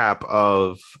recap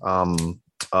of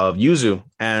Yuzu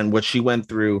and what she went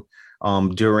through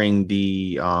during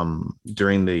the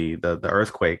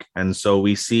earthquake. And so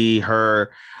we see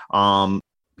her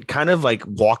kind of like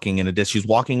walking in a disc. She's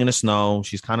walking in the snow.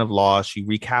 She's kind of lost. She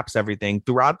recaps everything.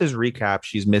 Throughout this recap,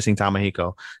 she's missing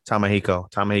Tamahiko,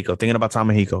 thinking about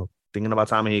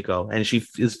Tamahiko, and she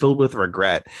is filled with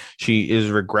regret. She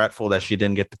is regretful that she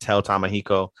didn't get to tell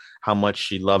Tamahiko how much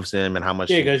she loves him and how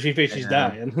much. Yeah, because she thinks she's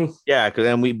dying. Yeah, because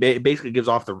then we basically gives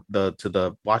off to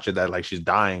the watcher that like she's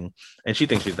dying, and she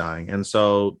thinks she's dying, and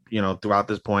so throughout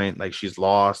this point, like she's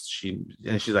lost.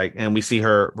 She's like, and we see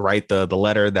her write the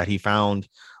letter that he found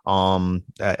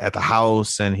at the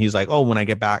house, and he's like, oh, when I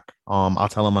get back, I'll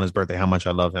tell him on his birthday how much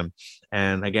I love him.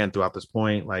 And again, throughout this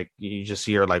point, like you just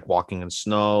see her like walking in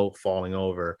snow, falling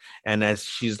over, and as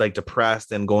she's like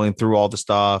depressed and going through all the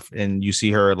stuff, and you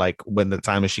see her like when the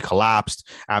time that she collapsed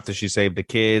after she saved the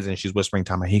kids, and she's whispering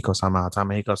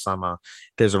Tamahiko-sama.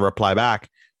 There's a reply back,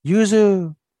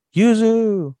 Yuzu,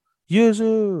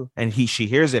 and she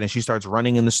hears it, and she starts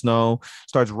running in the snow,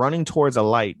 starts running towards a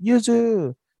light.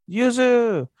 Yuzu.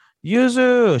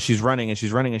 She's running,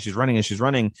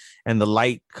 and the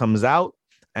light comes out,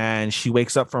 and she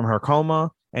wakes up from her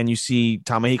coma, and you see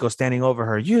Tamahiko standing over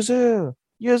her. Yuzu,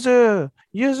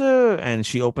 and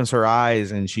she opens her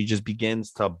eyes, and she just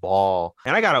begins to bawl.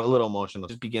 And I got a little emotional.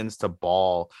 Just begins to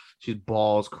bawl. She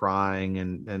bawls, crying,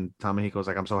 and Tamahiko's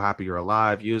like, I'm so happy you're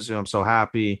alive, Yuzu. I'm so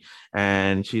happy.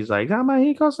 And she's like,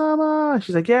 Tamahiko-sama.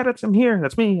 She's like, yeah, I'm here.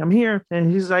 That's me. I'm here.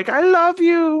 And he's like, I love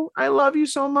you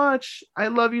so much.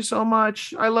 And then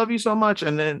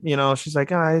she's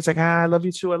like, I love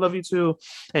you too.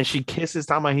 And she kisses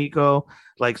Tamahiko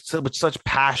like with such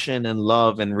passion and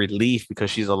love and relief because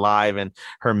she's alive and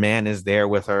her man is there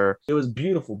with her. It was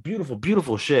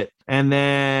beautiful shit. And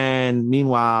then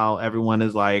meanwhile, everyone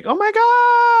is like, oh my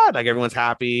God, like everyone's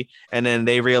happy. And then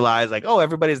they realize like, oh,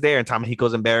 everybody's there. And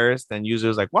Tamahiko's embarrassed. And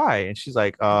Yuzu's like, why? And she's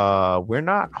like, we're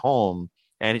not home.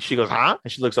 And she goes, huh?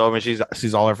 And she looks over and she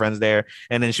sees all her friends there.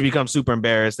 And then she becomes super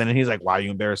embarrassed. And then he's like, why are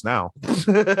you embarrassed now? It's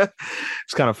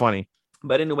kind of funny.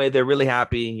 But anyway, they're really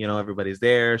happy. Everybody's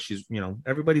there. She's,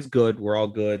 everybody's good. We're all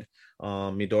good.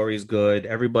 Midori's good.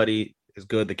 Everybody is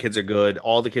good. The kids are good.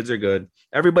 All the kids are good.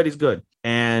 Everybody's good.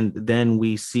 And then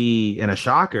we see in a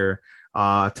shocker,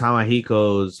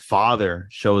 Tamahiko's father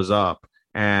shows up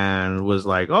and was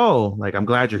like, oh, like, I'm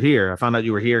glad you're here. I found out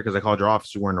you were here because I called your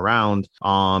office. You weren't around.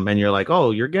 And you're like,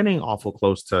 oh, you're getting awful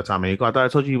close to Tamahiko. I thought I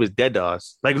told you he was dead to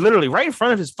us. Like literally right in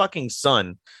front of his fucking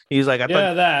son. He's like,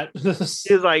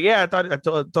 he's like, yeah, I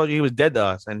told you he was dead to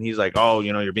us. And he's like, oh,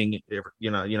 you're being,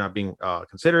 you're not being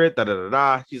considerate.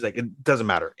 He's like, it doesn't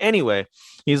matter. Anyway,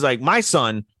 he's like, my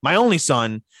son, my only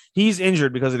son, he's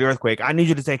injured because of the earthquake. I need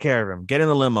you to take care of him. Get in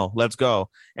the limo. Let's go.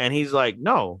 And he's like,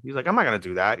 no. He's like, I'm not going to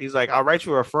do that. He's like, I'll write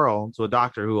you a referral to a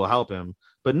doctor who will help him.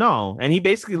 But no. And he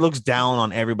basically looks down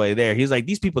on everybody there. He's like,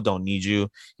 these people don't need you.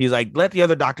 He's like, let the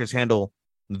other doctors handle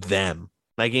them.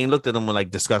 Like, he looked at them with like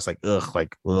disgust, like,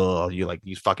 ugh, you like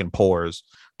these fucking pores.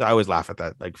 I always laugh at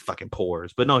that, like fucking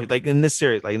pores. But no, like in this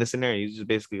series, like in this scenario, he's just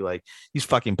basically like, these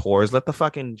fucking pores. Let the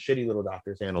fucking shitty little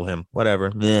doctors handle him.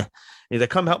 Whatever. He's like,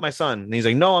 come help my son. And he's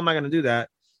like, no, I'm not gonna do that.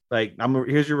 Like,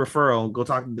 here's your referral. Go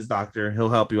talk to this doctor. He'll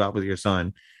help you out with your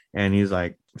son. And he's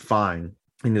like, fine.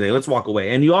 And he's like, let's walk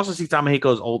away. And you also see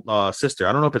Tamahiko's old sister.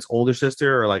 I don't know if it's older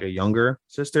sister or like a younger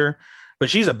sister, but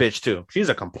she's a bitch too. She's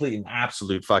a complete and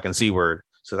absolute fucking C word.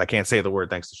 So I can't say the word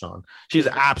thanks to Sean. She's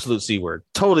an absolute C word,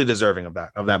 totally deserving of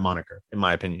that moniker, in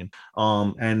my opinion.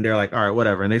 And they're like, all right,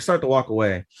 whatever. And they start to walk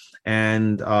away.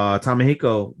 And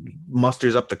Tamahiko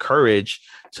musters up the courage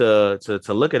to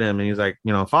look at him, and he's like,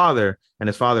 father. And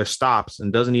his father stops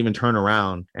and doesn't even turn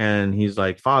around. And he's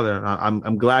like, father,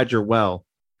 I'm glad you're well,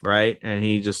 right? And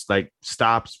he just like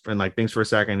stops and like thinks for a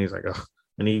second. And he's like, ugh,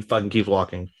 and he fucking keeps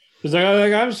walking. He's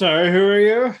like, I'm sorry, who are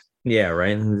you? Yeah,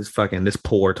 right. And this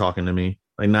poor talking to me.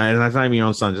 Like, that's not even your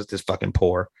own son, just this fucking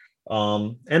poor.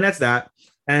 And that's that.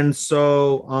 And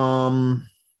so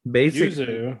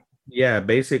basically,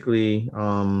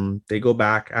 they go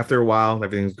back after a while,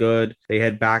 everything's good. They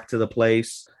head back to the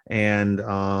place, and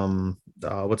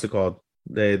what's it called?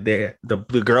 The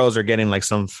girls are getting like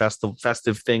some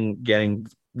festive thing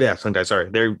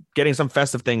they're getting some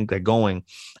festive thing going,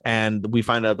 and we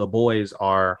find out the boys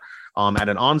are at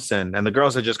an onsen, and the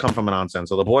girls had just come from an onsen.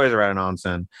 So the boys are at an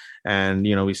onsen, and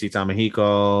we see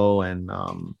Tamahiko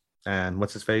and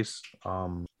what's his face?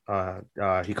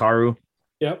 Hikaru.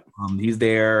 Yep. He's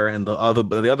there, and the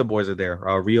other boys are there.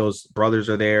 Rio's brothers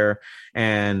are there,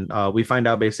 and we find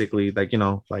out basically hey,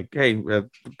 the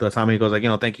Tamahiko's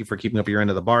like, thank you for keeping up your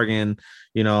end of the bargain.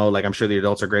 I'm sure the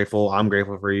adults are grateful. I'm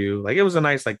grateful for you. Like, it was a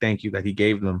nice thank you that he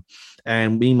gave them.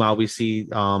 And meanwhile, we see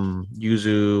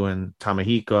Yuzu and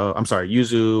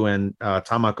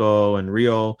Tamako and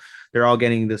Rio. They're all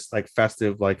getting this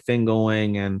festive thing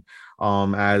going, and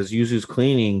as Yuzu's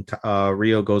cleaning,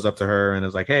 Rio goes up to her and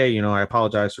is like, hey, I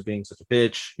apologize for being such a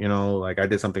bitch. I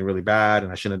did something really bad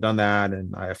and I shouldn't have done that.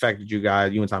 And I affected you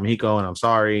guys, you and Tamahiko, and I'm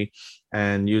sorry.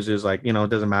 And Yuzu's like, it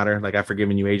doesn't matter. I've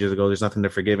forgiven you ages ago. There's nothing to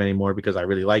forgive anymore because I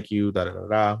really like you. Da, da, da,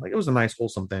 da. It was a nice,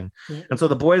 wholesome thing. Mm-hmm. And so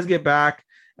the boys get back,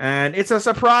 and it's a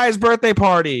surprise birthday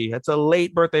party. It's a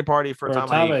late birthday party for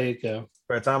Tamahiko.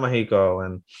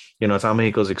 And,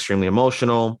 Tamahiko's extremely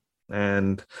emotional.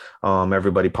 And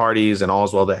everybody parties, and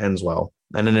all's well that ends well.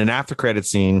 And in an after credit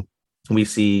scene, we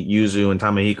see Yuzu and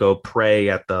Tamahiko pray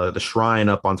at the shrine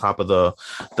up on top of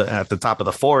at the top of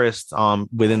the forest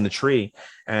within the tree.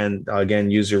 And again,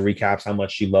 Yuzu recaps how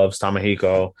much she loves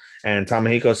Tamahiko. And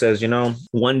Tamahiko says,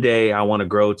 one day I want to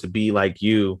grow to be like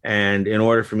you. And in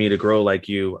order for me to grow like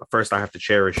you, first I have to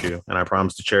cherish you. And I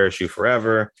promise to cherish you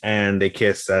forever. And they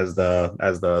kiss as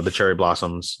the cherry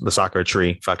blossoms, the sakura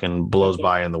tree fucking blows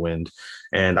by in the wind.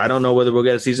 And I don't know whether we'll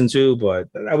get a season 2, but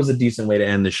that was a decent way to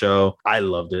end the show. I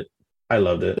loved it.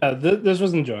 This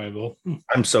was enjoyable.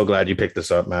 I'm so glad you picked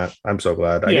this up, Matt. I'm so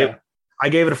glad. I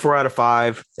gave it a 4 out of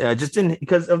 5. Just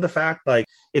because of the fact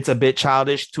it's a bit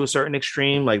childish to a certain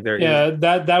extreme.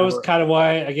 That was kind of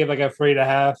why I gave a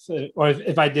 3.5. Or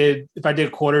if I did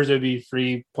quarters, it would be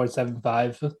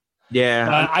 3.75.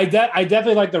 Yeah, I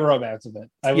definitely like the romance of it.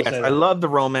 I love the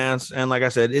romance, and like I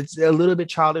said, it's a little bit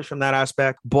childish from that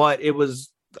aspect, but it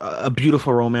was a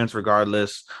beautiful romance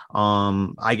regardless.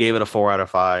 I gave it a 4 out of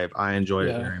 5. I enjoyed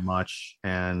it very much,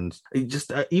 and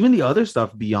just even the other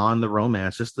stuff beyond the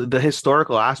romance, just the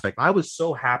historical aspect. I was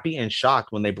so happy and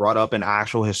shocked when they brought up an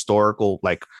actual historical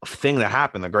thing that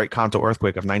happened, the Great Kanto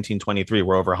earthquake of 1923,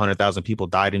 where over 100,000 people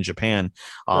died in Japan.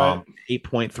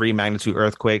 8.3 magnitude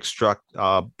earthquake struck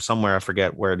somewhere, I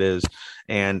forget where it is,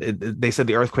 and they said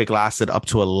the earthquake lasted up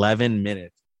to 11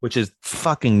 minutes. Which is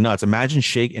fucking nuts. Imagine an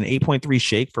 8.3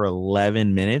 shake for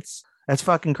 11 minutes. That's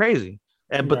fucking crazy.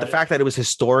 But the fact that it was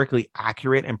historically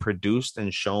accurate and produced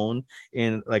and shown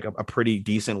in a pretty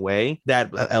decent way, that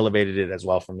elevated it as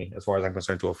well for me, as far as I'm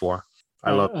concerned, to a 4.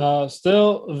 I love it.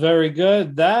 Still very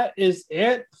good. That is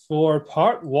it for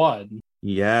part 1.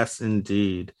 Yes,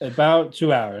 indeed. About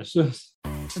 2 hours.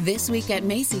 This week at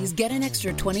Macy's, get an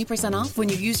extra 20% off when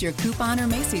you use your coupon or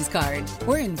Macy's card.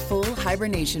 We're in full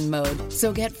hibernation mode,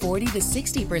 so get 40 to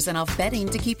 60% off bedding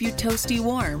to keep you toasty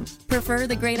warm. Prefer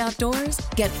the great outdoors?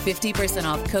 Get 50%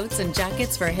 off coats and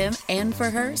jackets for him and for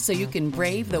her so you can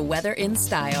brave the weather in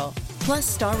style. Plus,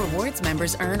 Star Rewards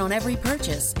members earn on every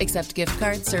purchase, except gift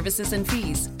cards, services, and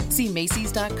fees. See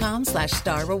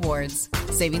Macys.com/Star Rewards.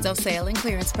 Savings off sale and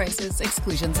clearance prices.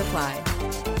 Exclusions apply.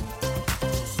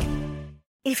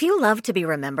 If you love to be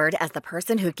remembered as the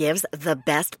person who gives the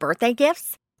best birthday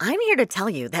gifts, I'm here to tell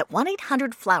you that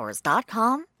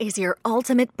 1-800-Flowers.com is your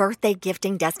ultimate birthday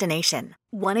gifting destination.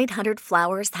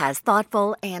 1-800-Flowers has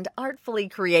thoughtful and artfully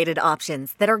created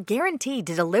options that are guaranteed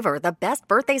to deliver the best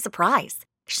birthday surprise.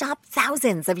 Shop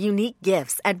thousands of unique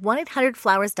gifts at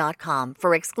 1-800-Flowers.com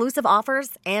for exclusive offers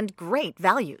and great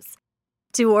values.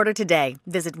 To order today,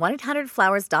 visit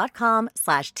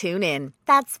 1-800-Flowers.com/tune-in.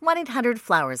 That's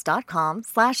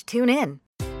 1-800-Flowers.com/tune-in.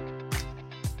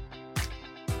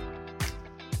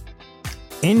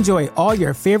 Enjoy all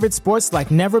your favorite sports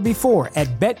like never before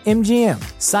at BetMGM.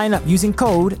 Sign up using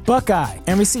code Buckeye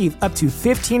and receive up to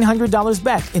 $1,500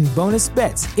 back in bonus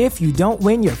bets if you don't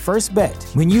win your first bet.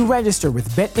 When you register with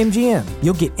BetMGM,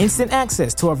 you'll get instant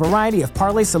access to a variety of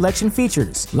parlay selection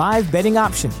features, live betting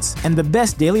options, and the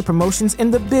best daily promotions in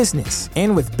the business.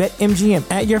 And with BetMGM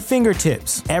at your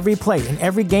fingertips, every play and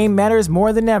every game matters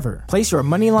more than ever. Place your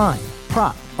money line,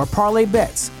 prop, or parlay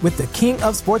bets with the king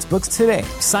of sportsbooks today.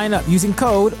 Sign up using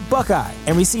code Buckeye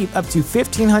and receive up to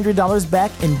 $1,500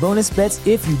 back in bonus bets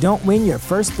if you don't win your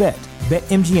first bet.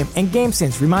 BetMGM and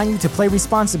GameSense remind you to play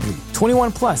responsibly.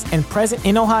 21 plus and present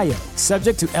in Ohio,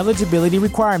 subject to eligibility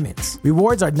requirements.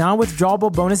 Rewards are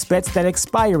non-withdrawable bonus bets that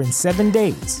expire in 7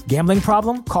 days. Gambling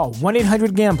problem? Call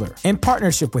 1-800-GAMBLER. In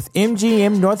partnership with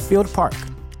MGM Northfield Park.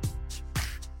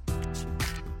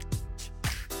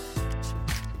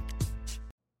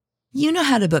 You know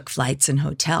how to book flights and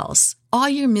hotels. All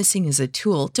you're missing is a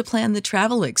tool to plan the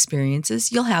travel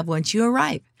experiences you'll have once you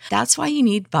arrive. That's why you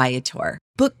need Viator.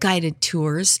 Book guided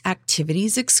tours,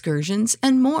 activities, excursions,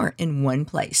 and more in one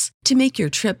place to make your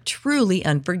trip truly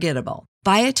unforgettable.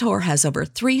 Viator has over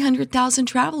 300,000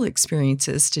 travel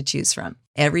experiences to choose from.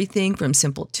 Everything from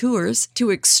simple tours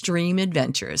to extreme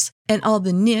adventures and all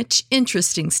the niche,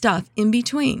 interesting stuff in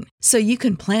between. So you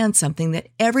can plan something that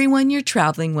everyone you're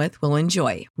traveling with will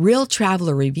enjoy. Real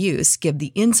traveler reviews give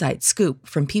the inside scoop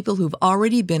from people who've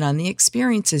already been on the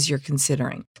experiences you're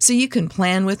considering. So you can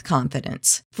plan with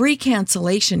confidence. Free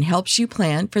cancellation helps you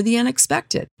plan for the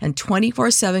unexpected. And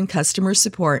 24/7 customer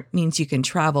support means you can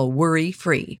travel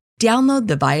worry-free. Download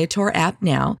the Viator app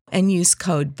now and use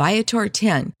code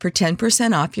Viator10 for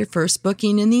 10% off your first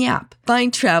booking in the app.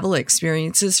 Find travel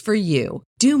experiences for you.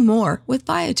 Do more with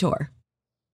Viator.